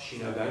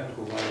შინაგანი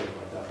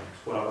მდგომარეობა და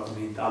რაღაც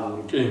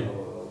მენტალური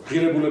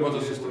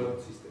ღირებულებათა სისტემა.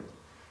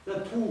 და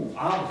თუ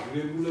ამ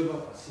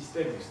ღირებულებათა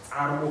სისტემის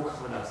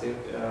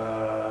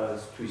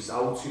წარმოქმნასთვის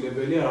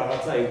აუცილებელია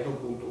რაღაცა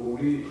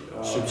ეთნოკულტურული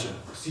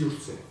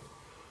სივრცე.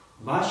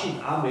 მაშინ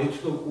ამ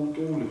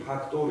ეთნოკულტურული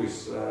ფაქტორის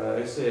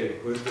ესე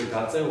გვერდზე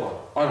გაწევა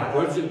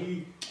გვერდზე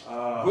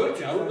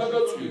არ უნდა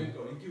გაწვიო.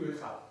 იგივე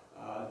ხარ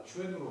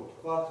ჩვენ რო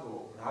ვთქვათ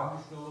რომ რა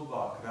მნიშვნელობა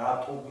აქვს რა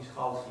ტომის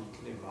ხალხი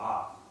იქნება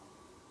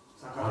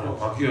არა,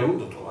 მაგი არ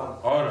უნდა თქო.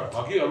 არა,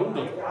 მაგი არ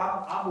უნდა თქო.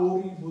 ამ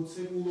ორი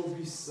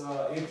მოცემულობის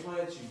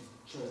ერთმანეთში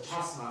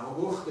ჩასმა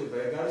როგორ ხდება,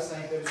 ეგ არის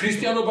საინტერესო.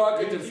 ქრისტიანობა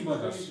აკეთებს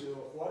მაგას.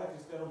 ხო არის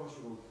ქრისტიანობაში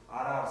რომ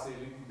არა არის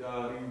ელიტი და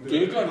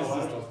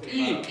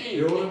კი, კი.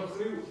 მეორე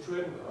მხრივ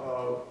ჩვენ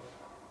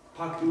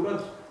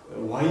ფაქტიურად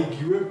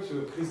ვაიგივებთ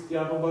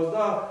ქრისტიანობას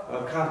და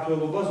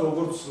ქართველობას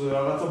როგორც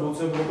რაღაცა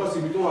მოცემულობას,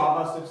 იმიტომ რომ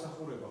ამას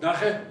ემსახურება.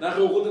 ნახე,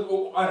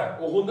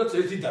 ოღონდაც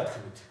ერთი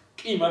დათქმით.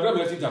 კი, მაგრამ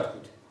ერთი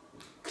დათქმით.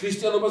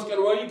 ქრისტიანობას კი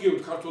არ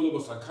ვაიგივებთ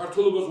ქართველობასთან,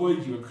 ქართველობას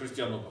ვაიგივებთ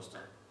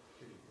ქრისტიანობასთან.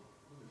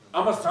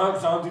 ამას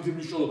ძალიან დიდი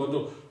მნიშვნელობა,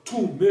 რომ თუ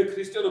მე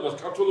ქრისტიანობას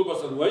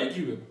ქართველობასთან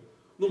ვაიგივებ,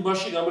 ნუ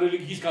მაშინ ამ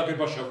რელიგიის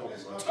გაგება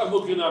შეყვება,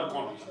 წარმოდგენა არ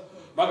მქონია.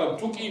 მაგრამ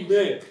თუ კი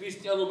მე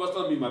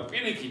ქრისტიანობასთან მიმართ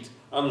პირიქით,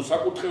 ანუ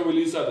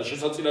საკურთხეველი ისა და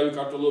შესაძლებელი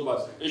კართულობა,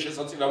 ეს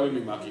შესაძლებელი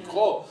მიმართ,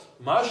 ხო?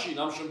 მაშინ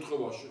ამ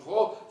შემთხვევაში, ხო?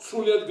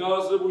 სრულიად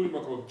გააზრებული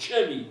მაქვს, რომ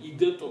ჩემი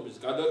იდენტობის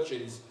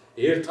გადარჩენის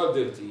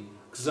ერთადერთი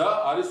გზა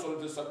არის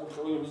სწორედ ეს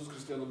საკურთხეველი, რომელსაც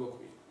ქრისტიანობა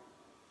ქვია.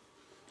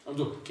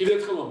 ამიტომ კიდევ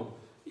ერთხელ ვამბობ,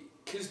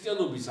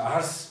 ქრისტიანობის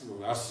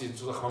არსი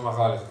ცოტა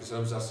ხმამაღალი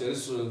ქრისტიანობის არსი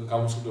არის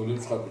გამოსყიდული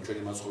მსხვერპლი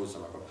ჩვენი მაცხოვრებელსა,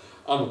 მაგრამ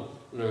ანუ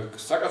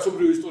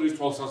საკაცობრიო ისტორიის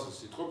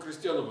თვალსაზრისით, ხო,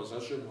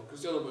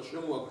 ქრისტიანობა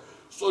შემოაქვს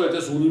სწორედ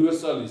ეს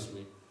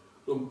უნივერსალიზმი,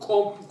 რომ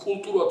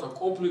კულტურათა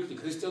კონფლიქტი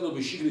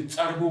ქრისტიანობის შიგნით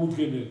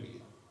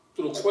წარმოუდგენელია,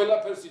 რომ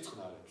ყველაფერს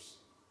იწხნარებს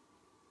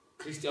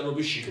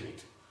ქრისტიანობის შიგნით.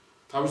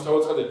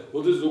 თავისთავად ხედავთ,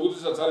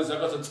 როდესაც არის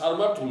რაღაცა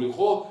წარმართული,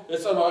 ხო,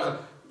 ეს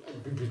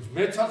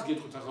მეცაც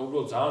გეტყვით ახლა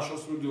უბრალოდ ძალიან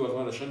შორს მივდივართ,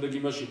 მაგრამ შემდეგ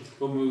იმაში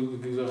რომ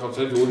ახლა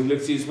ზედ ორი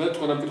ლექციის მე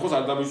თქვენ ამ კითხვას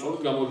არ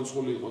დამისწორეთ,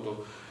 გამორიცხული იყო, რომ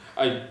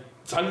აი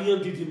ძალიან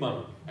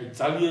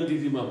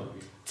დიდი მამები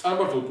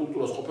წარმართულ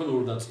კულტურას ყოფენ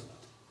ორ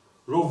ნაწილად.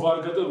 რო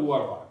ვარგა და რო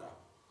არ ვარგა.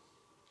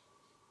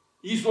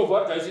 ის რო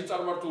ვარგა ისიც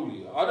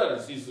წარმართულია. არ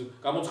არის ის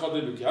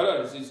გამოცხადებითი, არ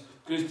არის ის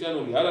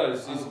ქრისტიანული, არ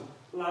არის ის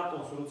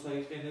პლატონს როცა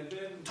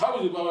იყენებენ.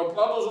 თავისი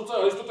პლატონს როცა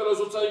არისტოტელეს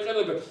როცა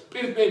იყენებენ,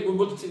 პირდაპირ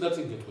მოდი წინ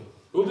გეტყვი.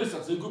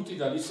 როდესაც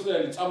ეგვიპტიდან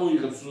ისრაელი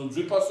წამოიღებს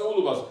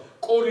ძვირფასეულობას,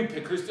 კორიფე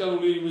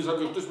ქრისტიანული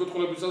იმისაკი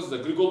ღვთისმეტყველებისას და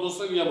გრიგოლ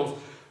ნოსელი ამბობს,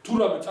 თუ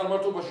რამე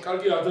წარმართობაში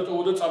კარგი არ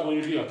დატოვა და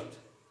წამოიღი აქეთ.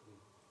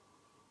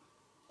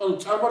 ანუ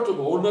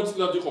წარმართობა ორ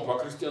ნაწილად იყოფა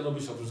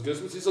ქრისტიანობისათვის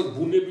გესმის, ისაც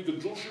ბუნებით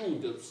ჯულში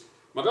უდევს,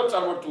 მაგრამ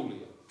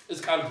წარმართულია. ეს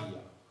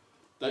კარგია.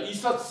 და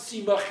ისაც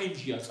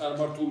სიმახინჯია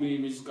წარმართული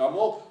იმის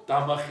გამო,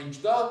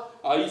 დამახინჯდა,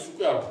 აი ის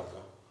უკვე არ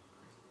ვარგა.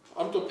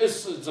 ამიტომ ეს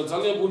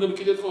ძალიან ბუნები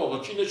კიდევ ხო,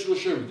 ჩინეთში რო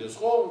შევიდეს,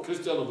 ხო,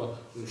 ქრისტიანობა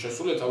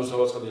შესულია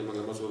თავისთავად ცხადია,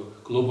 მაგრამ მას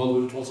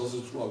გლობალური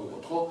თვალსაზრისით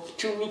ვავიღოთ, ხო?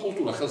 ჩინური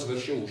კულტურა ხელს ვერ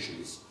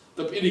შეუშლის.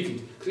 და პირიქით,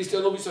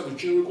 ქრისტიანობისათვის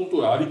ჩინური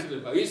კულტურა არ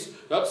იქნება ის,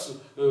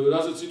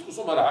 რაზეც იტყვის,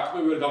 რომ არა, აქ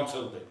მე ვერ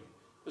გავცელდები.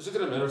 ესეთი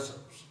რამე არ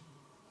არსებობს.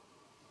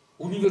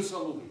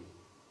 უნივერსალური.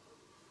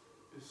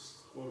 ეს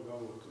ხო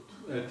გამოვთოთ.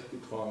 ერთი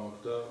კითხვა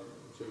მაქვს და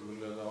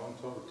შეგვიძლია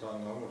დავამთავროთ, თან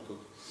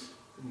გამოვთოთ.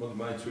 მოდი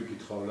მაინც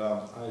ვიკითხავ რა,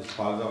 აი ეს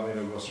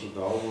ბალდამირებას რო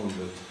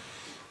დაუბრუნდეთ.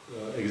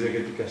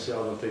 ეგზეგეტიკაში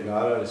ალბათ ეგ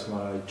არ არის,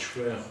 მაგრამ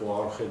ჩვენ ხო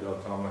არ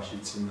ხედავთ ამაში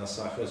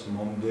წინასახეს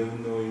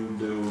მომდევნო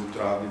იუდეური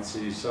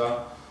ტრადიციისა,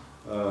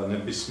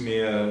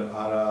 ნებისმიერ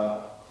არა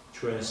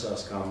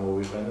ჩვენსას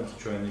გამოვიყენებთ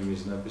ჩვენი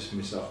მიზნების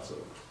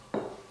მისაღწევად.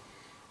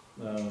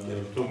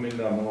 თუ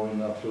მინდა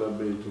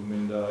მოვინათლები, თუ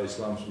მინდა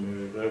ისლამს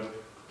მივიღებ,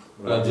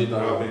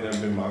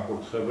 რაბინები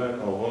მაკურთხებენ,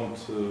 ოღონდ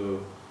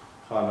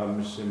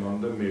ხარამის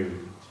სიმამდე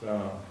მივიდეთ რა.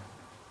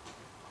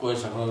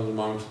 ეს ახლა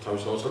მამით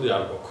თავისთავად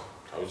არ გვაქვს.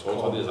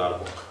 თავისთავად ეს არ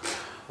გვაქვს.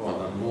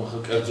 მაგრამ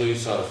კერძო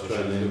ის არის,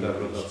 ჩვენი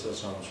ინტერპრეტაცია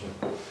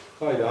სამშობლო.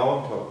 ხაი,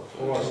 დავამთავროთ.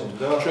 ხო, ასე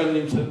და ჩვენი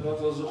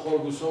ინტერპრეტაციაზე ხო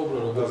გვისაუბრა,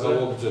 რომ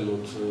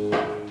გავაგრძელოთ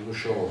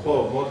მუშაობა. ხო,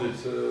 მოდით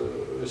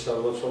ეს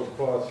ალბათ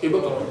ვთქვა. კი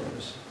ბატონო.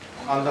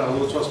 ან და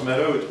ალბათ მე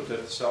ვიტყვით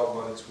ერთი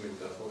საუბარიც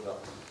მინდა, ხო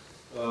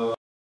და